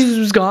 Yeah. Yeah, she just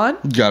was gone.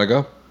 Gotta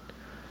go.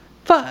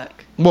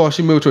 Fuck. Well,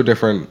 she moved to a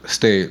different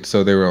state,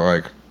 so they were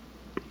like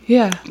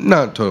Yeah.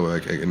 not totally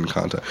like in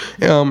contact.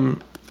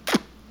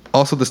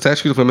 Also, the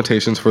statute of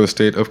limitations for the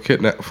state of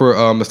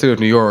the state of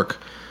New York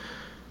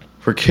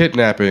for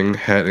kidnapping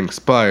had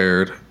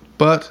expired,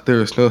 but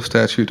there is no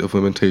statute of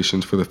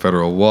limitations for the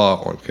federal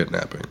law on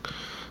kidnapping.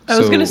 I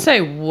was gonna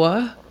say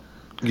what?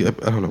 Yeah,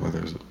 I don't know why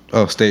there's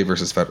state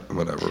versus federal,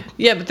 whatever.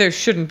 Yeah, but there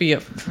shouldn't be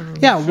a.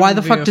 Yeah, why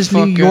the fuck does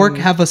New York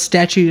have a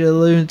statute of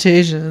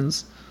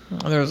limitations?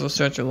 There's a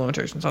statute of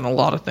limitations on a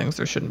lot of things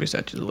there shouldn't be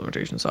statute of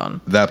limitations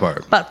on. That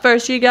part. But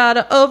first, you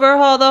gotta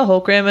overhaul the whole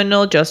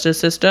criminal justice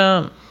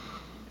system.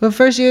 But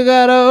first you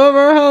gotta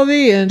overhaul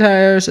the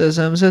entire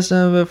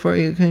system before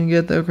you can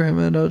get the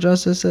criminal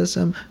justice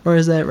system. Or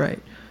is that right?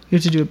 You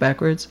have to do it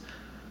backwards.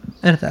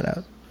 Edit that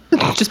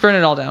out. Just burn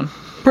it all down.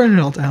 Burn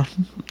it all down.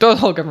 Throw the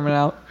whole government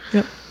out.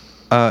 Yep.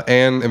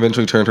 Anne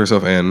eventually turned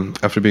herself in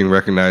after being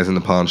recognized in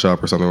the pawn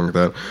shop or something like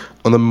that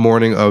on the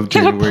morning of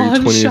In a January pawn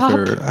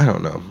 23rd. shop? I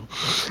don't know.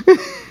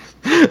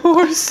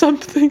 Or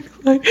something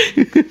like.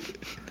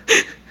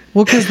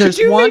 Well, because there's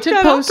Did you make wanted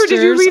that up, or posters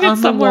did you read it on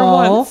the somewhere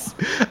wall. once?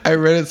 I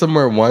read it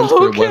somewhere once,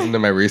 but it Okay. wasn't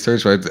in my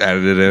research, so I just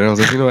added it in. I was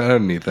like, you know what? I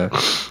don't need that.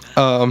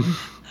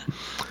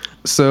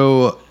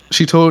 So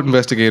she told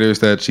investigators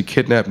that she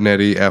kidnapped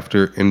Nettie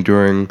after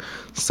enduring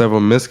several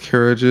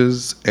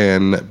miscarriages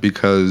and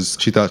because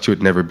she thought she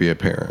would never be a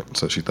parent.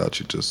 So she thought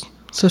she'd just...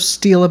 So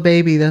steal a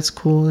baby. That's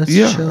cool. That's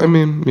Yeah, chill. I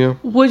mean, yeah.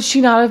 Would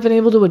she not have been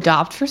able to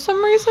adopt for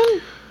some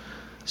reason?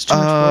 It's too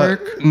much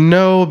work.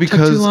 No,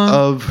 because long?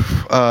 of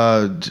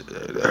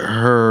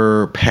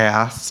her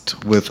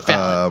past with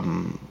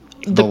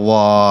the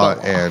law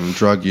and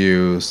drug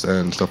use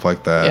and stuff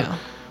like that. Yeah.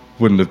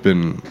 Wouldn't have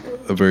been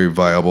a very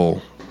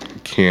viable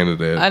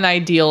candidate. An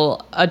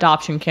ideal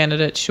adoption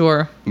candidate,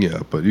 sure. Yeah,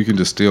 but you can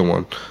just steal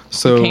one.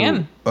 So You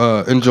can,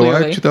 in July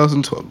clearly.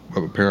 2012,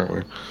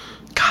 apparently.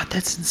 God,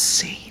 that's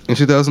insane. In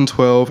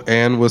 2012,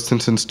 Anne was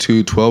sentenced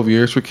to 12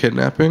 years for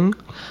kidnapping.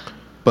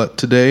 But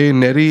today,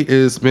 Nettie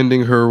is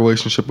mending her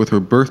relationship with her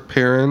birth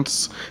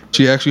parents.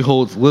 She actually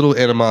holds little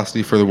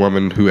animosity for the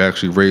woman who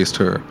actually raised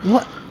her.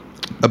 What?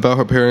 About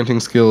her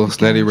parenting skills,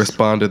 Nettie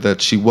responded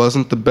that she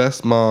wasn't the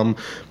best mom,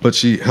 but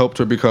she helped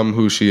her become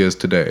who she is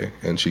today.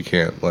 And she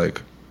can't,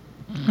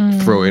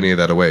 throw any of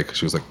that away because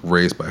she was,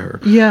 raised by her.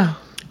 Yeah.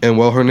 And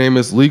while her name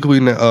is legally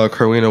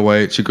Carlina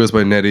White, she goes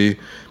by Nettie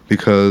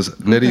because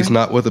Nettie's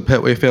not what the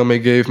Petway family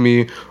gave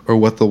me or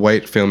what the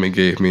White family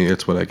gave me.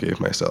 It's what I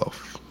gave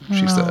myself,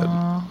 she said.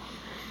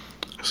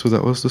 So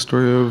that was the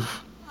story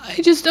of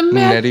I just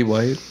Nettie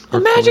White. or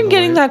imagine Carlina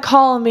getting White. that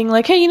call and being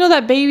like, hey, you know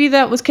that baby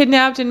that was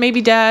kidnapped and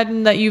maybe dead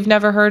and that you've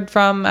never heard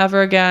from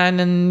ever again,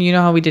 and you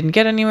know how we didn't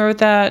get anywhere with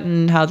that,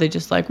 and how they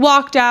just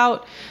walked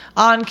out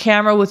on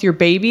camera with your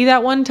baby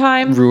that one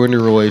time. Ruin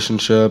your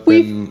relationship.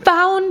 We and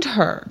found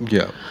her.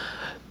 yeah.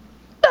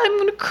 I'm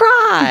gonna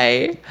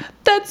cry.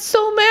 That's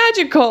so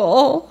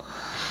magical.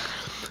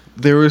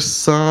 There was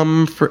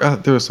some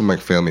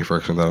family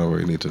friction that I don't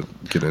really need to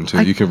get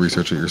into. You can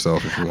research it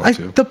yourself if you want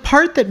to. The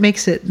part that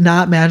makes it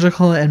not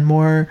magical and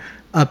more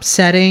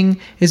upsetting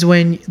is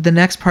when the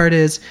next part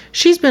is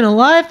she's been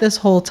alive this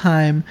whole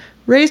time,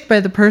 raised by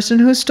the person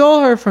who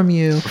stole her from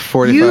you.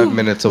 45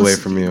 minutes away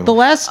from you. The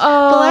last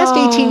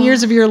 18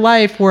 years of your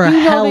life were a You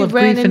know hell they of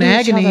ran grief and into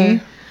each agony.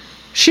 other.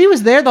 She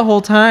was there the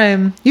whole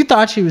time. You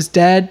thought she was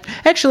dead.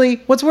 Actually,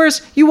 what's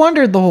worse, you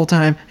wondered the whole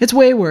time. It's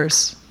way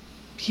worse.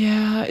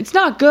 Yeah, it's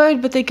not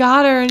good, but they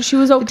got her and she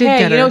was okay.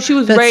 get You her. know, she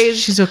was That's- raised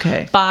she's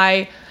okay.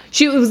 by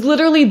it was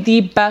literally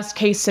the best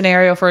case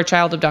scenario for a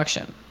child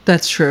abduction.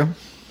 That's true.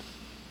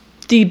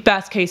 The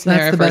best case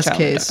scenario That's the for best a child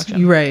case.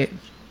 abduction. You're right.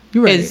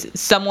 You're right. Is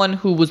someone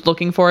who was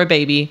looking for a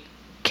baby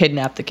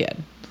kidnapped the kid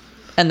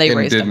and they and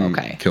raised him didn't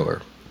okay. kill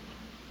her.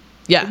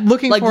 Yeah.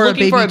 Looking for a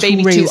baby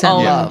to raise and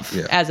own love.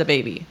 Yeah. as a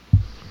baby.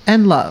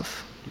 And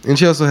love, And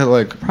she also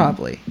had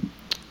probably.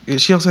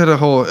 she also had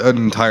an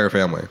entire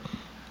family.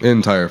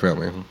 Entire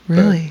family.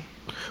 Really?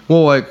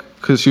 Well,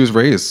 because she was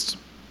raised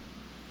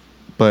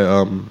by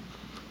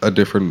a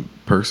different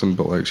person,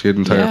 but she had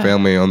an entire Yeah.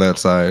 family on that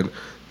side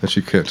that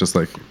she can't just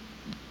I give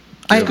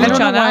don't up. know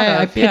John why out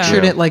I of, yeah.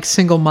 pictured Yeah. it like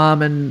single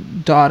mom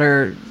and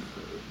daughter.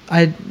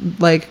 I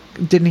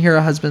didn't hear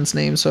a husband's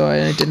name, so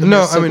I didn't.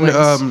 No, hear I mean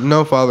siblings.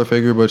 no father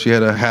figure, but she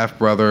had a half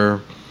brother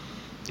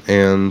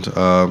and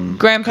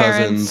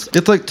Grandparents. cousins.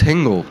 It's like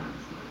Tangled,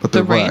 but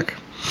they're The Ring? black.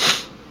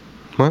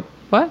 What?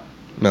 What?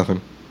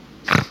 Nothing.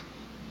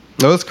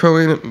 No, it's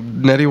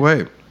Nettie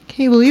White.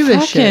 Can you believe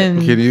this shit?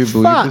 Fucking Can you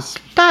believe Fuck! this?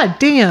 God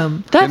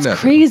damn! That's Kidnapping.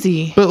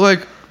 crazy.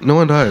 But no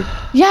one died.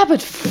 Yeah,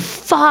 but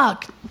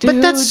fuck, dude.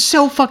 But that's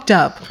so fucked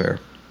up. Fair.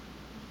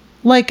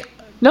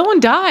 no one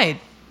died.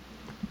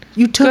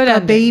 You took Good a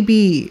ending.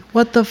 baby.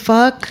 What the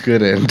fuck?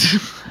 Good end.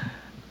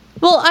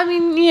 Well, I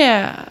mean,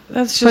 yeah,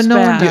 that's But just no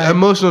one bad. died. Yeah,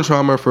 emotional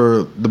trauma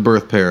for the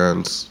birth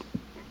parents.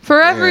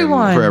 For and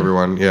everyone. For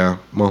everyone, yeah.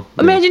 Well,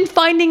 yeah. Imagine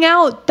finding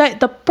out that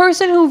the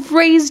person who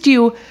raised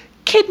you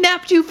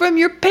kidnapped you from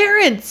your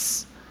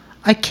parents.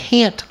 I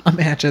can't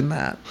imagine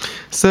that.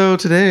 So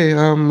today,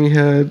 we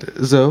had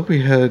Zoe,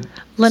 we had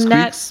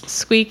Lynette Squeaks,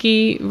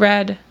 Squeaky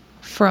Red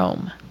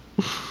Frome.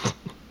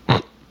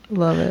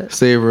 Love it.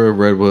 Savor of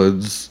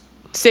Redwoods,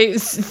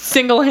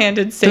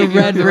 Single-handed The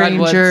savior Red of the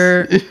Redwoods.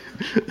 Ranger,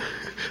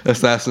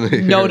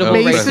 assassinator Notable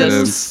of Masons,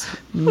 presidents.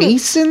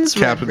 Masons,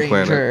 Captain Red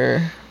Planet.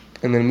 Ranger.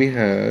 And then we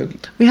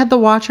had We had the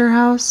Watcher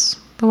House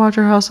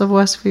of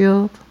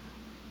Westfield,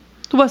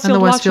 The Westfield, and the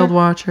Westfield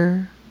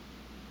Watcher. Watcher.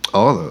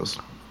 all of those.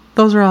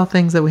 Those are all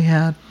things that we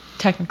had.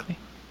 Technically.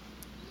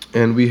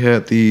 And we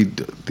had the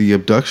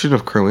abduction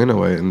of Carlina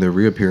White and the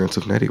reappearance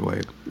of Nettie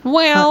White.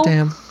 Well, Hot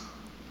damn.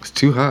 It's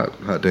too hot.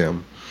 Hot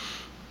damn.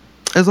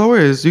 As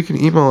always, you can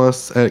email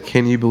us at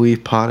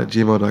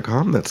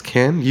canyoubelievepod@gmail.com. That's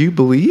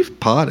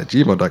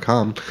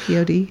canyoubelievepod@gmail.com.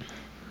 POD.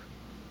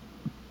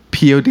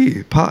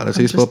 P-O-D. Pod. That's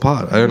how you spell just-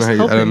 pod. I don't know how just you, I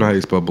don't hoping. know how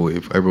you spell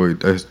believe.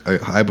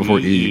 I before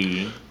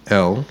E.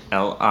 L.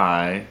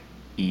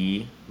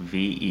 Lieve.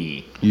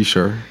 You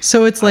sure?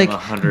 So it's I'm like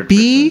 100%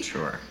 B.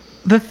 sure.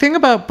 The thing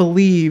about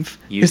believe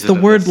Use is it the in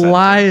the word sentence.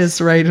 lie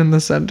is right in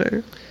the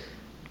center.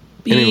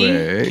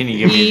 Anyway. Can you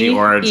give me the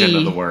origin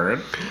of the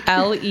word?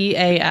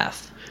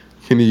 L-E-A-F.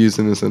 Can you use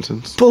it in a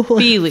sentence?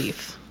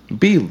 Belief.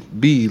 Be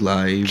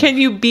live. Can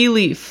you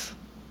believe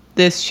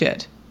this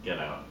shit? Get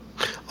out.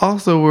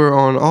 Also, we're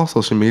on all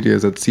social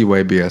medias at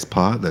CYBS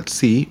Pod. That's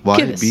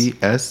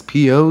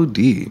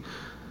CYBSPOD.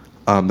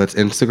 That's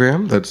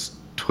Instagram. That's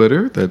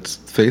Twitter. That's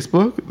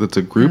Facebook. That's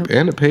a group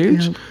and a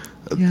page.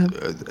 Yep.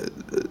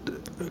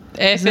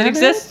 If that it it?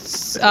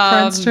 exists,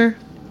 Friendster.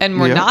 and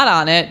we're Yeah. not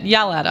on it,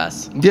 yell at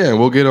us. Yeah,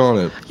 we'll get on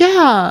it. Yeah,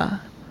 Yeah.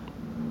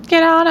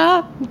 Get on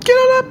up. Get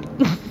on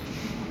up.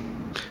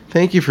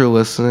 Thank you for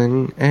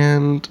listening,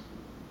 and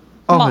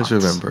always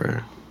Moths.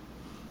 remember,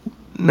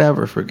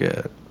 never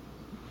forget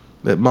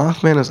that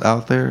Mothman is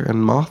out there, and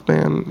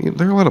Mothman,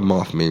 there are a lot of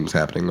moth memes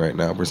happening right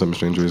now for some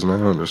strange reason. I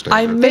don't understand.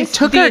 I it. missed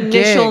took the our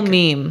initial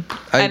gig. meme,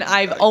 and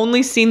I've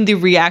only seen the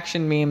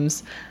reaction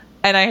memes,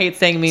 and I hate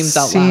saying memes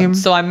out Same. loud,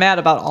 so I'm mad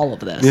about all of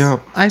this. Yeah.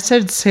 I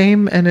said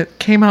same, and it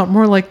came out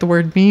more like the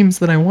word memes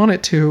than I want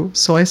it to,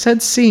 so I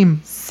said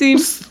seam.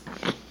 Seems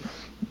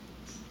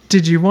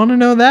Did you want to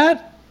know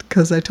that?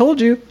 Because I told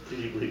you.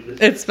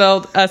 it's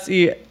spelled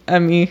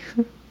S-E-M-E.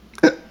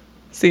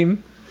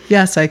 Seam.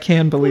 Yes, I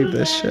can believe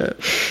this shit.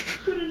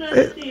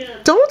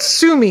 Don't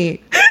sue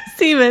me.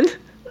 Semen.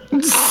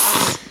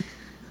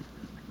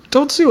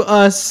 Don't sue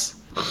us.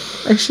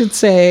 I should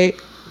say.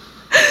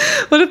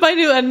 What if my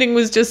new ending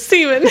was just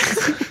semen?